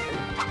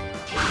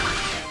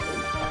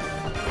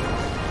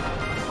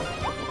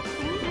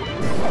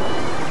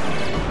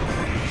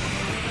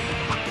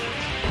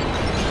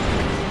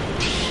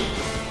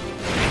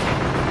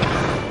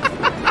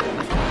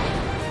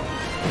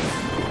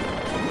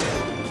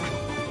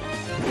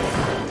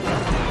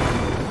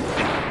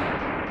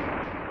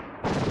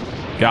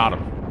 Got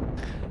him.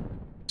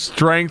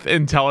 Strength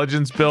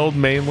intelligence build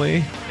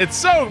mainly. It's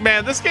so,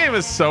 man, this game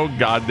is so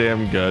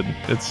goddamn good.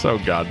 It's so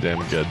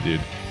goddamn good,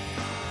 dude.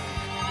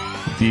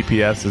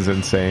 DPS is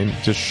insane.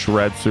 Just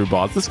shreds through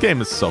boss. This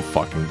game is so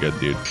fucking good,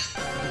 dude.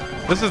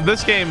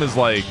 This game is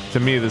like,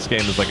 to me, this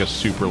game is like a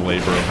super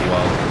labor of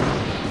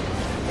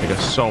love. Like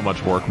so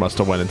much work must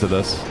have went into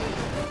this.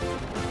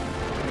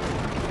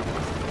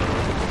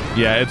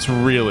 Yeah, it's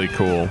really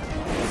cool.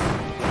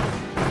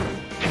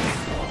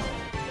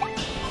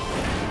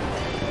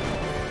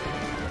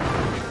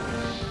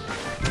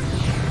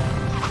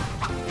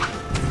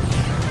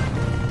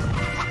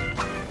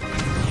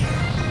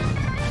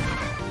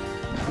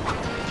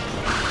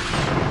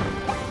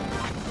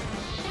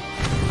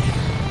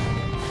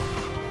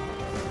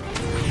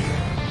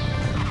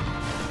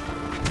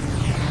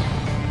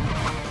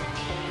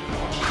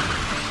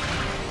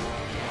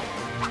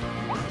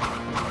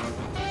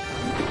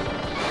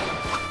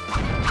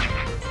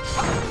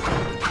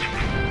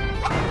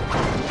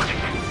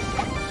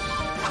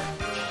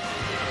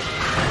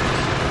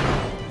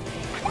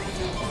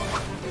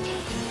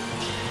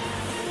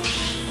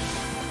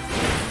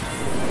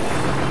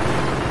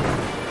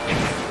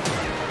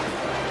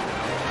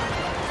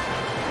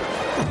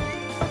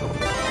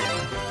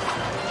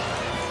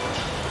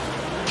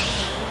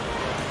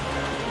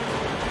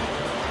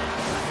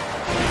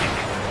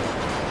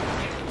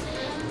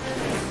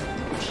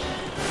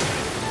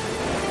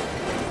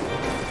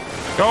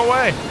 Go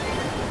away.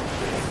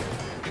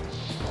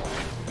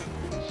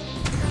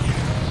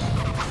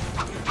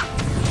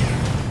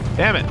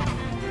 Damn it.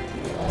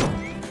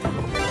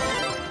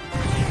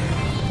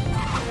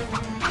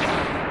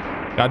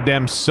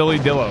 Goddamn silly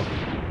Dillo.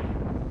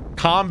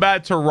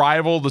 Combat to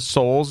rival the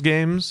Souls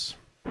games.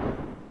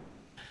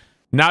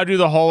 Now do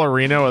the whole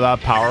arena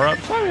without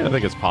power-ups? I mean, I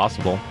think it's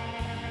possible.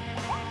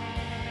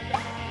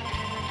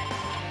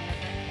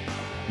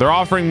 They're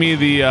offering me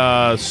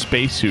the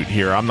spacesuit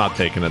here. I'm not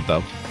taking it,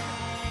 though.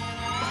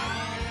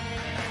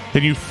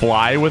 Can you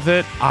fly with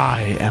it?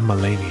 I am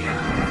Melania,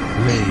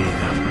 Maid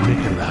of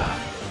Nicola.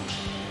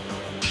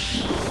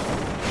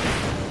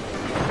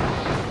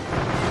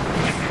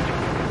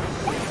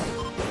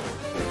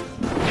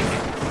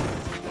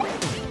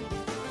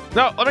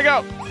 No, let me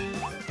go.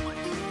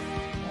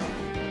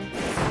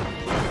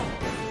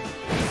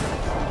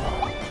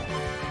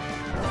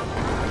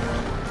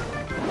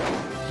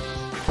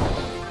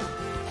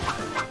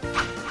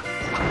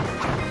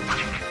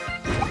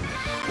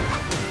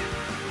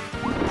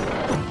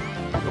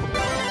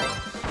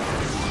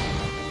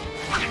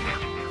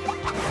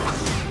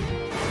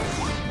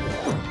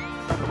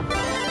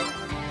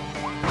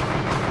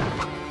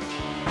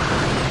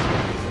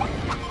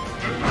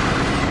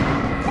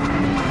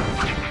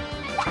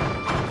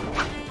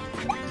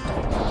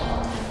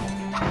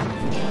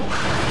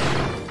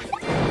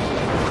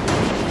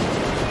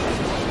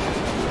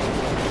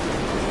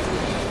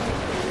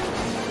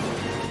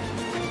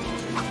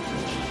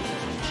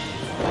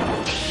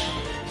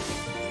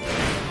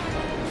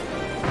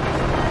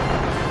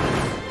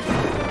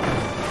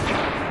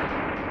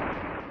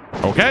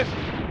 Okay.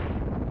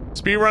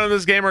 Speedrunning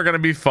this game are going to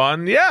be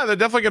fun. Yeah, they're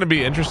definitely going to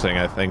be interesting,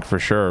 I think, for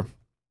sure.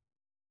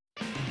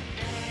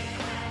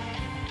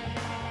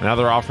 Now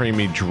they're offering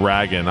me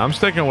dragon. I'm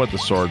sticking with the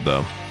sword,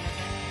 though.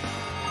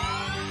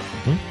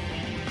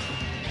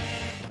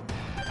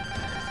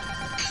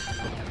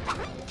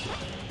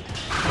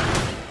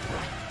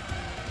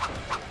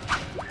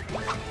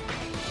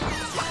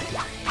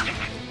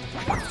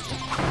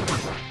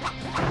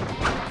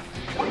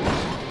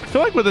 I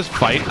feel like with this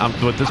fight,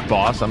 with this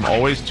boss, I'm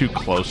always too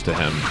close to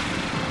him.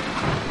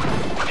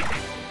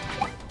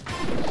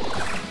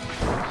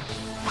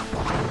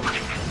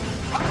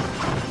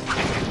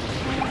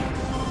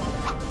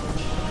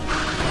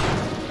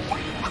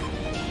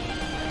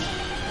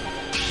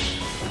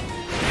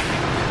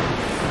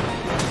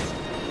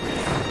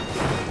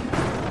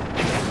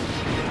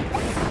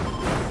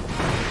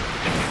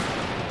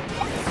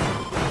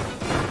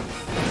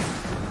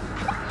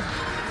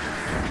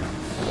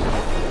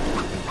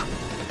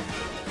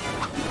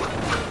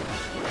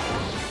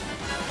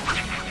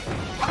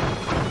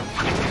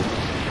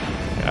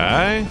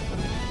 Okay.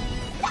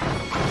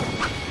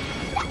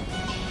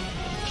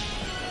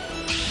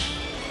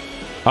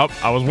 Oh,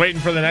 I was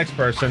waiting for the next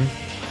person.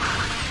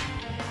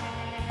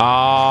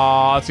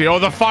 Let's see. Oh,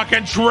 the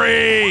fucking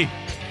tree!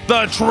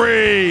 The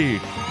tree!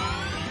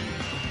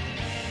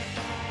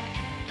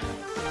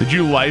 Did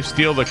you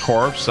lifesteal the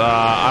corpse?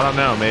 I don't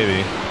know.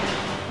 Maybe.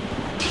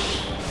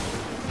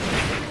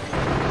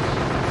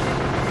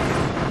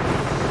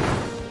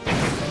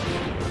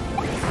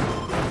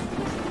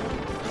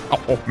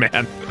 Oh,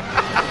 man.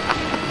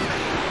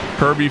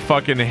 Kirby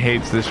fucking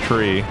hates this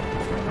tree.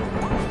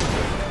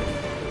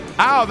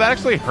 Ow, that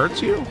actually hurts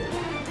you?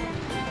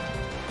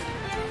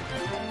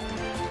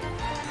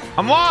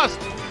 I'm lost!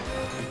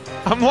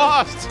 I'm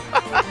lost!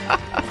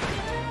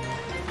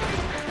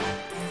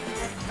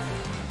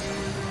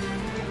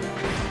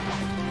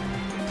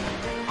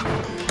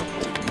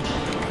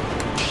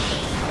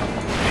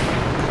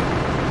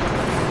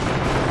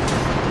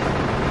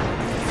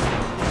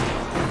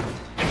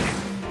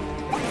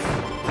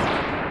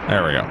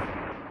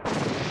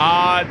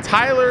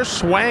 Tyler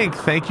Swank,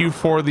 thank you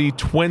for the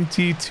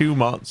 22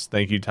 months.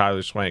 Thank you,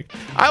 Tyler Swank.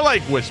 I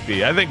like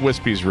Wispy. I think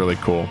Wispy's really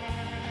cool.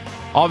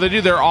 Oh,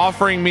 they're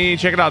offering me,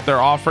 check it out,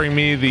 they're offering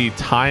me the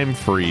time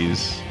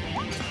freeze.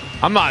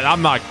 I'm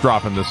not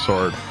dropping this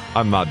sword.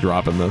 I'm not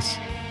dropping this.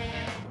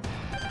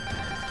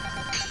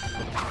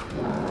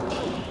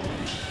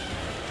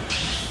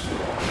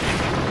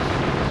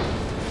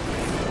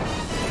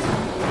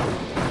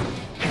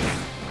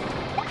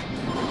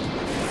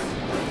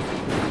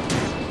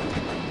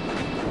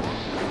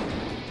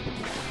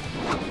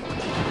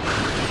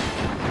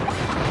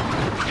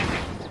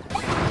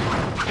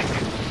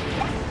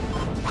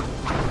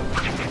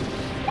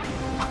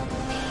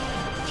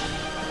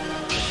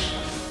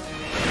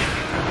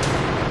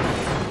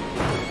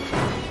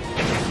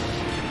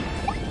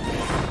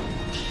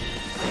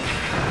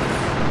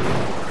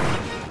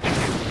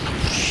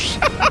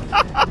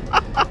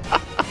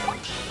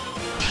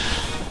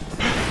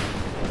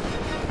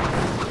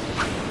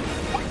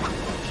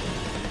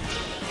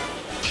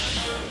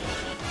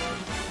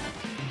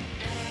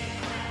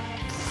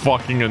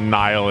 Fucking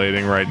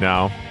annihilating right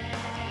now.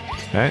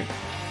 Okay.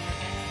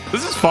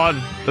 This is fun.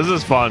 This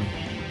is fun.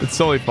 It's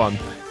silly fun.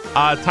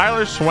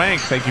 Tyler Swank,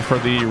 thank you for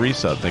the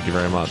resub. Thank you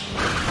very much.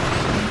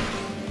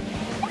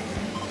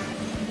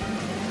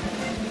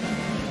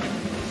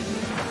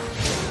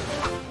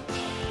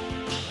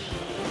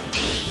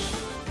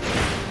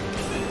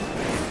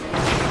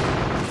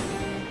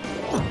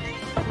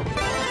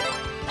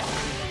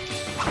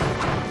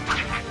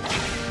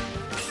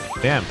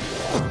 Damn.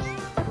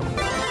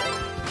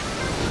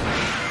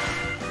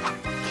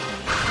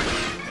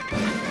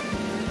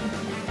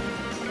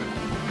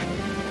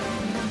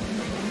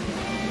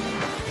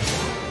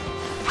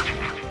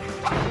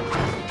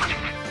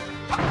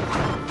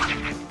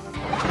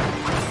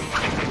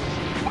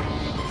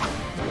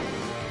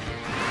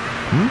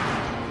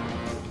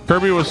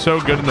 Kirby was so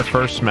good in the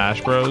first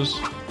Smash Bros.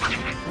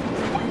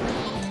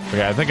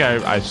 Okay, I think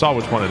I saw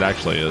which one it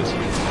actually is.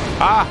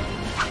 Ah!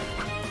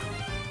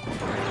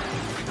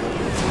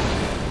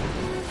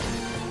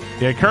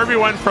 Yeah, Kirby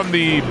went from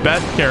the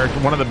best character,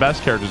 one of the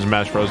best characters in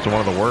Smash Bros. To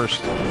one of the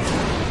worst.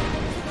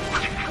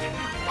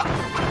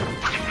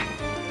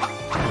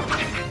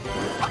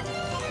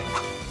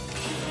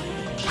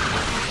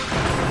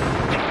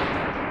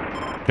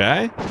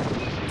 Okay.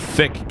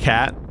 Thick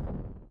cat.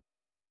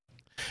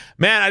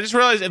 Man, I just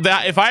realized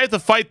that if I have to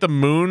fight the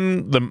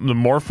moon, the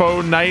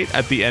Morpho Knight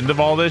at the end of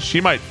all this, she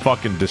might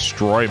fucking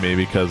destroy me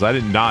because I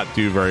did not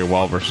do very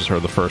well versus her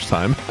the first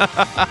time.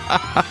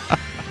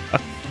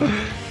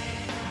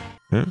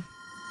 Yeah.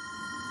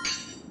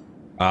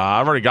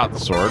 I've already got the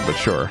sword, but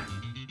sure.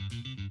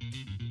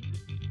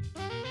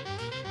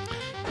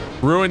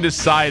 Ruined his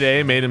side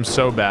A, made him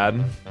so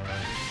bad.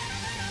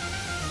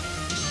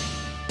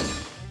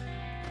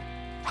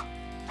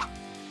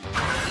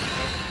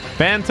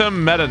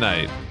 Phantom Meta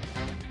Knight.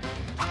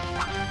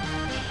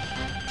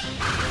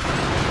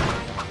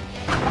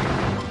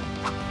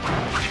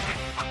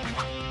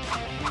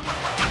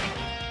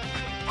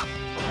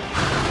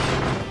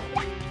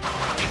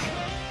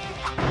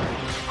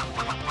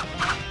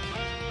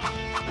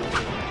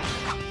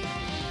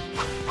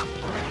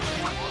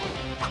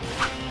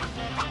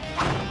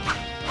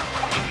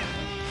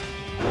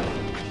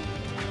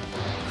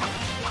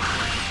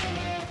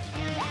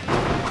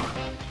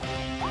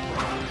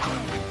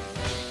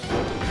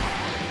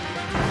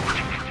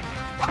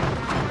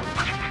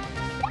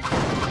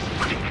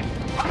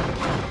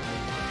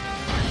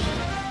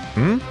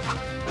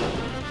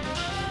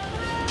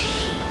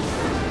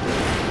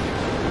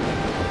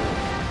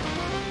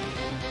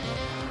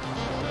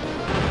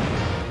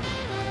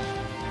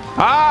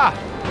 Ah!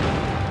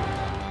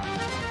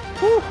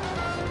 Whew.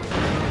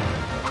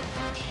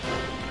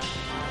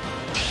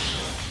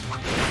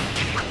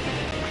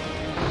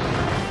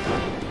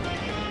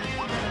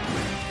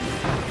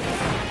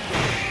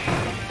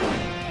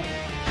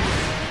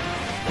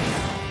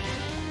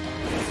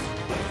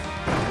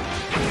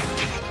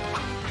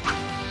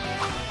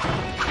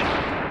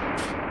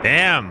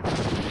 Damn.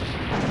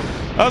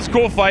 That was a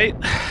cool fight.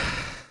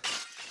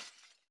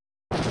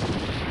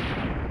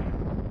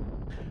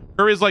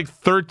 Kirby's like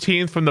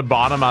 13th from the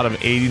bottom out of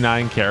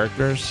 89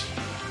 characters.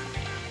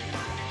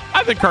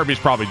 I think Kirby's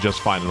probably just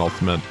fine in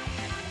Ultimate.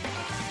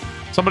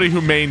 Somebody who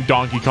mained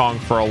Donkey Kong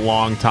for a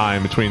long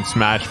time between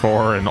Smash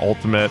 4 and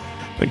Ultimate,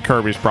 I think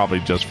Kirby's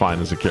probably just fine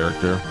as a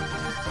character.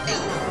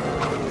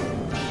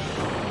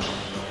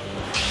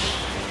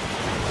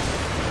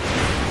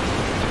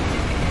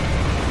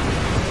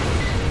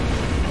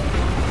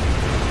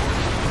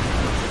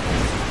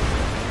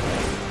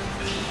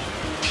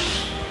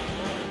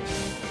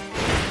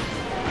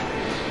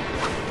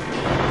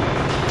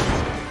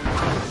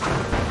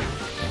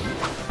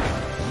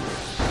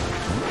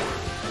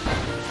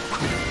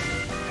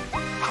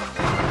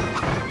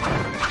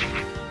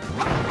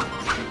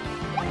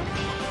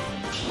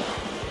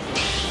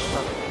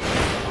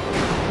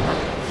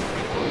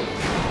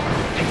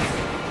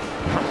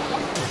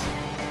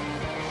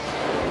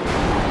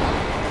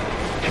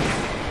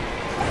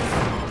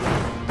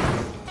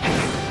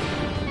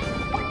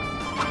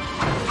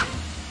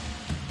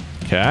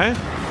 Okay.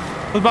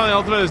 The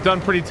ultimate is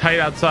done pretty tight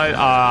outside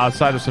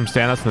of some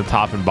standouts in the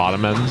top and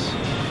bottom ends.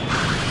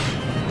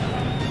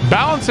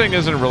 Balancing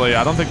isn't really,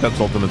 I don't think that's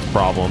Ultimate's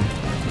problem.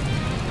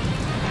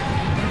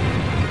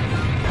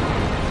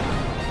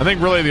 I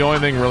think really the only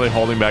thing really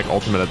holding back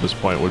Ultimate at this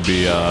point would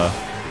be the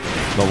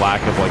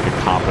lack of like a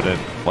competent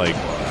like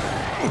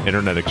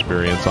internet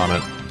experience on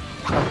it.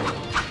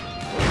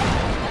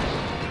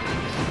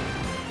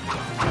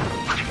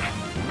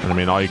 And I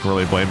mean, all you can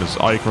really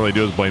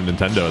do is blame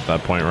Nintendo at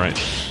that point, right?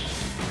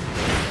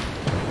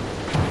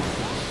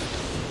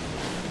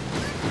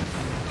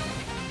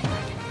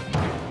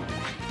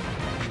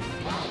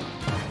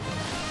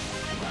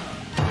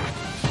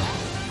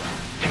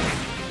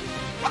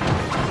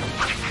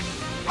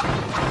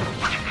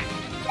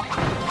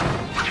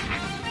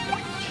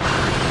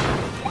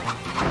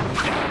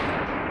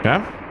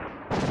 Okay.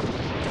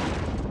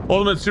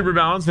 Ultimate super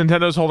balanced.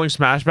 Nintendo's holding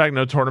Smash back.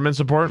 No tournament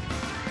support.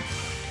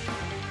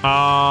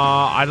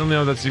 I don't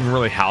know if that's even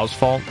really Hal's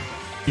fault.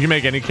 You can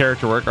make any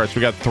character work. All right, so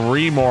we got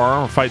 3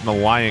 more. We're fighting the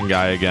lion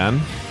guy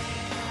again.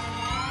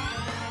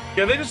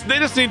 Yeah, they just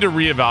need to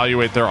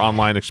reevaluate their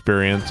online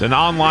experience. And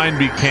online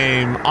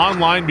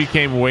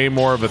became way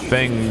more of a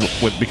thing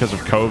because of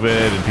COVID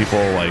and people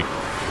like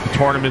the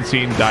tournament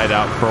scene died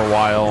out for a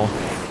while.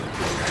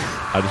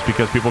 Just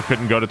because people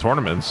couldn't go to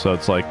tournaments, so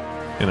it's like,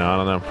 you know, I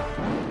don't know.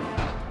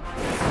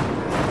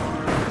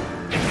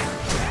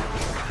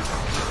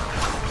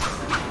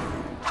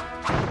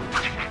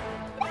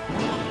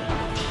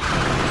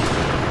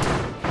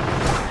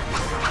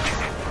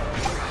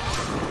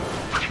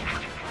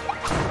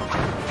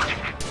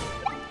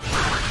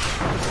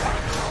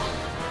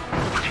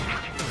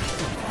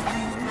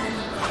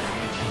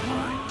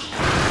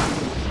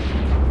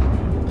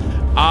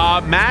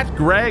 Matt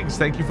Greggs,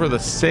 thank you for the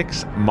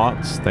 6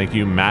 months. Thank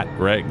you, Matt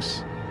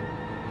Greggs.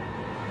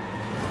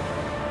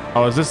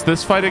 Oh, is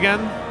this fight again?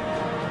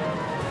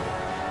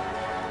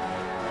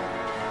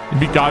 You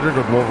beat Godric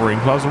with Wolverine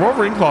claws. The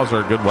Wolverine claws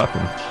are a good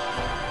weapon.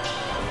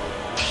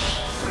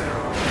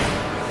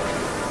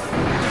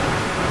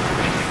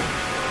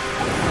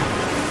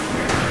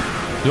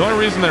 The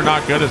only reason they're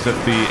not good is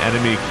if the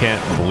enemy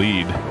can't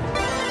bleed,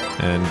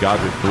 and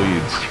Godric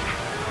bleeds.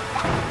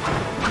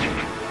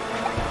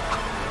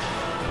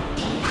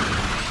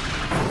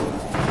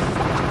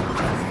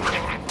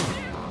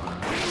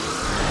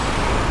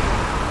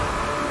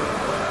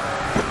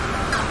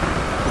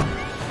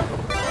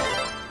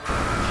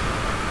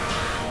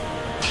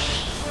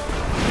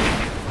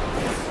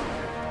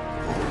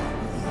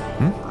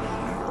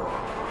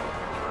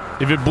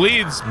 If it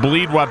bleeds,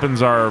 bleed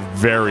weapons are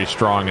very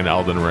strong in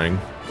Elden Ring.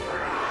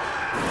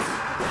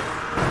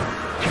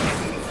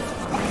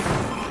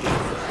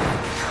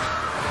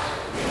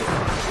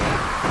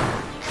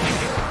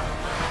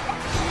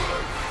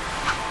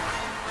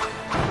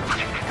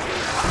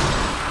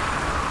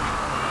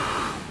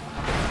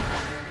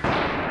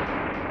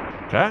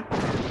 Okay.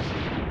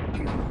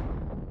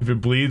 If it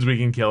bleeds, we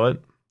can kill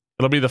it.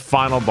 It'll be the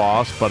final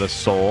boss, but a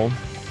soul.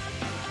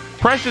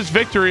 Precious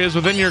victory is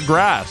within your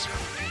grasp.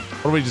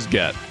 What do we just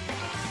get?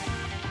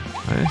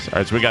 Nice. All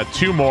right, so we got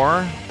 2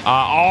 more.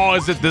 Oh,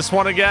 is it this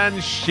one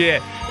again?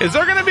 Shit. Is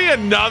there going to be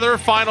another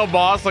final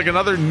boss, like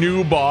another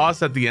new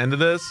boss at the end of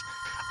this?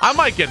 I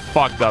might get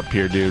fucked up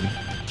here, dude.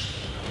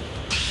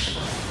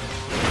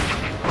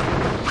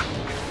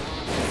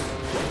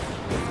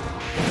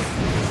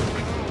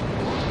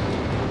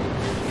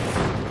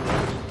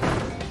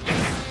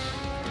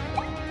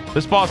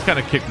 This boss kind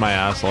of kicked my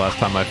ass the last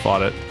time I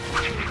fought it.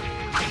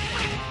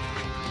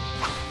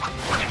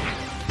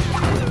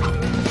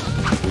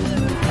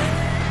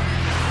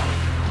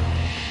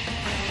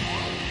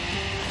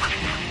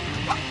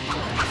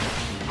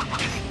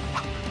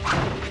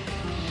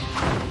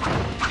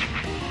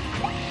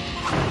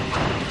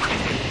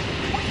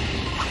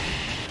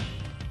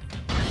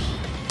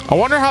 I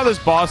wonder how this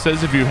boss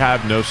is if you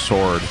have no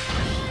sword.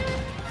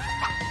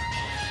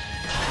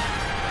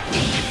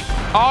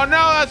 Oh no,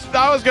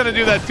 I was gonna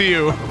do that to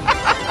you.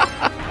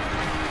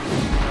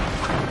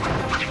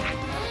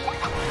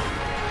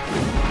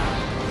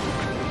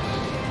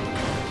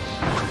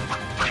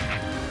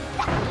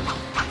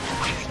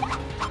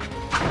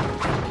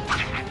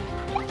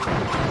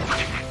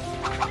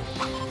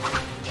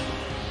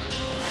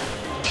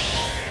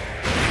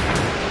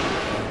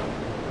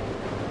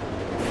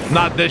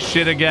 Not this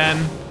shit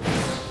again.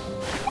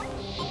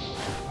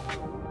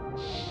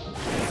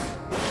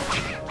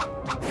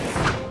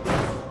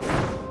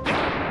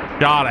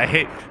 God, I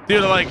hate,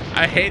 dude, like,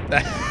 I hate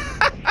that.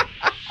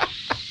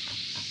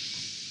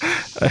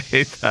 I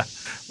hate that.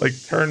 Like,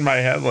 turn my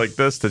head like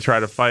this to try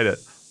to fight it.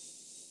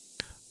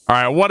 All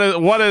right, what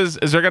is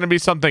there going to be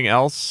something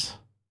else?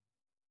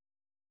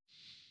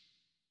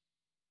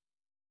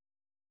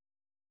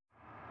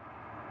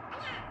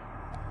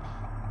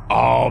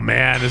 Oh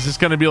man, is this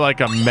going to be like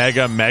a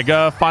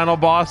mega final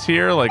boss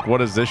here? Like,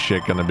 what is this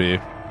shit going to be?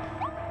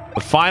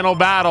 The final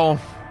battle.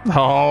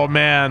 Oh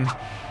man.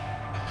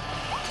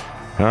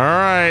 All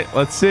right,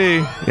 let's see.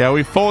 Yeah,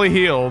 we fully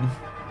healed.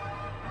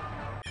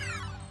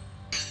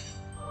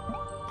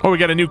 Oh, we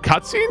got a new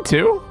cutscene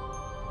too?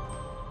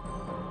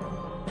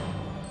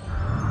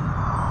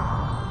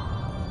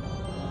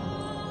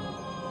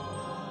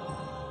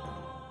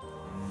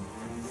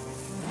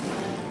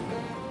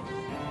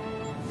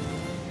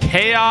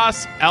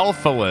 Chaos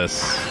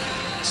Elphalus.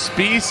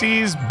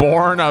 Species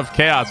born of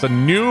chaos. A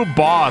new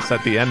boss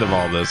at the end of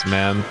all this,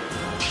 man.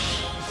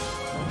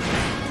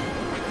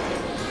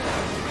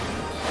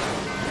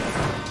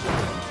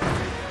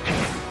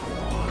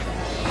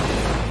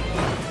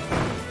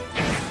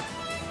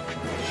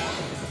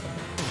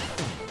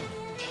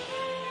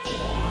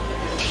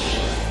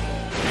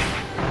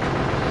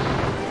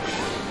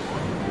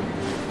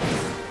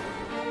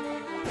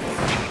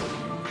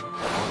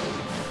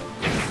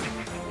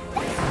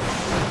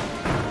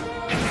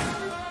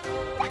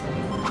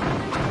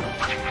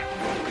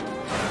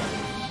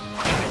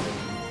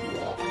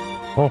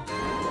 Oh.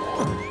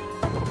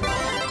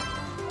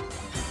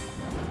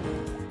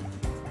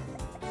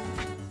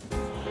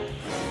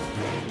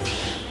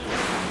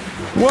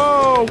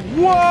 Whoa,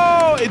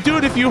 whoa!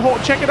 Dude, if you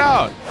hold, check it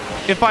out.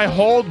 If I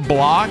hold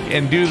block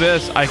and do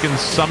this, I can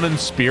summon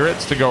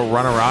spirits to go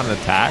run around and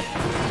attack.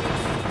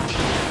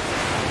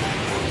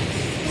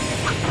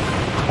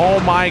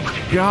 Oh my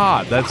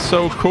god, that's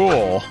so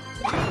cool.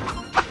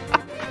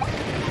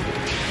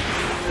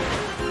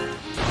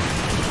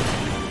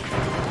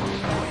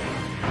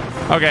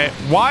 Okay,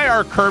 why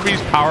are Kirby's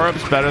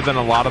power-ups better than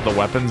a lot of the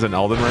weapons in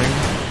Elden Ring?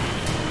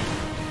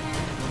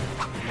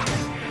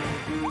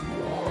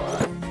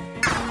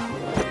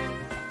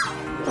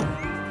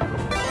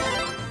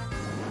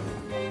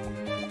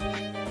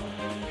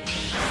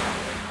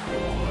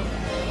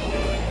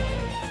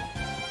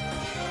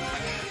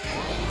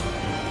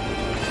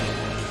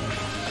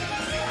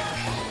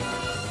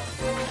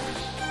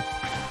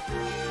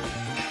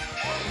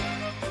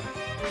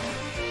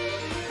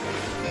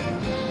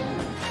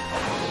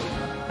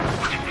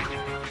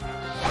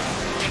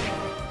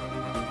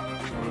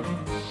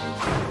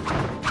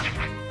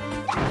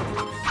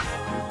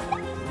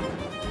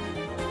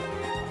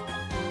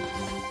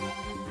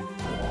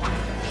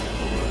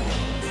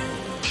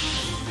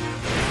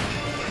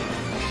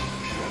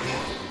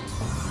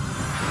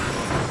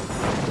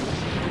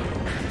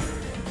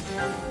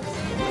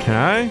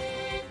 Okay.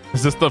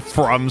 Is this the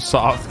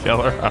FromSoft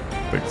killer? I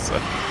don't think so.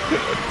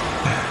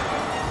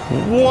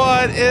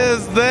 What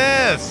is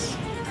this?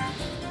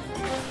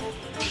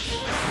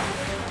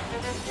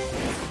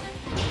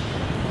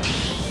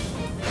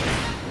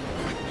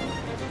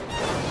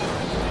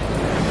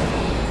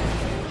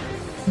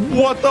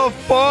 What the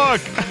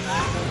fuck?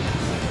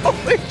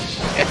 Holy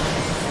shit.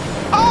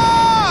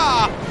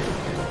 Ah!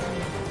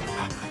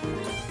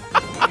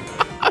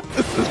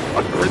 This is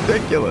fucking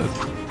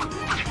ridiculous.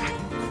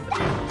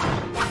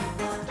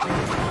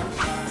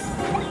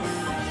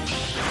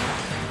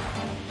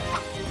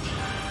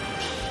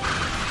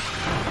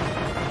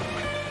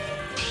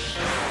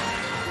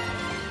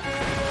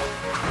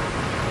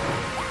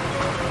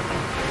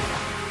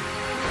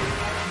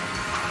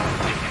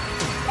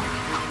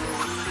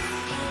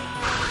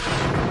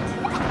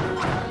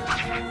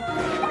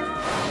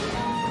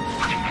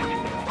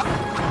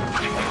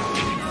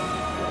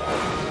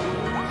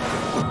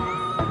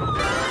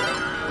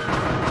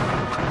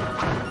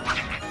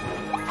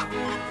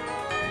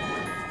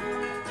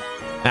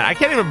 I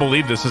can't even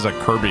believe this is a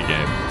Kirby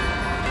game.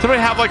 Somebody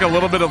have like a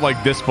little bit of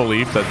like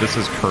disbelief that this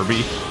is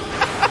Kirby.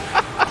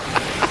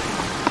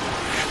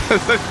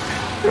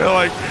 You're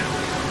like,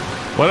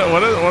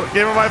 what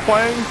game am I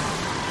playing?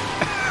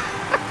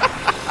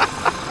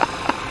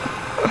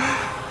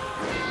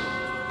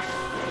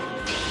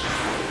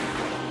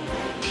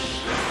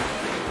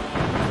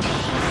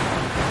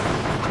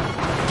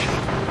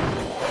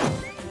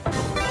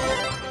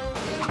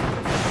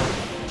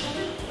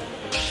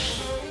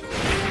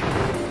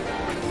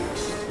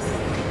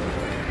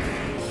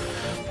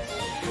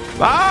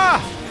 Ah!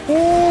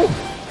 Ooh!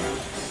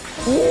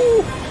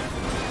 Ooh!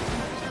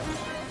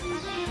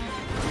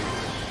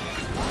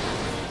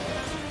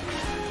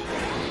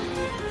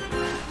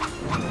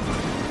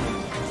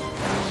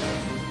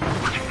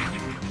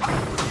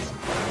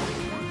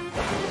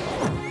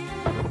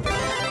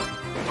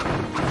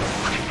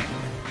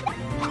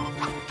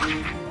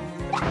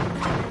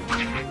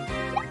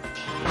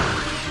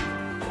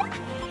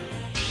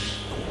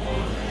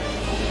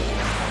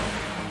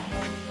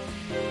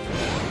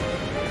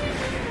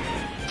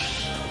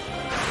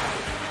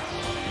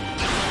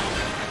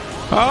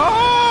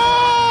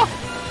 Ah!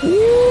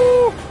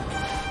 Woo!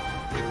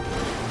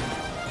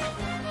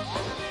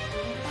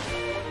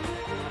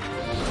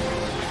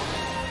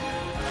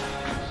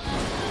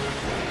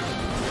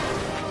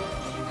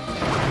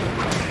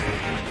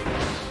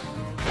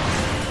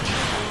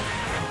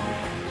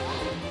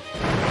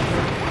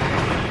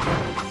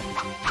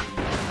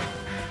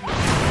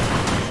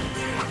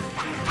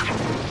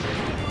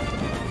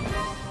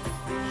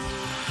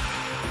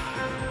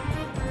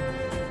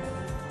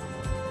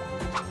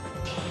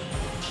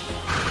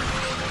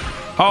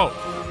 Oh,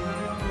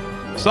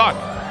 suck.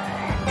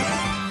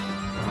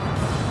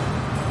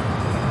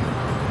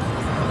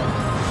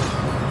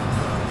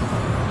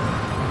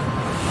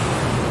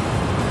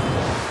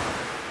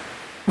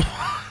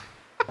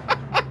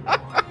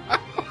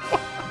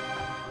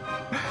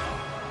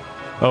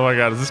 Oh my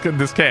god, is this good?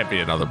 This can't be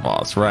another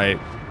boss, right?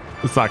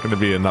 It's not going to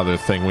be another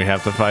thing we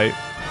have to fight.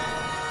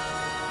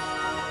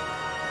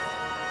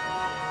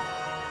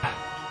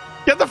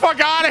 Get the fuck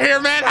out of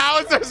here, man! How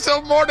is there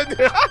so more to do?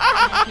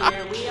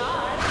 Here we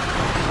are.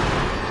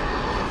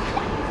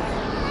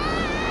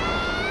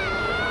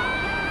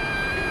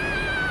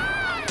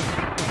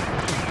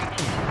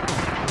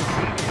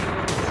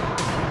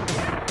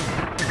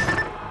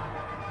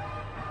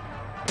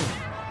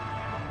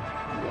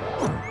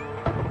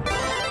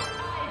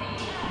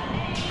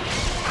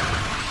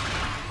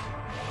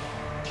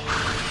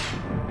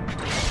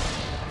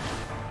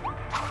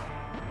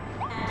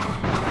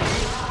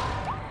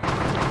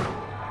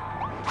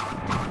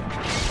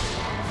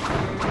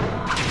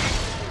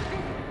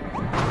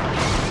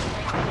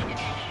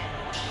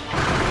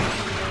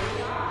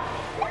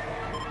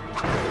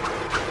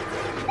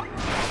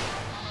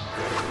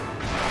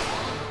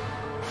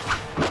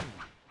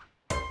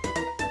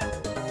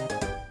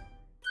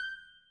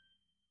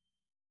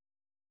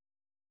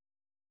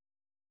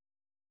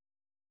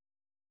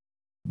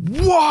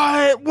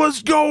 What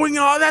was going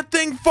on? That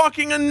thing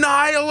fucking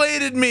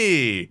annihilated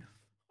me.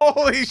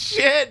 Holy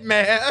shit,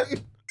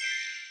 man.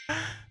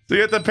 So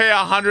you have to pay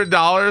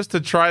 $100 to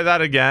try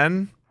that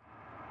again?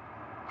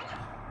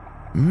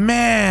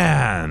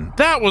 Man,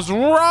 that was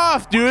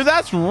rough, dude.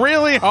 That's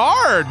really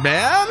hard,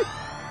 man.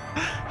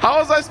 How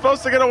was I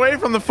supposed to get away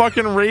from the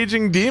fucking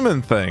raging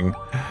demon thing?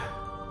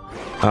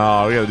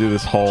 Oh, we gotta do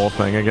this whole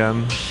thing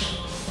again.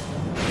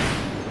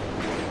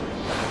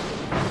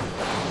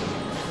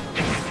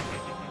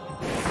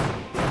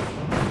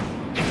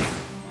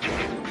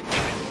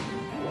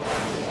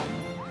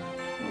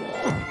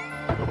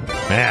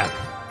 Man,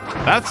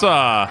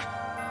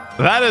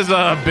 that is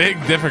a big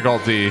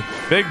difficulty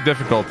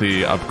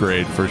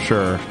upgrade for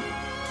sure.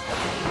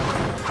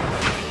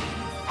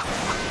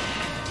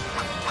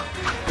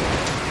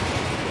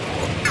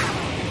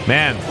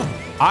 Man,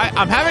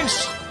 I'm having,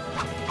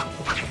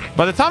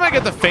 by the time I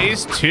get to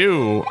phase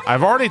 2,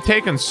 I've already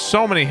taken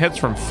so many hits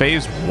from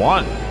phase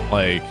 1.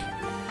 Like,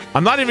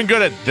 I'm not even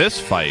good at this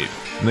fight.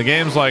 And the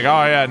game's like,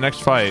 oh yeah,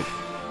 next fight.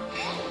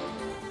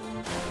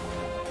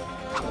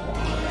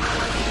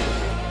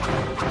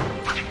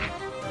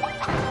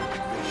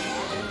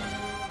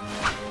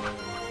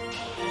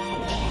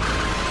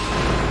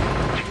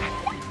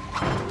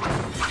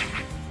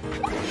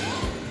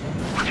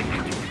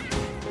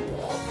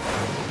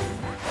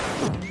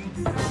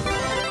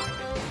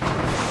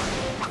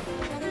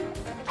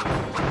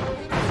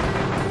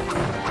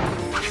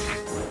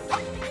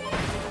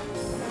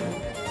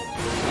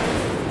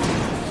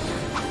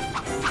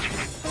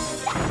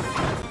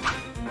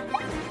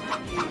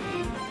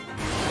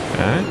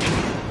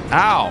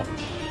 Ow.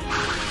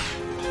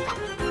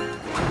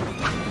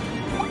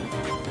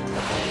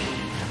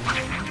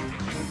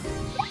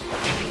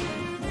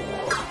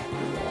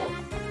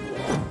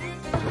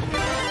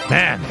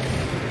 Man.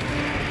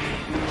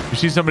 You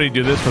see somebody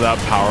do this without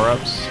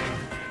power-ups?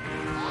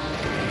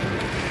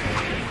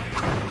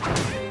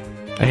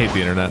 I hate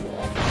the internet.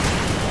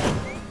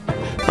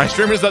 My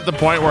stream is at the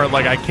point where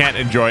like I can't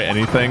enjoy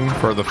anything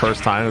for the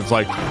first time. It's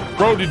like,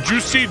 bro, did you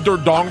see Der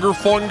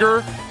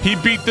Dongerflinger? He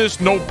beat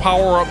this no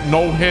power up,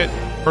 no hit.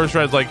 First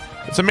try. It's like,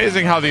 it's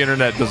amazing how the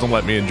internet doesn't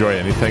let me enjoy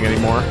anything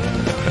anymore.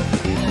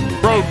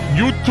 Bro,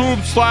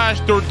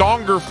 YouTube/Der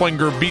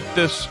Dongerflinger beat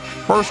this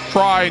first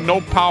try,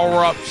 no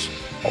power ups,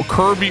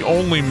 Kirby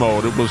only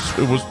mode. It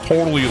was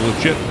totally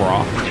legit,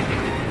 bro.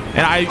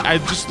 And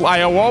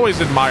I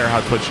always admire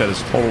how Twitch chat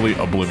is totally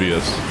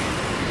oblivious.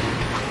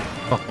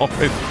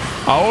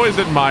 I always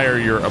admire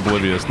your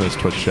obliviousness,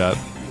 Twitch chat.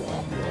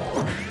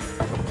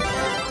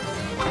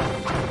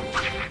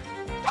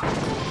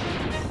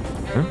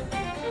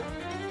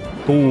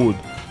 Dude,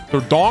 the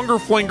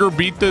Dongerflinger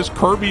beat this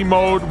Kirby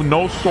mode with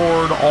no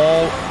sword,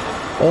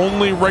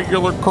 only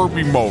regular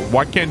Kirby mode.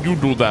 Why can't you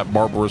do that,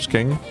 Barbarous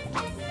King?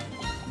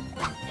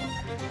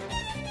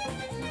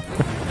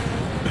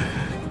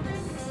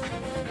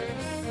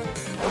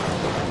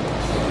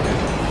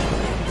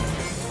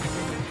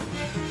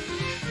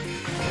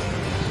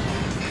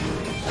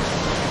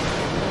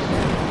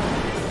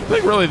 I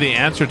think really the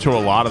answer to a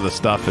lot of the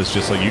stuff is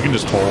just like you can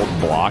just hold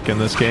block in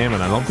this game,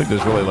 and I don't think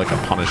there's really like a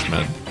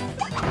punishment.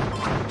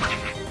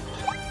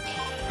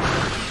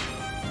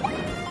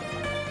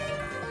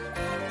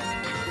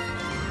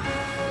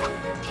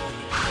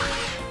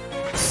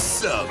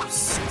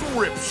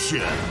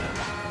 Subscription.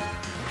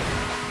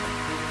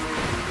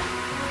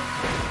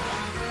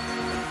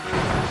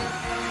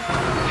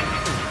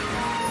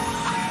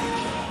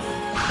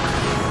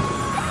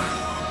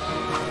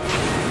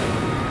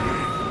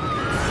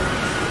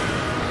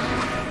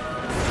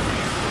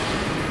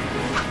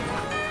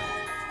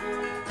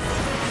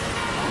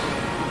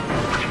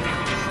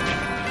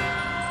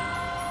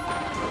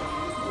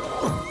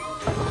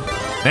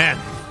 Man,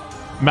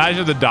 imagine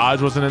if the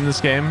dodge wasn't in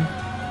this game.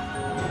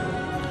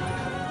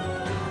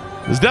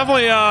 It's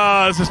definitely,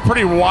 this is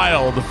pretty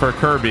wild for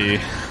Kirby.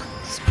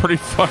 It's pretty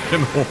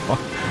fucking wild.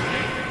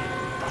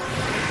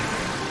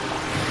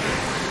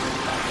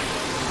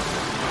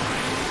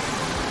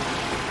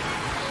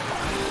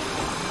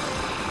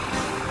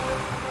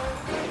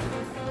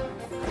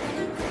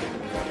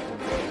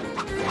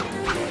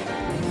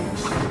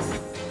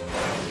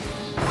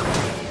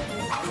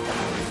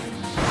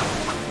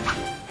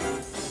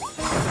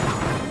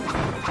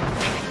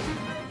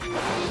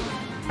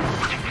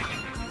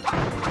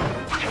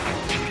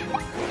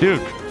 Dude.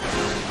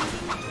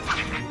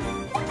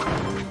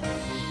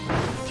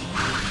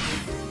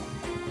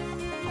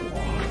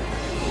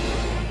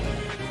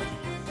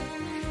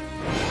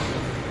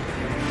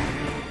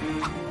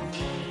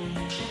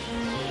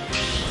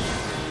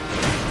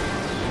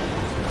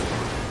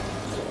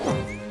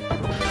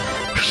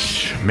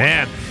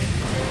 Man,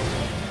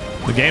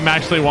 the game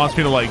actually wants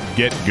me to like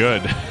get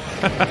good.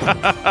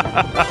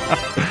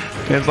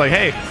 It's like,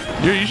 hey,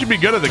 you should be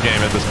good at the game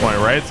at this point,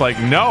 right? It's like,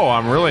 no,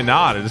 I'm really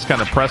not. I just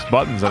kind of press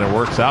buttons and it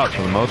works out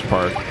for the most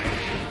part.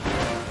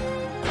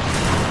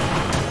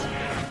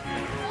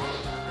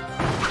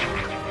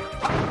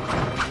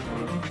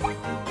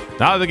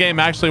 Now that the game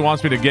actually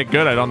wants me to get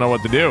good, I don't know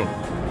what to do.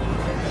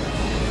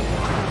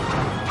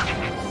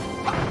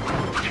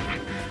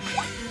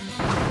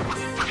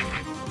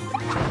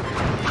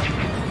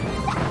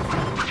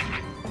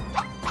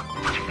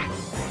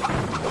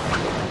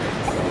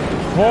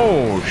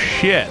 Oh,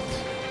 shit.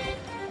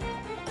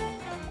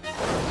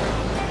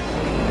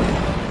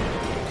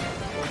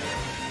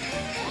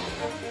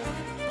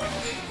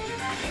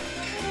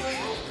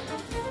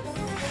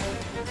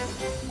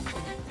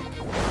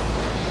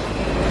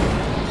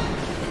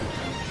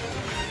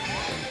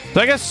 So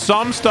I guess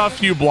some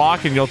stuff you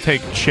block and you'll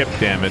take chip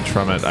damage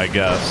from it, I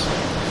guess.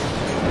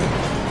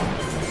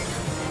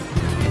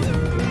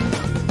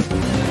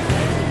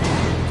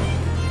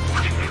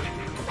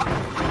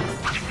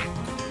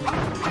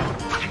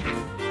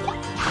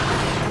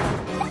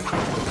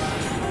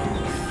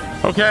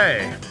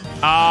 Okay.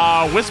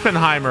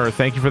 Wispenheimer,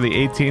 thank you for the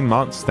 18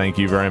 months. Thank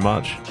you very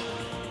much.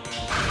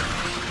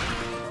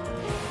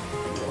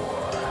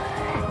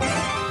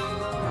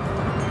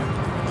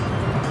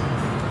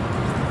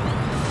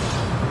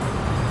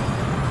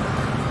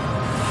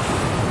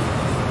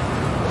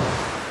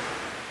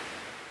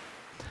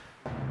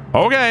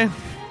 Okay.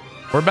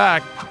 We're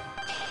back.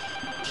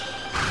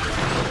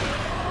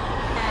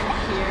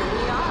 And here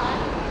we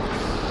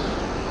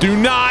are. Do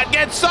not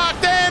get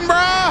sucked in,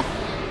 bruh!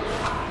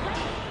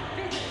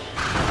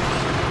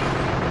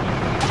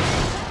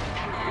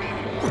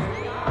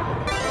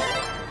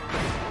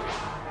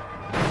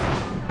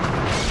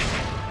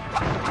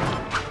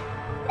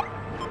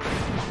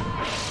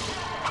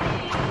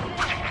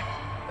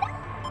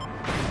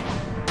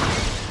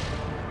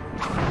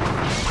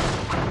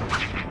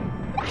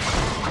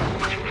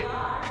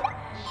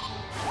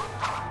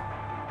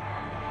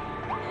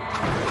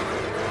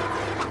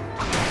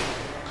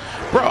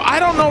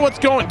 What's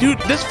going, dude?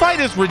 This fight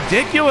is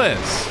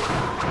ridiculous.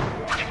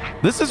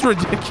 This is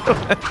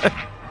ridiculous.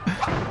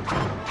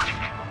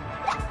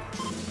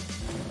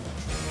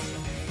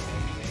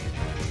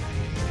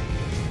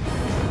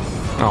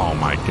 Oh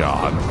my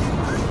god.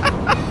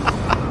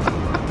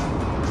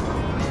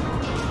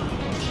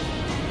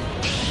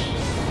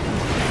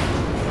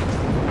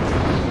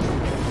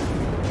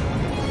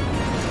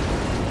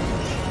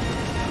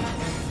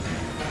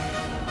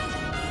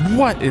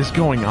 What is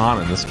going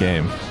on in this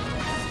game?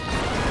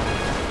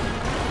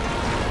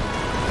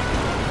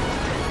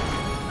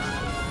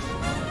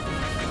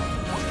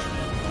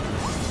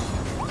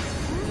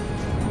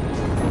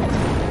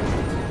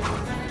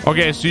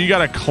 Okay, so you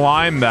gotta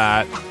climb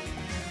that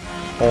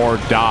or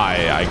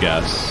die, I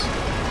guess.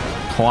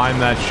 Climb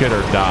that shit or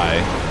die.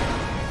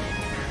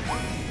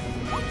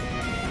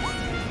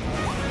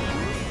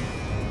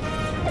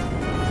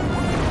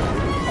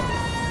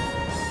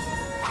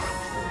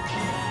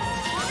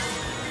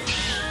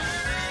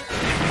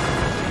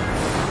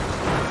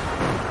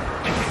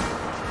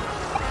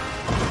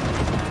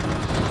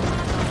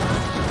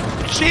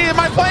 Gee, am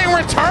I playing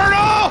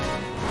Returnal?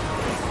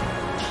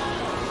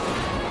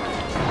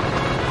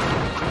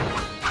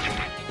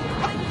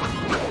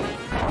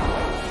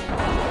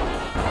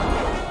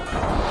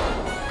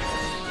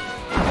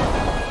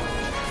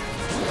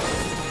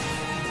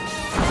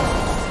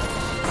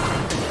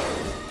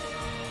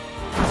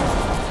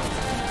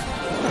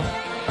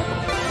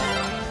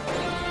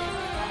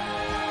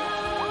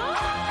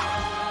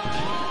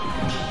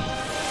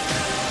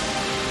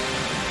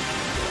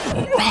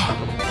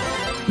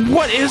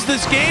 What is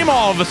this game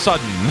all of a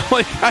sudden?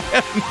 Like, I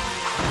am...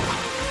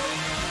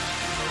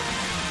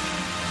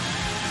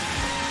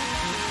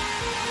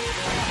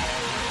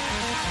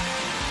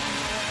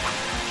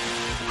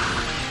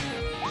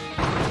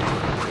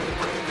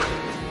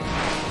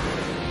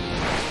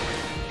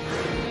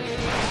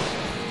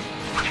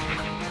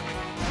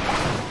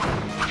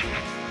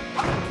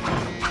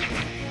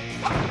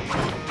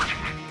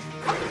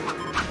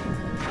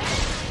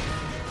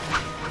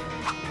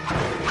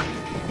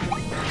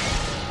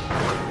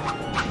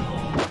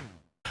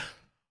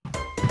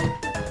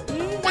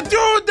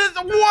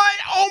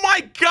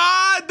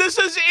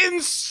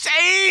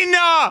 insane!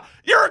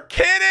 You're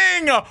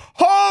kidding!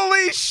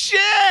 Holy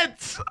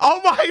shit!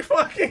 Oh my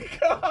fucking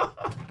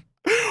god!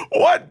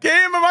 What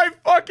game am I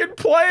fucking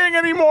playing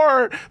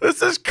anymore?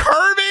 This is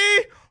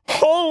Kirby?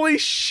 Holy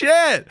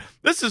shit!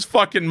 This is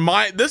fucking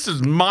this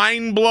is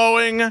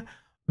mind-blowing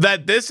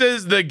that this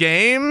is the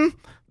game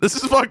This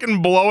is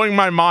fucking blowing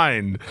my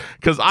mind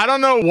because I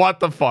don't know what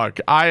the fuck.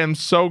 I'm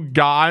so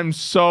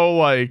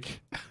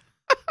like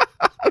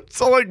I'm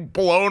so like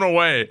blown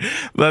away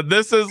that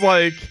this is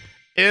like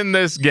in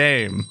this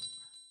game.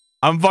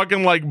 I'm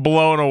fucking like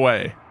blown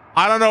away.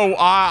 I don't know.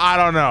 I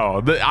don't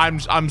know.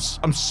 I'm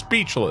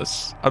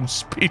speechless. I'm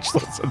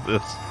speechless at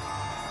this.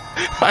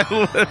 I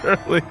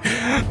literally,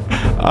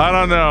 I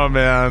don't know,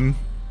 man.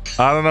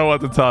 I don't know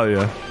what to tell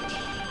you.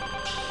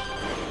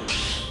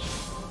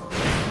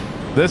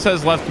 This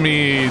has left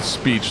me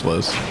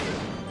speechless.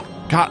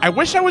 God, I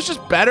wish I was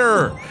just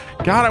better.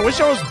 God, I wish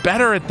I was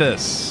better at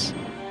this.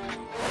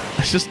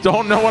 I just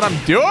don't know what I'm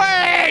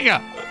doing.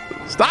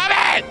 Stop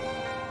it.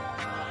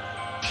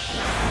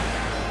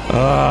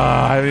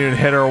 I haven't even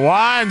hit her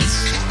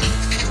once.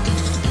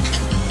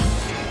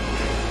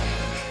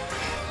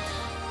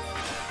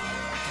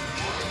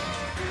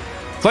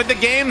 It's like the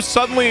game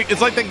suddenly, it's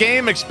like the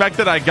game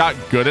expected I got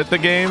good at the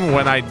game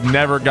when I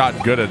never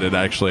got good at it,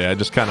 actually. I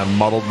just kind of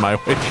muddled my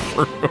way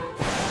through.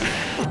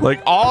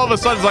 Like, all of a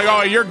sudden, it's like,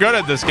 oh, you're good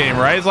at this game,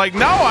 right? It's like,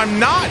 no, I'm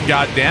not,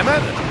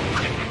 goddammit.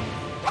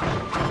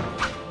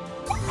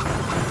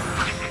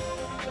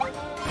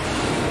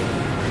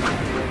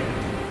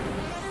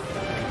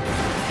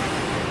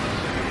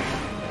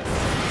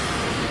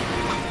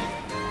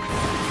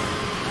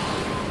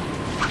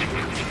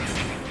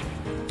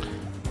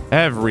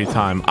 Every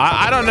time.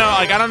 I don't know.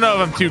 Like, I don't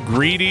know if I'm too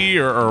greedy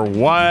or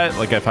what.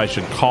 Like, if I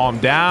should calm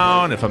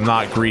down, if I'm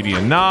not greedy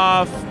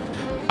enough.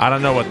 I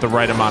don't know what the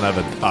right amount of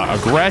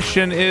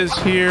aggression is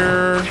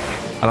here.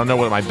 I don't know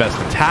what my best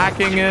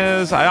attacking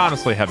is. I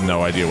honestly have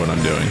no idea what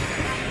I'm doing.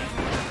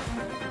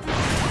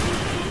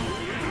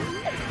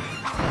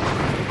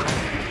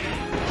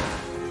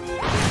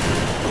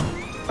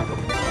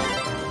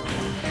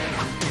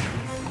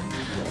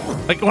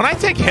 Like, when I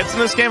take hits in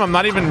this game, I'm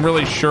not even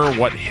really sure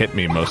what hit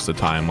me most of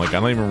the time. Like,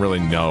 I don't even really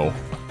know.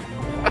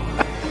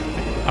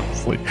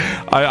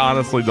 I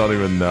honestly don't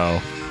even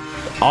know.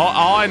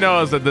 All I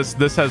know is that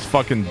this has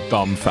fucking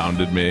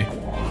dumbfounded me.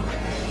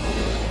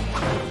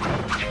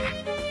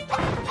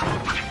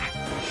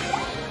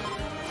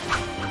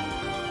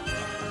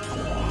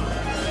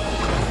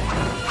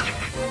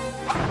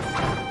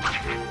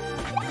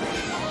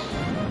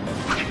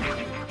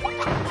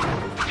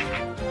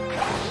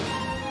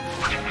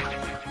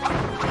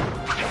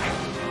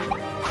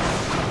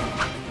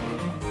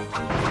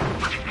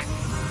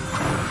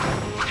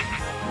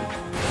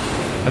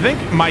 I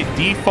think my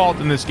default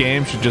in this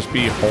game should just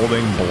be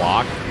holding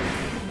block.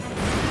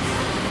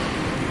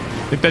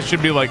 I think that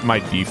should be like my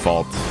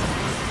default.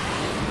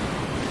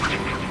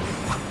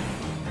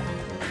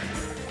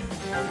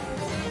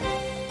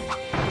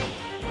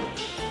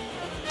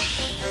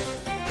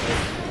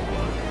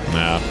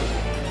 Yeah.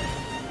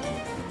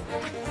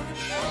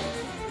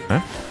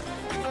 Huh?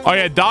 Oh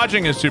yeah,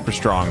 dodging is super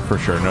strong for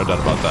sure. No doubt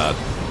about that.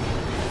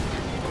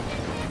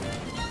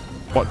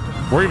 What?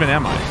 Where even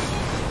am I?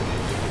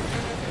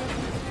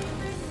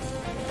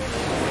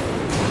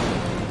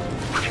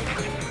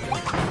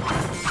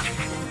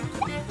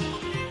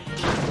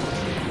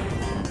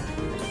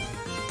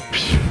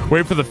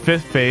 Wait for the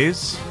 5th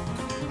phase.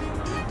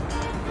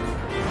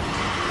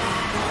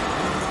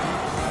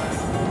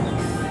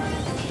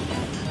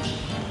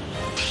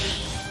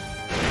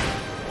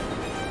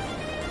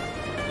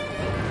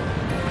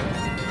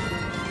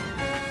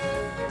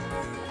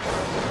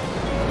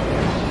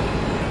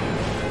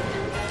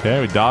 Okay,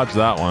 we dodged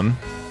that one.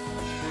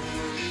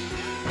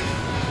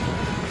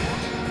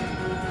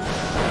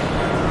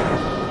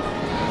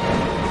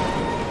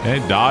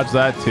 Okay, dodge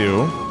that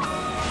too.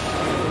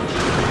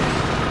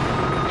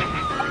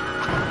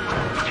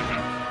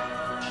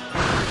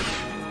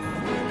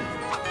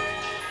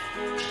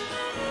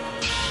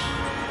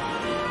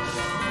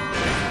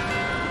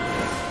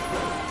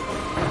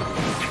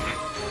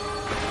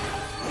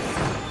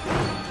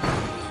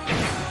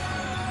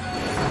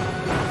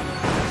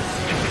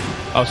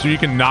 Oh, so you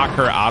can knock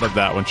her out of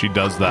that when she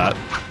does that.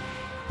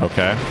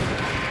 Okay.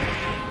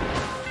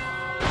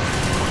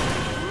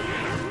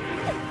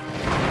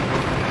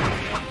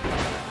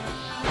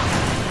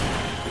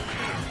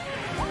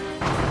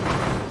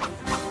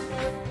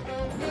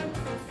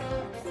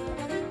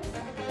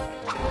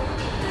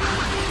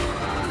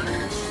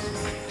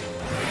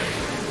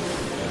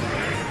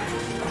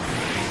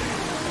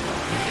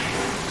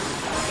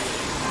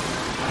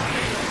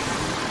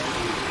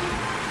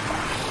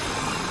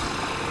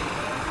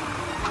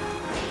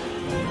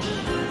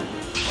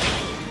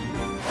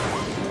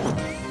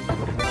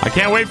 I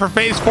can't wait for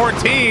phase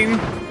 14.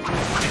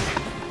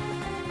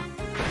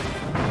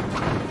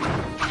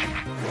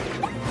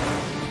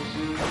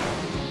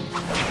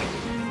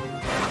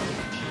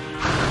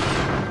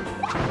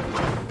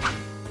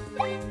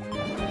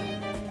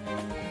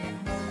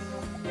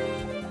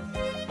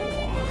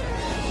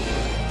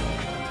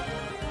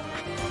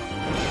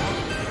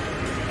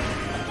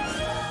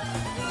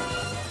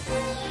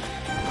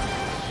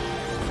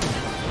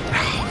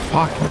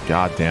 Fuck,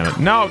 god damn it.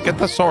 No, get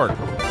the sword.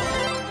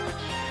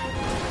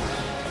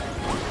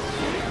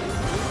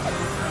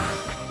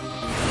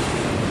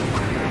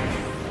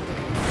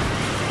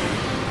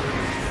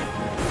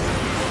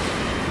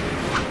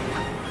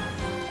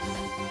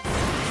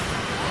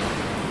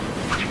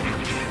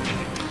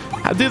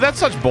 Dude, that's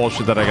such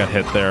bullshit that I got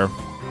hit there.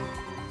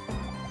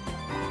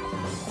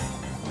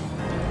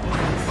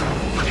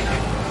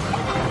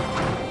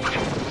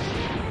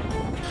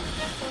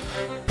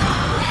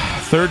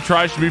 Third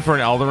try should be for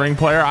an Elden Ring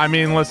player. I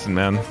mean, listen,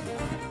 man.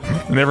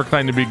 I never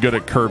claimed to be good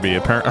at Kirby.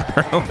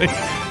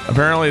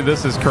 Apparently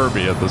this is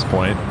Kirby at this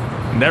point.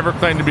 Never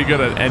claimed to be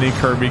good at any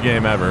Kirby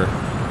game ever.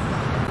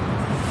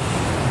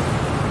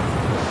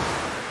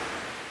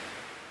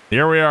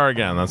 Here we are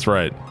again. That's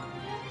right.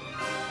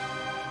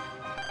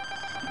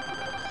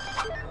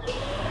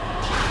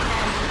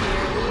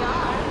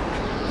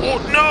 Oh,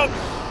 no!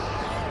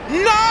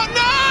 No,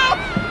 no!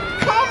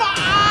 Come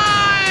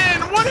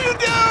on! What do you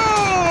do?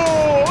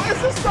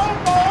 This is so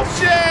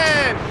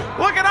bullshit!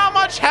 Look at how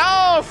much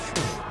health!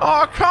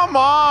 Oh, come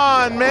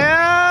on,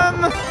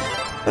 man!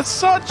 It's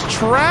such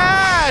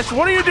trash!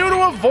 What do you do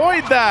to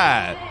avoid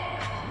that?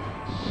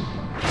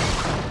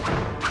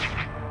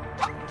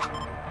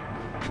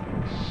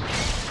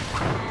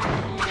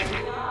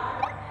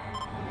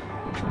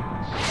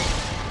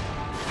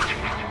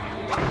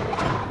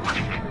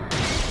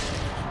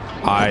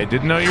 I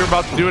didn't know you were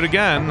about to do it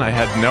again. I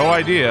had no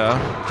idea.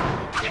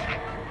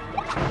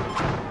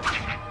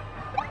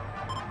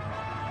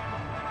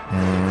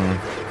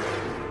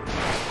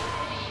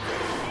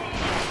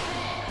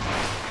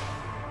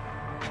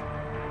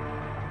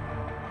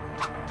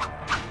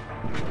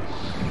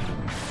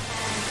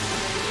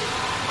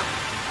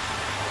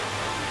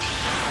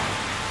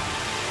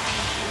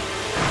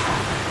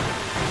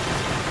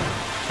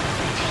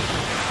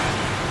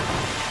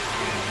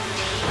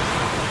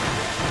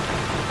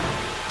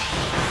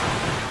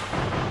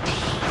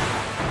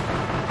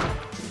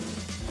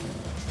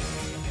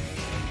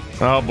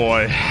 Oh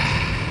boy.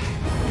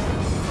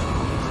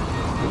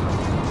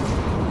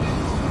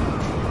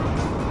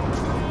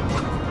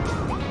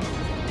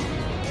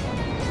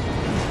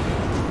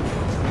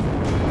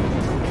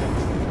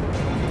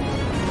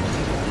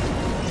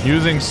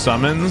 Using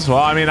summons? Well,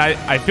 I mean,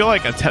 I feel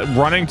like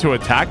running to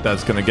attack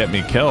that's going to get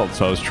me killed,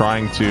 so I was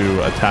trying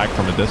to attack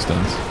from a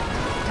distance.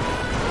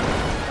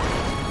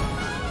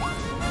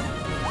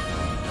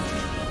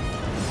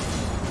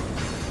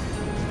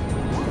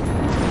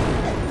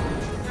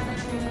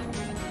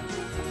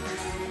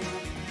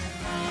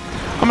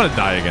 I'm gonna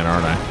die again,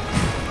 aren't I?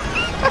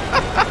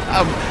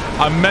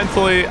 I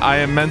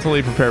am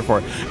mentally prepared for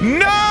it.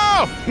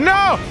 No!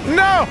 No!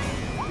 No!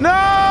 No!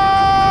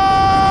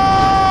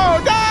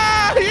 No!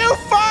 You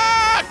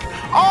fuck!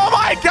 Oh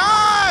my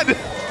god!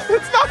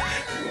 It's not.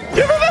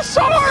 Give her the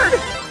sword!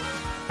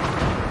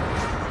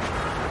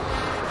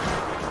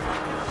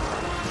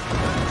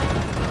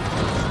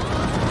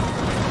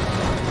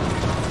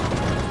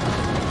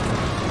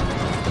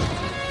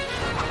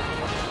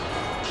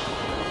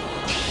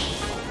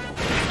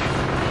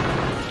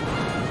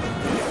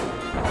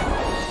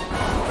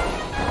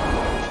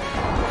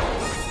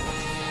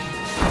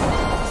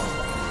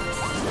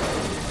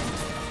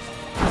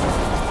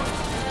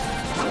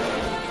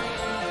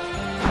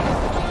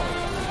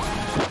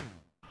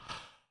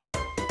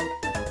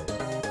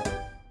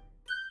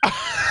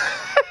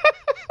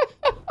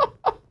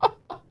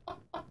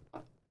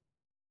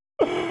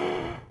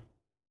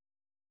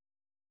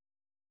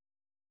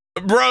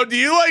 Bro, do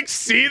you like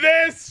see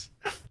this?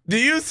 Do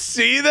you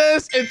see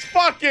this? It's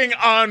fucking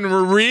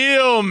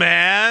unreal,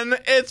 man.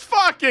 It's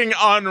fucking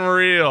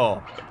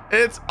unreal.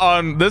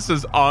 This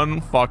is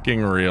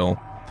unfucking real.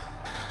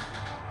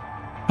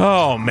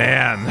 Oh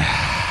man.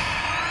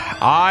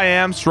 I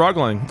am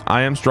struggling.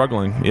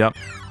 Yep.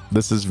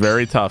 This is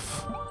very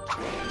tough.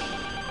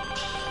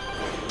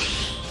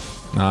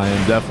 I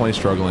am definitely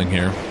struggling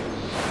here.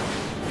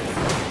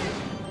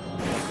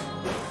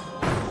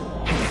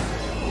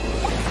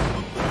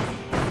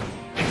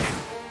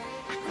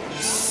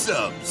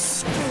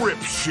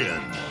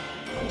 Subscription.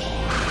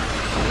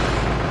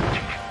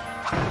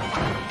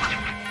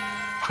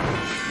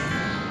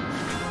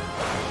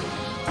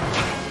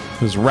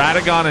 Because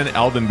Radagon and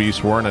Elden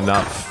Beast weren't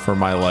enough for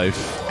my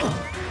life.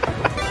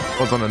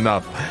 Wasn't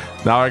enough.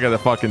 Now I gotta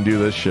fucking do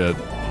this shit.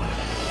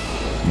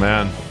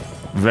 Man,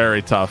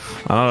 very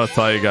tough. I don't know what to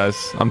tell you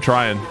guys. I'm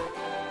trying.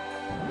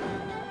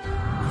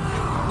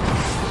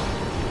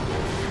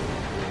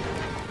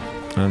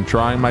 I'm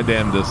trying my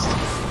damnedest.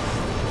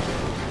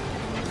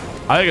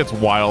 I think it's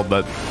wild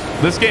that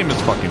this game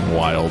is fucking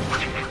wild.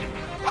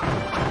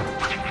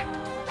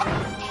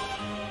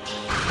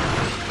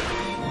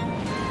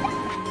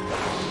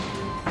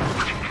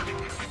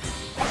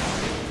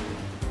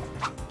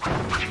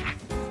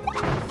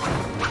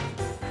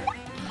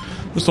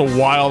 Just a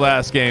wild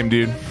ass game,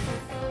 dude.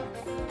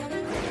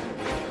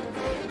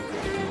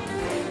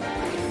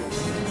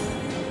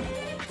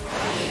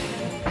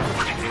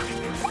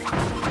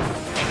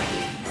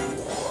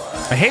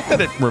 I hate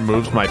that it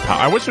removes my power.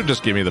 I wish it would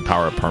just give me the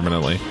power up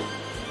permanently.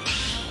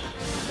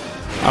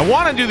 I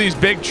want to do these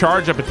big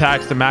charge up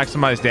attacks to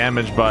maximize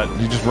damage, but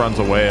he just runs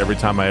away every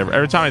time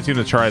I seem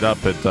to try it up.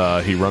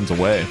 He runs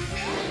away.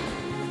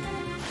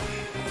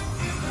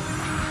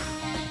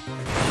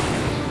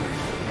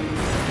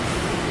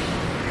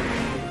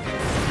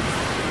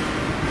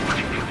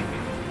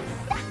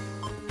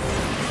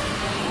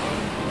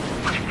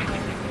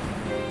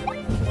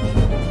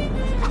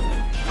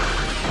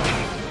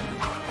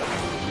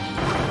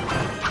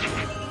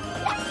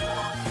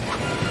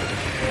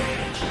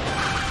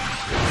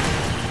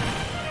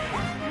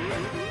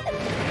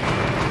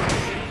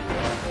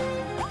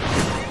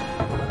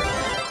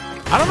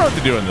 I don't know what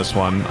to do in this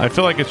one. I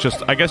feel like it's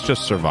just, I guess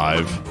just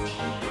survive.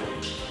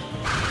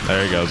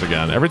 There he goes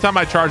again. Every time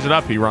I charge it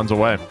up, he runs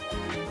away.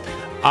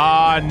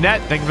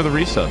 Net, thank you for the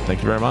resub.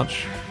 Thank you very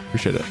much.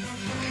 Appreciate it.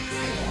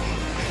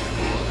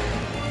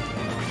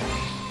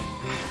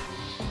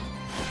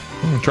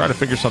 Try to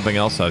figure something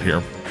else out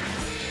here.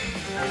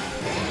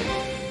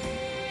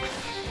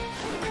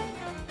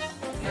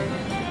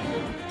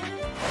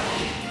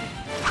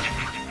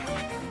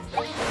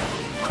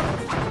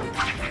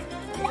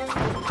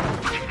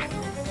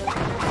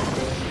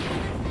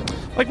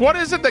 Like, what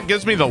is it that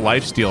gives me the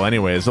lifesteal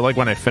anyway? Is it like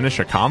when I finish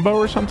a combo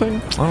or something?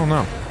 I don't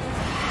know.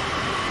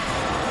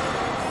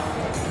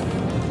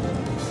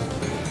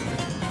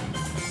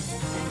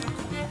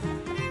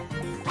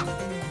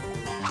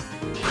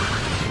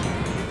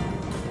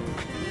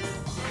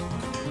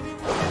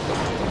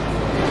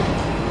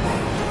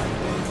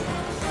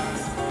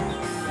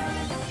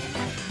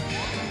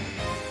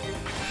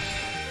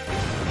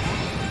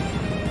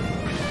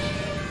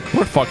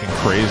 What a fucking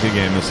crazy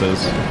game this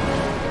is.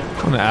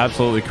 What an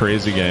absolutely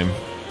crazy game.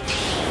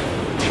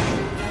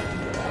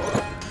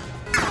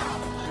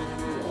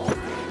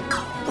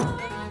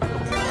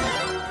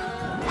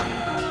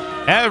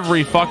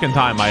 Every fucking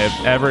time I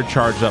have ever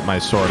charged up my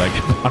sword, I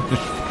get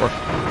punished for it.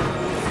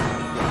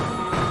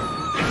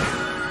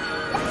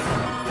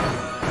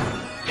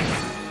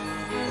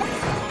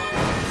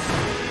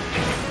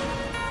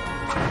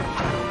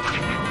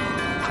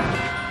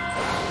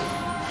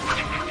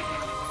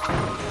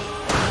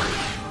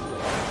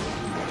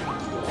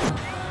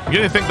 I'm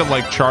getting to think that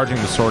like charging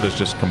the sword is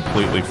just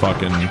completely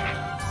fucking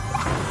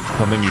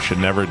something you should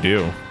never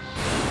do.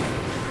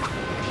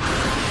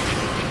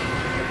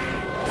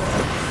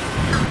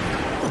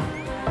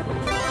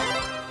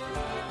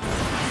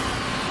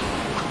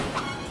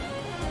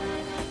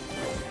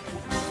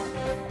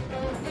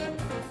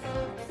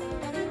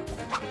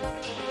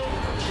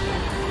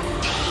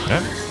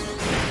 Okay.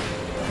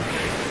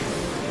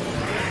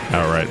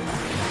 All right.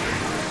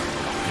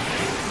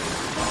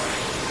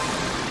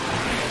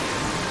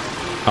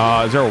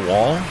 Is there a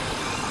wall?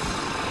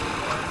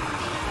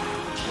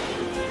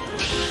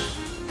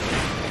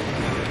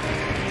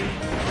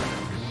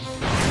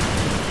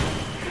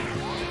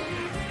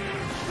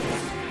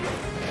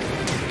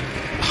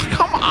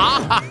 Come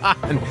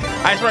on!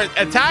 I swear,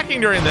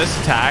 attacking during this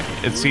attack,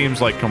 it seems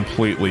like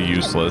completely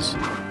useless.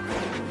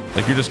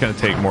 Like you're just gonna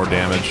take more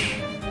damage.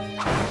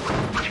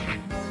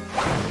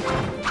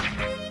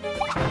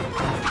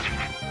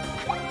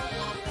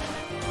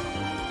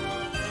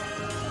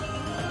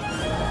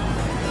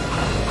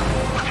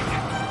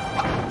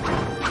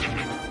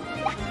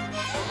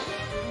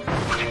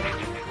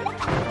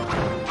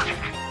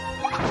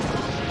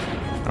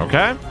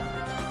 Okay.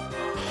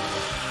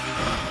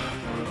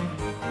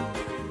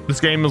 This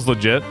game is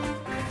legit.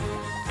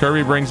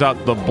 Kirby brings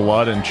out the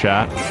blood in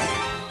chat.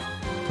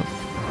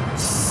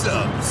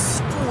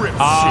 Subscription.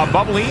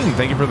 Bubbleen,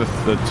 thank you for the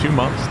 2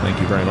 months.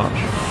 Thank you very much.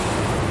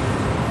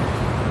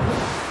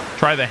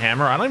 Try the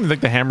hammer. I don't even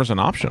think the hammer's an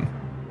option.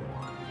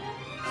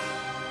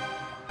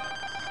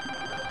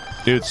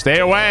 Dude, stay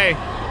away.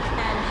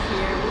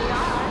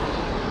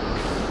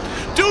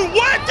 Dude,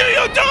 what do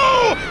you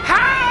do?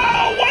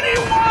 How? What do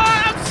you want?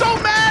 I'm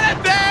so mad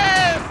at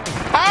this.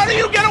 How do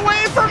you get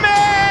away from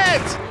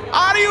it?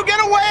 How do you get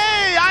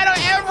away? I don't,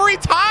 every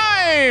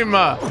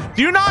time.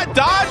 Do you not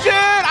dodge it?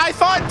 I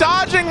thought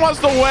dodging was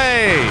the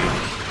way.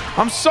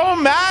 I'm so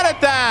mad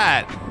at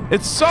that.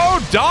 It's so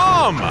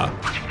dumb.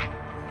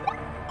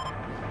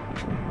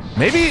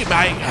 Maybe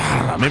I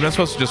don't know, maybe I'm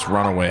supposed to just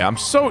run away. I'm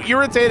so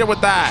irritated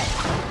with that.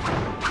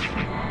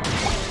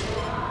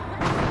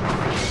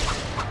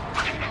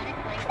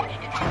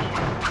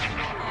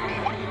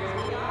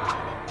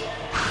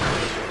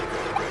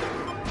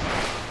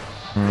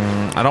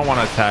 I don't want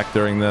to attack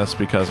during this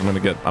because I'm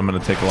gonna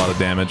take a lot of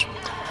damage.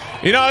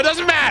 You know, it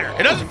doesn't matter.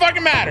 It doesn't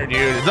fucking matter,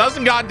 dude. It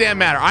doesn't goddamn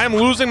matter. I am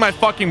losing my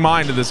fucking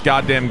mind to this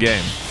goddamn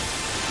game.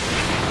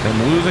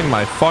 I'm losing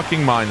my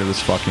fucking mind to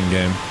this fucking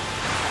game.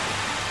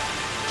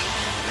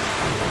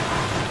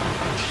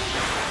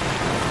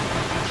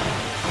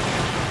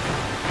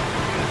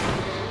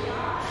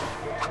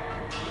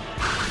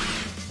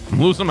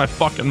 I'm losing my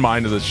fucking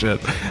mind to this shit.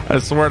 I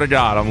swear to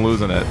God, I'm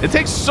losing it. It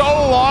takes so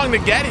long to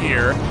get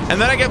here,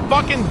 and then I get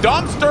fucking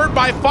dumpstered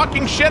by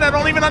fucking shit I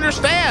don't even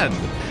understand.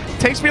 It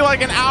takes me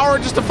like an hour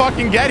just to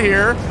fucking get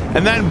here,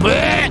 and then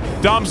bleh,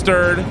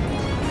 dumpstered.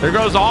 There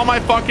goes all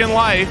my fucking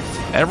life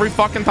every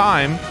fucking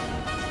time.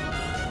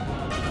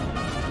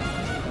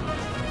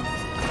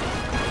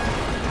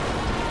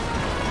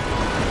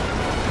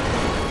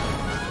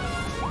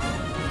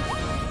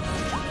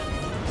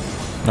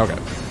 Okay,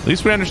 at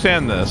least we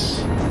understand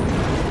this.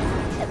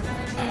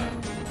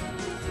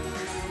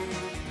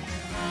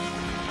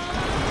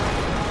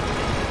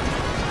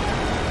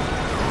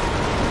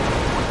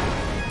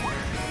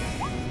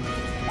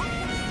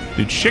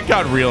 Dude, shit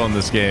got real in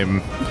this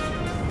game.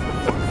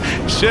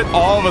 Shit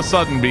all of a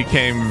sudden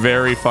became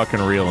very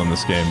fucking real in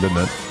this game, didn't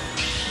it?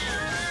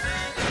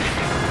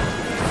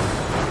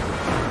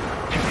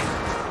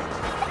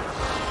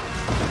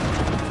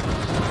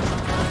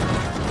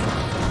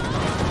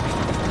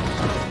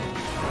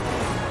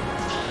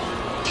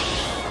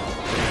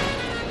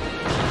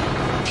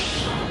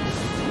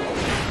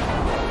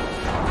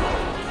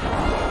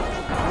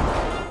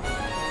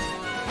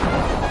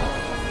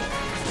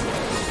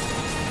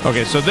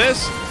 Okay, so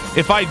this,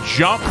 if I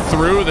jump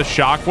through the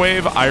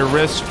shockwave, I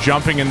risk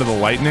jumping into the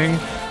lightning.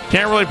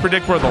 Can't really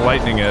predict where the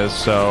lightning is,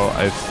 so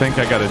I think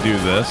I gotta do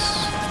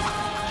this.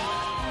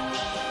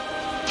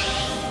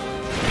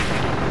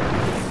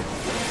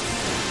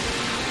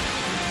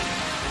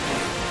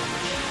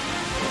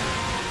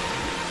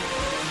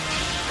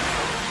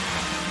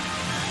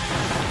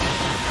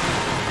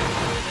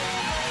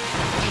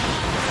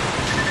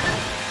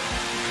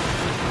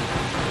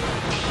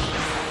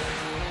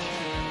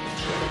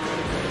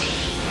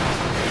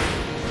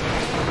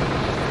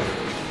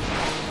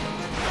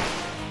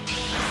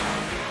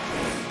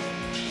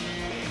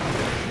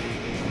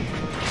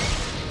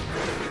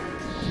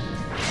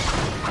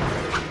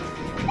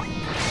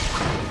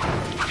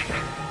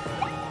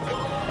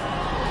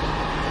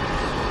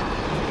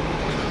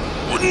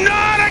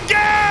 Not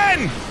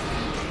again!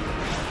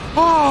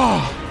 Oh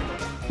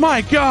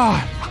my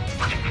God.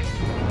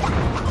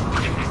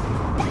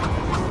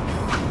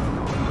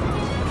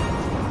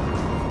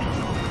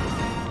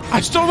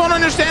 I still don't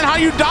understand how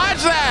you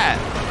dodge that.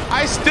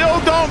 I still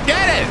don't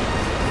get it.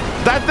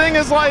 That thing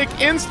is like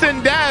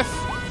instant death.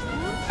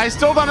 I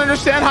still don't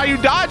understand how you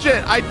dodge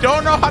it. I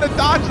don't know how to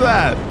dodge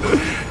that.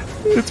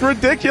 It's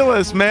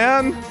ridiculous,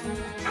 man.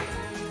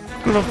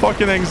 I'm a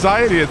fucking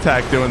anxiety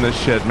attack doing this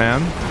shit,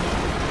 man.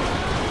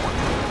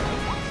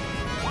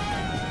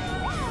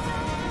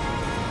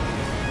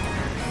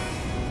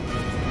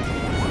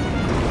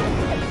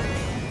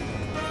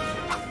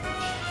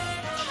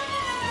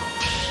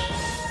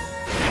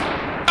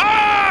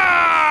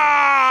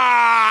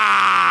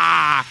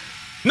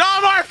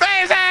 No more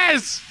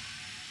phases!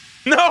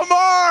 No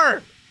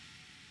more!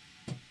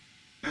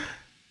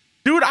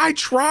 Dude, I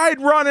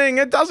tried running.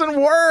 It doesn't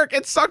work.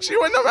 It sucks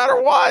you in no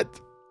matter what.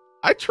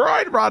 I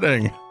tried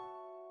running.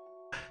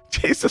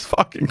 Jesus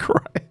fucking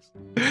Christ.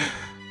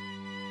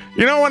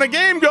 You know, when a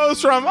game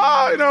goes from,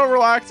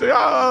 relaxing,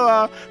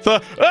 to,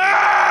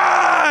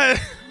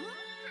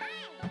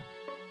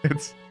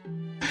 it's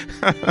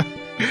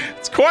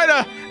it's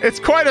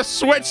quite a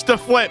switch to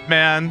flip,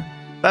 man.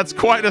 That's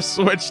quite a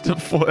switch to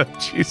flip.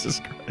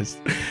 Jesus Christ.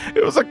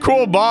 It was a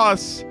cool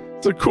boss.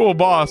 It's a cool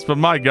boss, but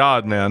my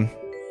God, man.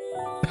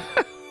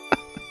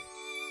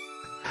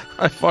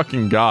 I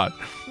fucking God.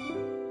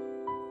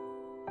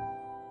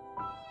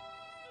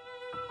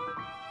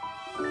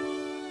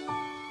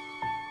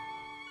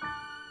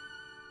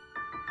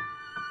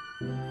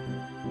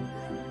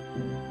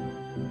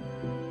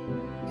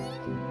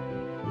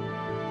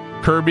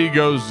 Kirby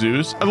goes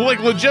Zeus.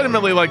 Like,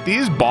 legitimately, like,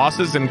 these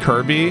bosses in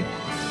Kirby,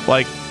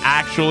 like,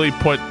 actually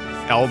put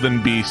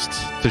Elden Beast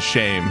to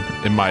shame,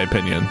 in my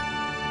opinion.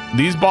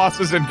 These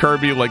bosses in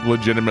Kirby, like,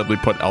 legitimately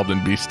put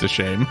Elden Beast to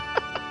shame.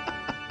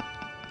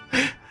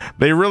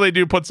 They really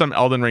do put some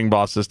Elden Ring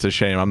bosses to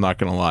shame, I'm not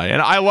gonna lie.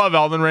 And I love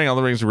Elden Ring.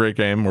 Elden Ring's a great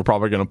game. We're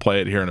probably gonna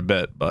play it here in a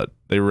bit, but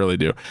they really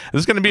do. This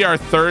is gonna be our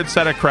third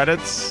set of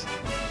credits.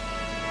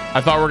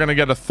 I thought we were gonna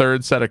get a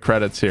third set of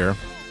credits here.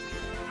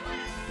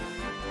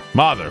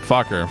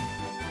 Motherfucker.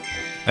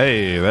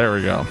 Hey, there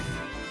we go.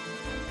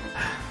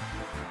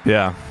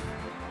 Yeah.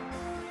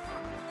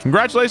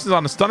 Congratulations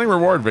on a stunning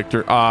reward,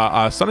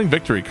 stunning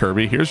victory,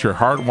 Kirby. Here's your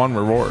hard-won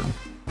reward.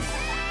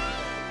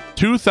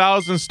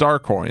 2,000 star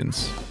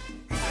coins.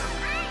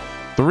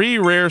 3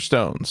 rare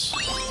stones.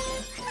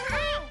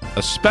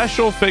 A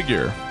special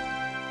figure.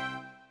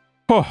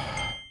 Oh.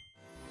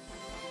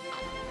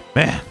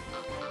 Man.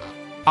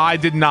 I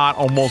did not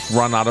almost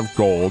run out of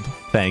gold.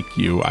 Thank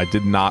you. I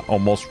did not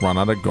almost run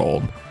out of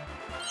gold.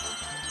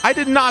 I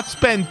did not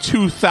spend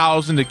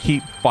 2,000 to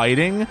keep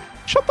fighting.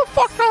 Shut the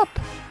fuck up.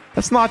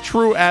 That's not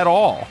true at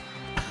all.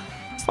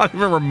 It's not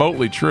even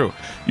remotely true.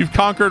 You've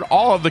conquered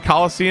all of the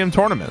Coliseum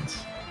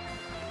tournaments.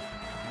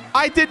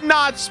 I did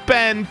not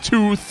spend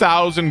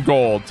 2,000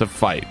 gold to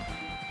fight.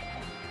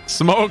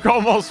 Smoke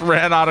almost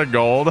ran out of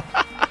gold.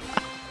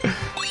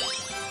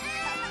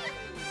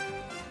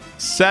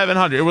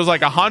 700. It was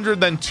like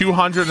 100, then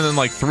 200, and then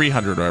like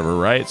 300 or whatever,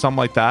 right? Something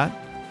like that.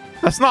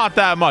 That's not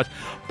that much.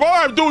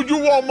 Barb, dude,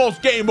 you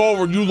almost game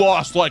over. You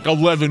lost like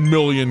 11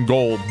 million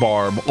gold,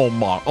 Barb.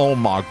 Oh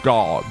my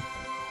God.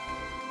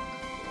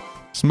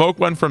 Smoke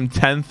went from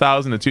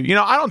 10,000 to 2. You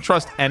know, I don't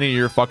trust any of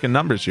your fucking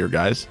numbers here,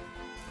 guys.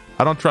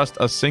 I don't trust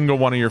a single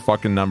one of your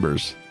fucking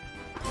numbers.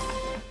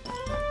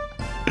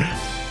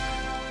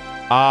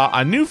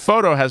 A new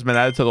photo has been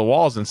added to the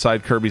walls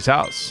inside Kirby's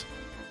house.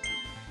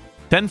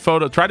 10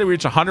 photo. Try to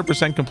reach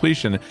 100%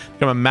 completion.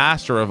 Become a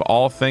master of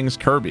all things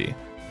Kirby.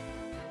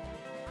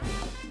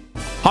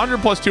 100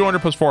 plus 200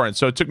 plus 400.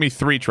 So it took me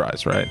 3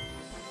 tries, right?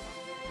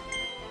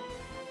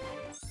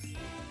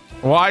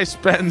 Why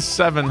spend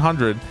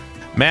 700?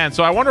 Man,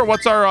 so I wonder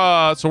what's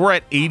our... so we're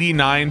at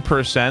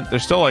 89%.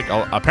 There's still like...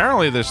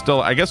 apparently there's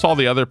still... I guess all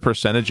the other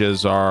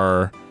percentages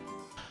are...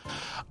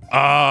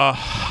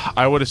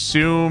 I would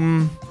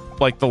assume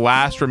like the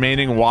last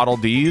remaining Waddle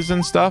Dees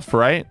and stuff,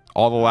 right?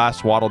 All the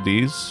last Waddle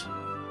Dees.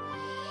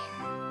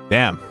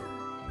 Damn.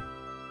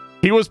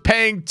 He was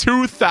paying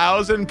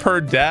 2,000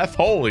 per death.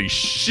 Holy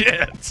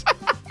shit.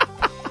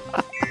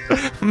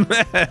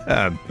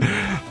 Man,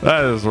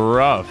 that is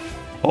rough.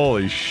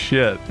 Holy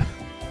shit.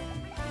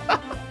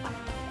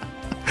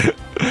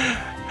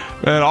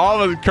 Man,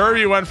 all of it,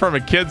 Kirby went from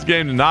a kid's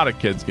game to not a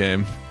kid's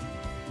game.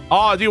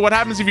 Oh, dude, what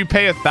happens if you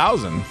pay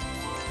 1,000?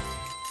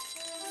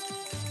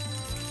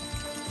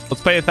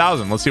 Let's pay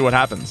 1,000. Let's see what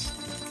happens.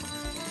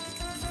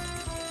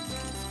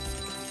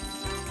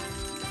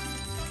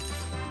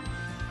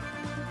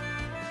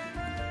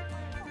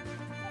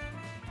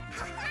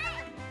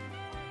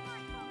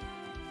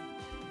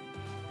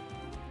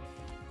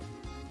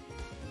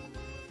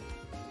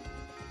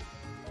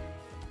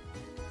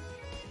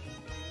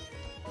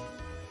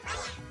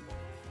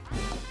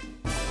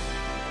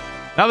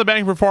 Now the band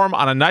can perform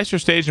on a nicer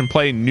stage and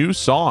play new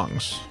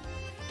songs.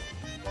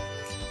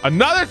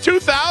 Another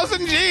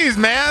 2,000? Jeez,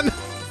 man.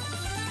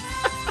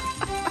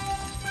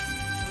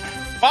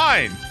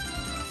 Fine.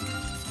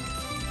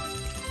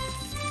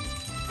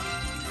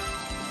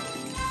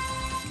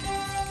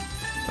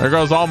 There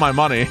goes all my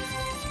money.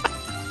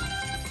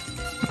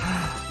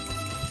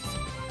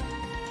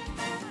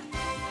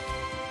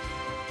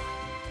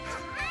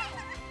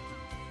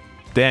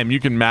 Damn,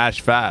 you can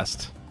mash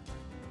fast.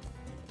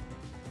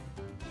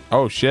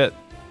 Oh, shit.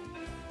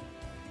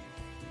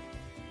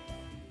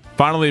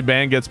 Finally,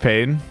 band gets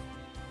paid.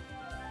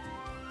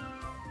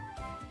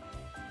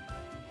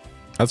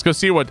 Let's go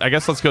see what... I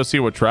guess let's go see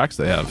what tracks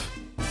they have.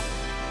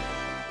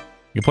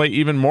 You can play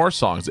even more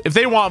songs. If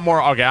they want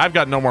more... Okay, I've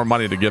got no more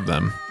money to give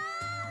them.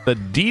 The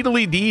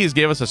Deedly D's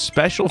gave us a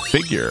special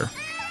figure.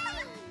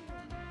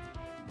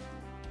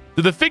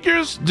 Do the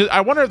figures...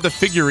 I wonder if the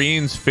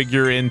figurines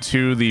figure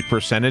into the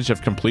percentage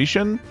of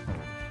completion.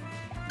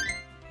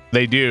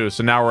 They do.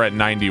 So now we're at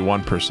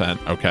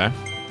 91%. Okay. All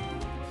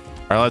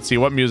right, let's see.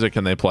 What music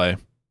can they play?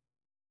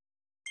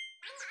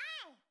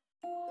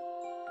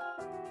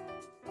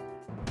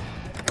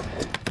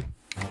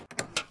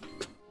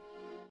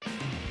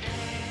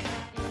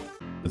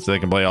 So they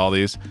can play all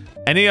these.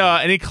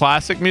 Any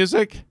classic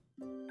music?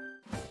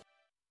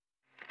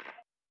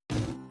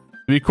 It'd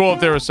be cool if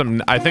there was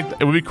some... I think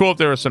it would be cool if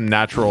there was some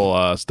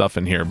natural stuff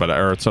in here, but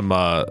or some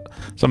of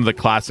the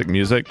classic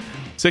music.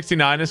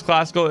 69 is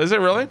classical. Is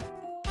it really?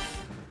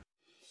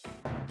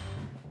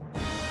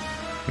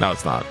 No,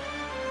 it's not.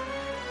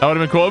 That would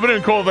have been cool. It would have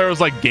been cool if there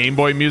was like Game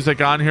Boy music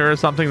on here or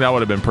something. That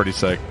would have been pretty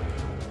sick.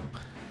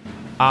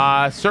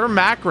 Sir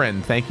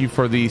Macron, thank you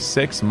for the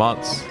 6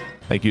 months.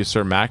 Thank you,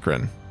 Sir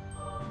Macron.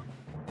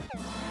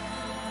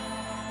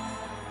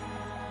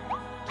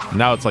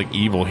 Now it's like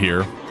evil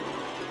here.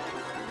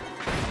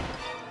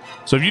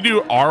 So if you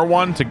do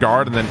R1 to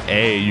guard and then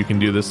A, you can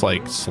do this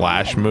like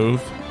slash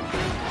move.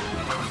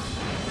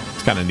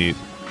 It's kind of neat.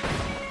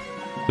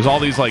 There's all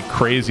these like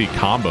crazy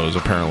combos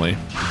apparently.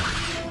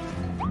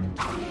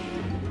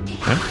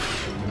 Okay.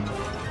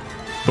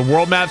 The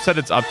world map said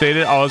it's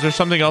updated. Oh, is there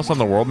something else on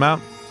the world map?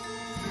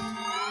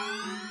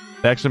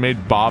 They actually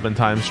made Bob in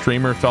time.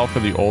 Streamer fell for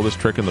the oldest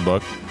trick in the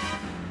book.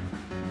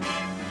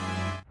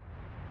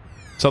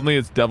 Suddenly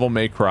it's Devil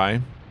May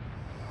Cry.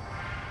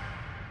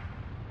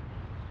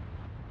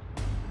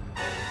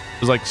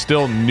 There's like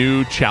still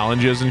new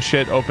challenges and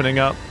shit opening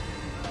up.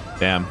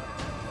 Damn.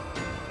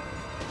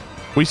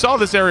 We saw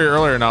this area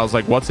earlier and I was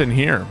like, what's in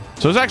here?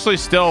 So there's actually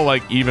still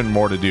like even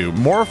more to do.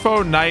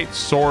 Morpho Knight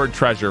Sword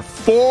Treasure.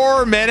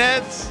 4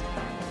 minutes?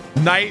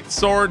 Knight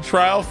Sword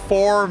Trial.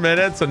 4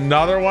 minutes.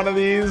 Another one of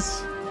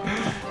these?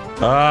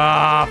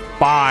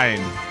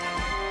 Fine.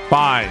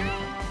 Fine.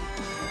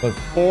 But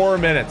 4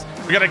 minutes.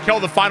 We gotta kill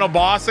the final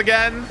boss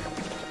again.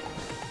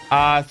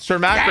 Sir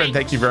Macron,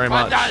 thank you very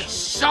much.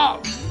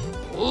 Sup,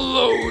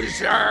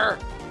 loser.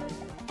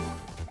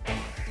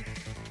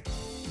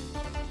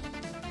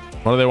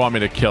 What do they want me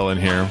to kill in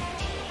here?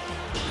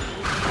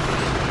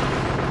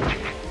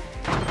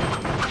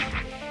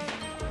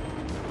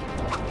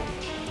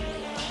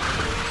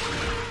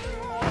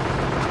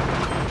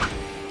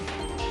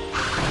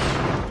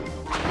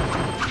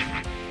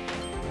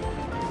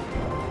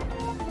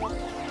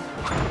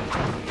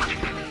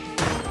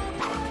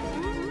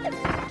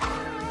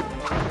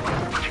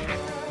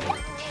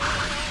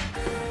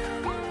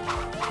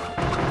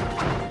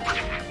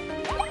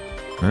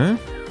 Huh?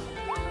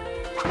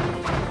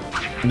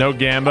 No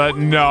Gamba?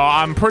 No,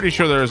 I'm pretty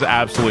sure there's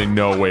absolutely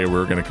no way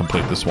we're going to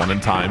complete this one in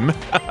time.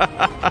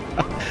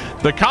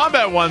 The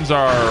combat ones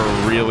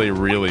are really,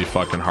 really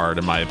fucking hard,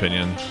 in my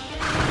opinion.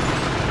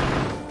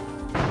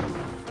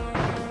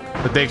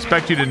 But they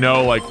expect you to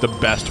know, like, the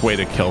best way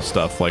to kill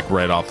stuff, like,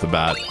 right off the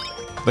bat.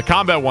 The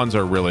combat ones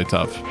are really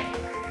tough.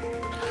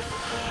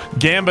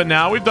 Gamba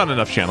now. We've done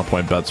enough channel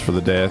point bets for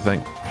the day, I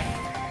think.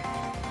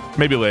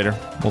 Maybe later.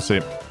 We'll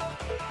see.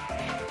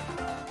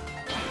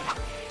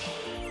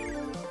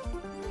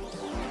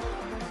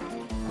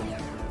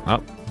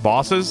 Oh,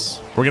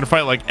 bosses? We're gonna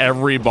fight like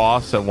every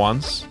boss at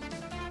once.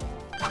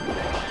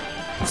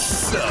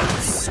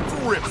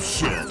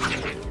 Subscription.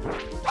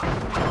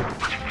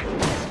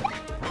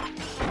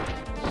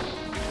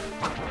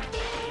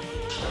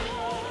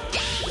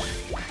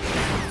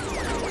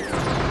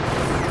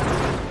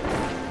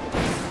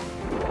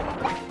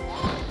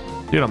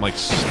 Dude, I'm like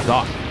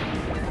stuck.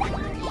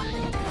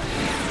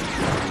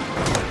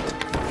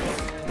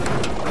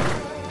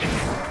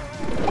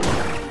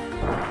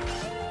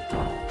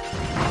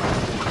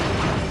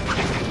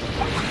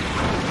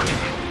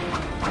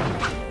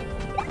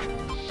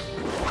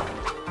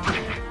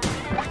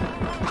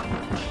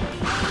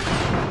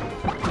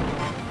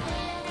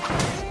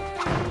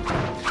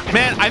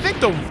 I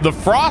think the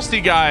frosty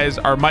guys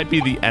might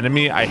be the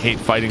enemy I hate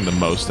fighting the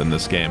most in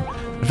this game.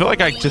 I feel like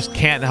I just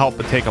can't help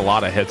but take a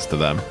lot of hits to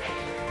them.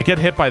 I get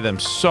hit by them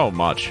so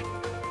much.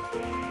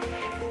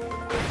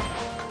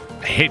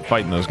 I hate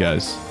fighting those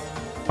guys.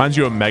 Reminds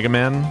you of Mega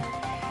Man.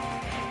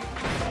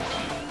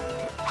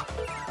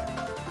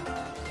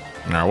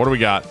 All right, what do we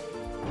got?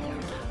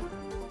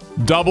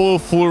 Double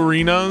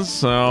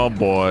Florinas. Oh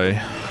boy.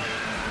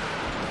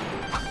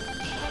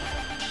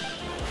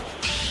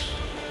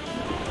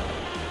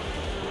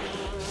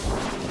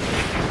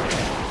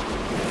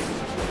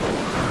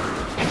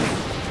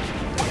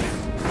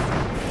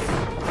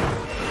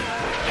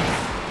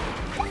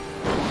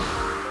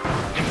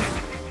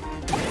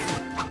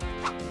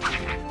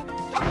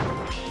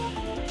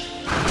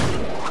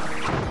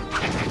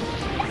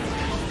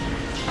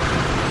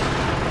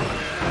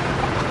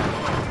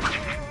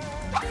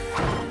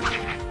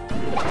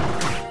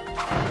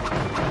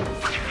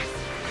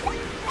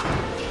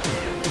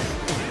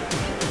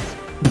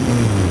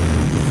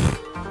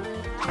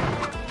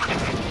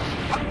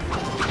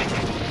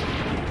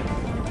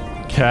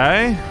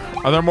 Okay.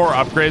 Are there more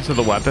upgrades to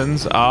the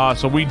weapons?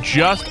 So we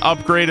just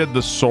upgraded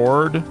the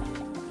sword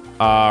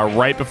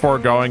right before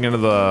going into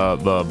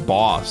the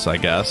boss, I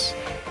guess,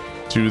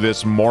 to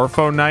this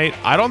Morpho Knight.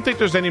 I don't think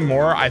there's any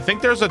more. I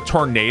think there's a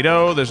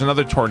tornado. There's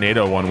another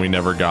tornado one we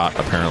never got,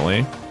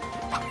 apparently.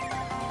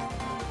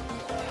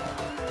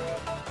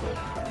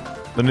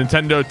 The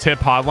Nintendo tip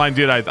hotline,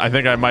 dude, I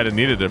think I might have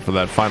needed it for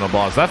that final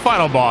boss. That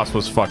final boss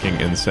was fucking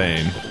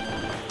insane.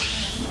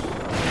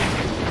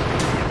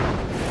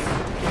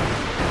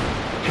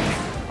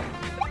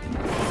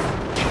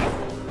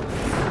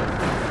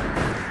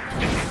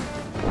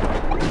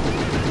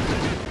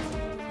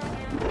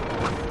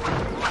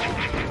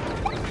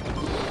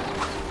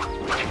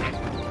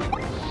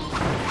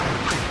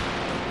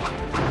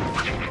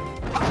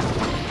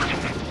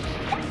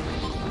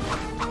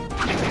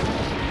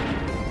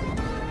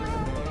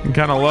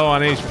 Kind of low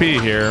on HP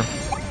here.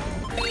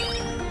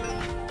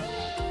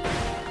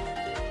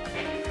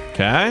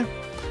 Okay.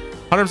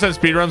 100%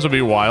 speedruns will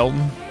be wild.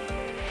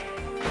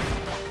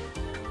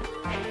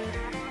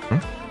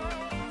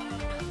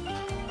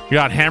 We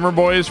got Hammer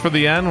Boys for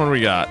the end. What do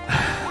we got?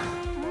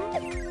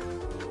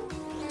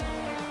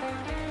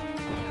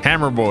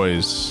 Hammer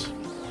Boys.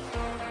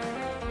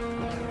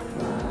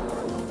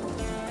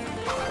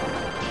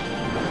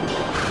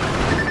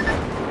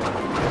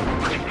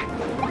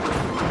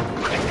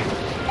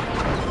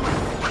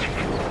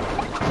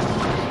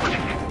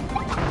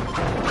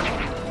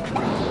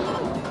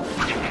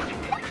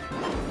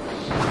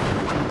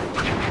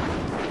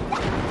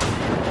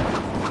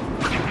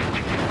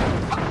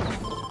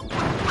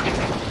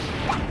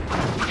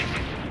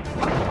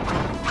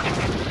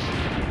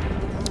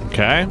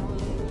 Okay.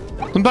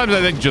 Sometimes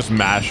I think just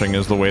mashing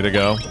is the way to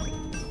go.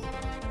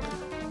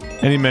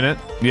 Any minute.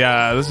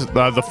 Yeah, this is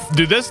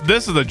dude.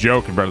 This is a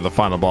joke compared to the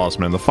final boss,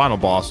 man. The final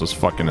boss was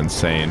fucking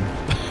insane.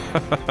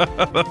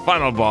 The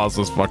final boss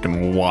was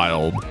fucking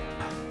wild.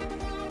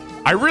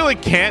 I really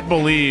can't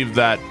believe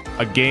that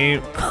a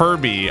game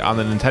Kirby on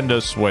the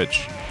Nintendo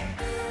Switch.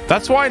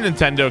 That's why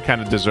Nintendo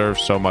kind of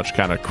deserves so much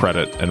kind of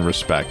credit and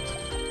respect,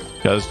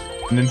 because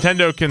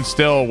Nintendo can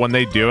still, when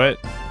they do it,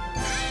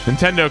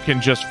 Nintendo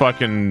can just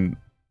fucking...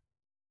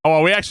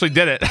 Oh, we actually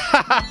did it.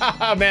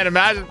 Man,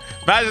 imagine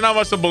how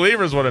much the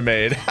believers would have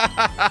made.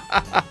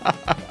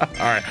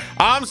 All right.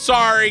 I'm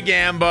sorry,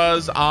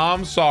 Gambas.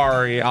 I'm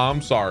sorry,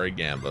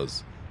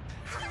 Gambas.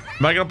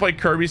 Am I going to play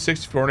Kirby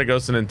 64 when it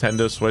goes to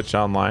Nintendo Switch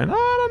Online?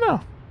 I don't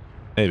know.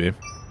 Maybe.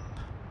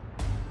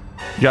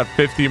 You got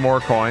 50 more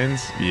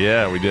coins?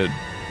 Yeah, we did.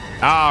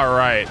 All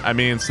right. I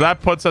mean, so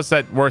that puts us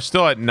at... We're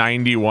still at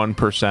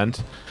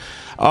 91%.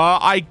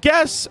 I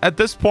guess at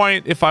this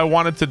point, if I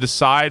wanted to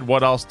decide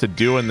what else to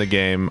do in the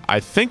game, I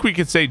think we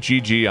could say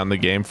GG on the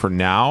game for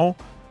now.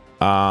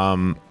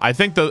 I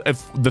think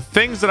if the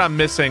things that I'm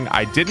missing,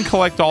 I didn't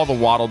collect all the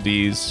Waddle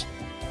Dees.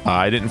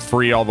 I didn't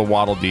free all the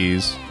Waddle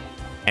Dees.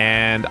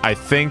 And I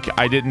think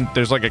I didn't...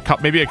 There's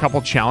like maybe a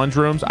couple challenge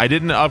rooms. I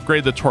didn't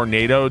upgrade the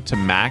Tornado to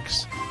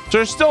max. So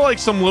there's still like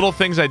some little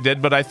things I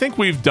did, but I think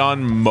we've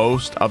done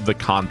most of the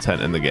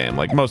content in the game.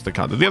 Like most of the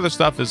content. The other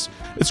stuff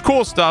it's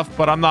cool stuff,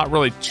 but I'm not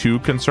really too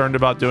concerned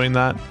about doing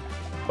that.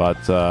 But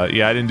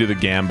yeah, I didn't do the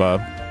Gamba.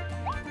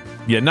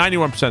 Yeah,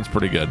 91% is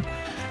pretty good.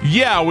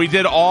 Yeah, we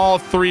did all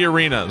 3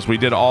 arenas. We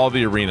did all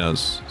the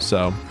arenas.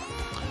 So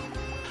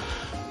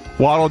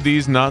Waddle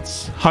Dee's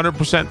nuts.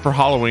 100% for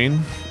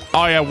Halloween.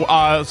 Oh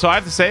yeah, so I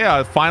have to say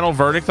a final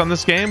verdict on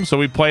this game. So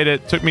we played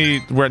it.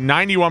 We're at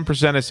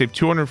 91%. I saved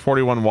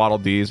 241 Waddle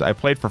Dees. I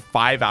played for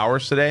 5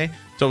 hours today.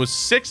 So it was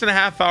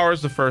 6.5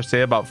 hours the first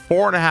day, about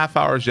 4.5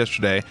 hours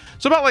yesterday.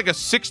 So about like a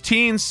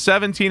 16,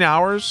 17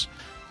 hours.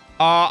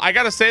 I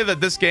gotta say that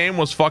this game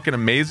was fucking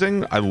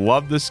amazing. I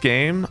love this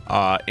game.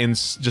 And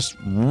just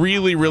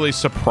really, really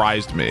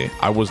surprised me.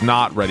 I was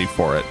not ready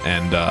for it,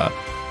 and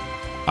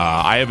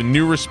I have a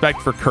new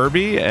respect for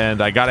Kirby,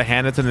 and I gotta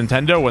hand it to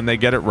Nintendo when they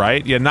get it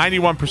right. Yeah,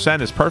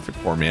 91% is perfect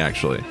for me,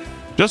 actually.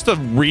 Just a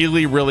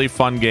really, really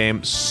fun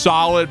game.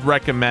 Solid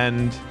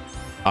recommend.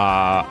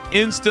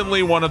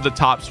 Instantly one of the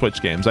top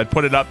Switch games. I'd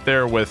put it up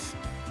there with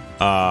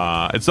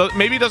it's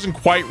maybe it doesn't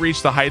quite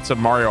reach the heights of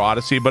Mario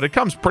Odyssey, but it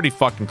comes pretty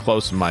fucking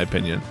close in my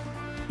opinion.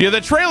 Yeah,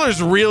 the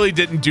trailers really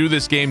didn't do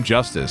this game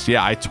justice.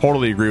 Yeah, I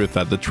totally agree with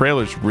that. The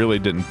trailers really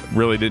didn't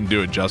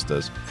do it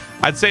justice.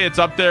 I'd say it's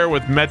up there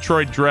with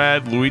Metroid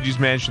Dread, Luigi's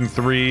Mansion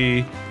 3,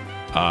 it's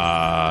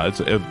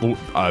a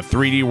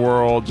 3D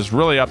World, just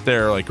really up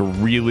there, like a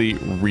really,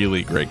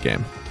 really great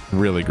game.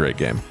 Really great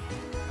game.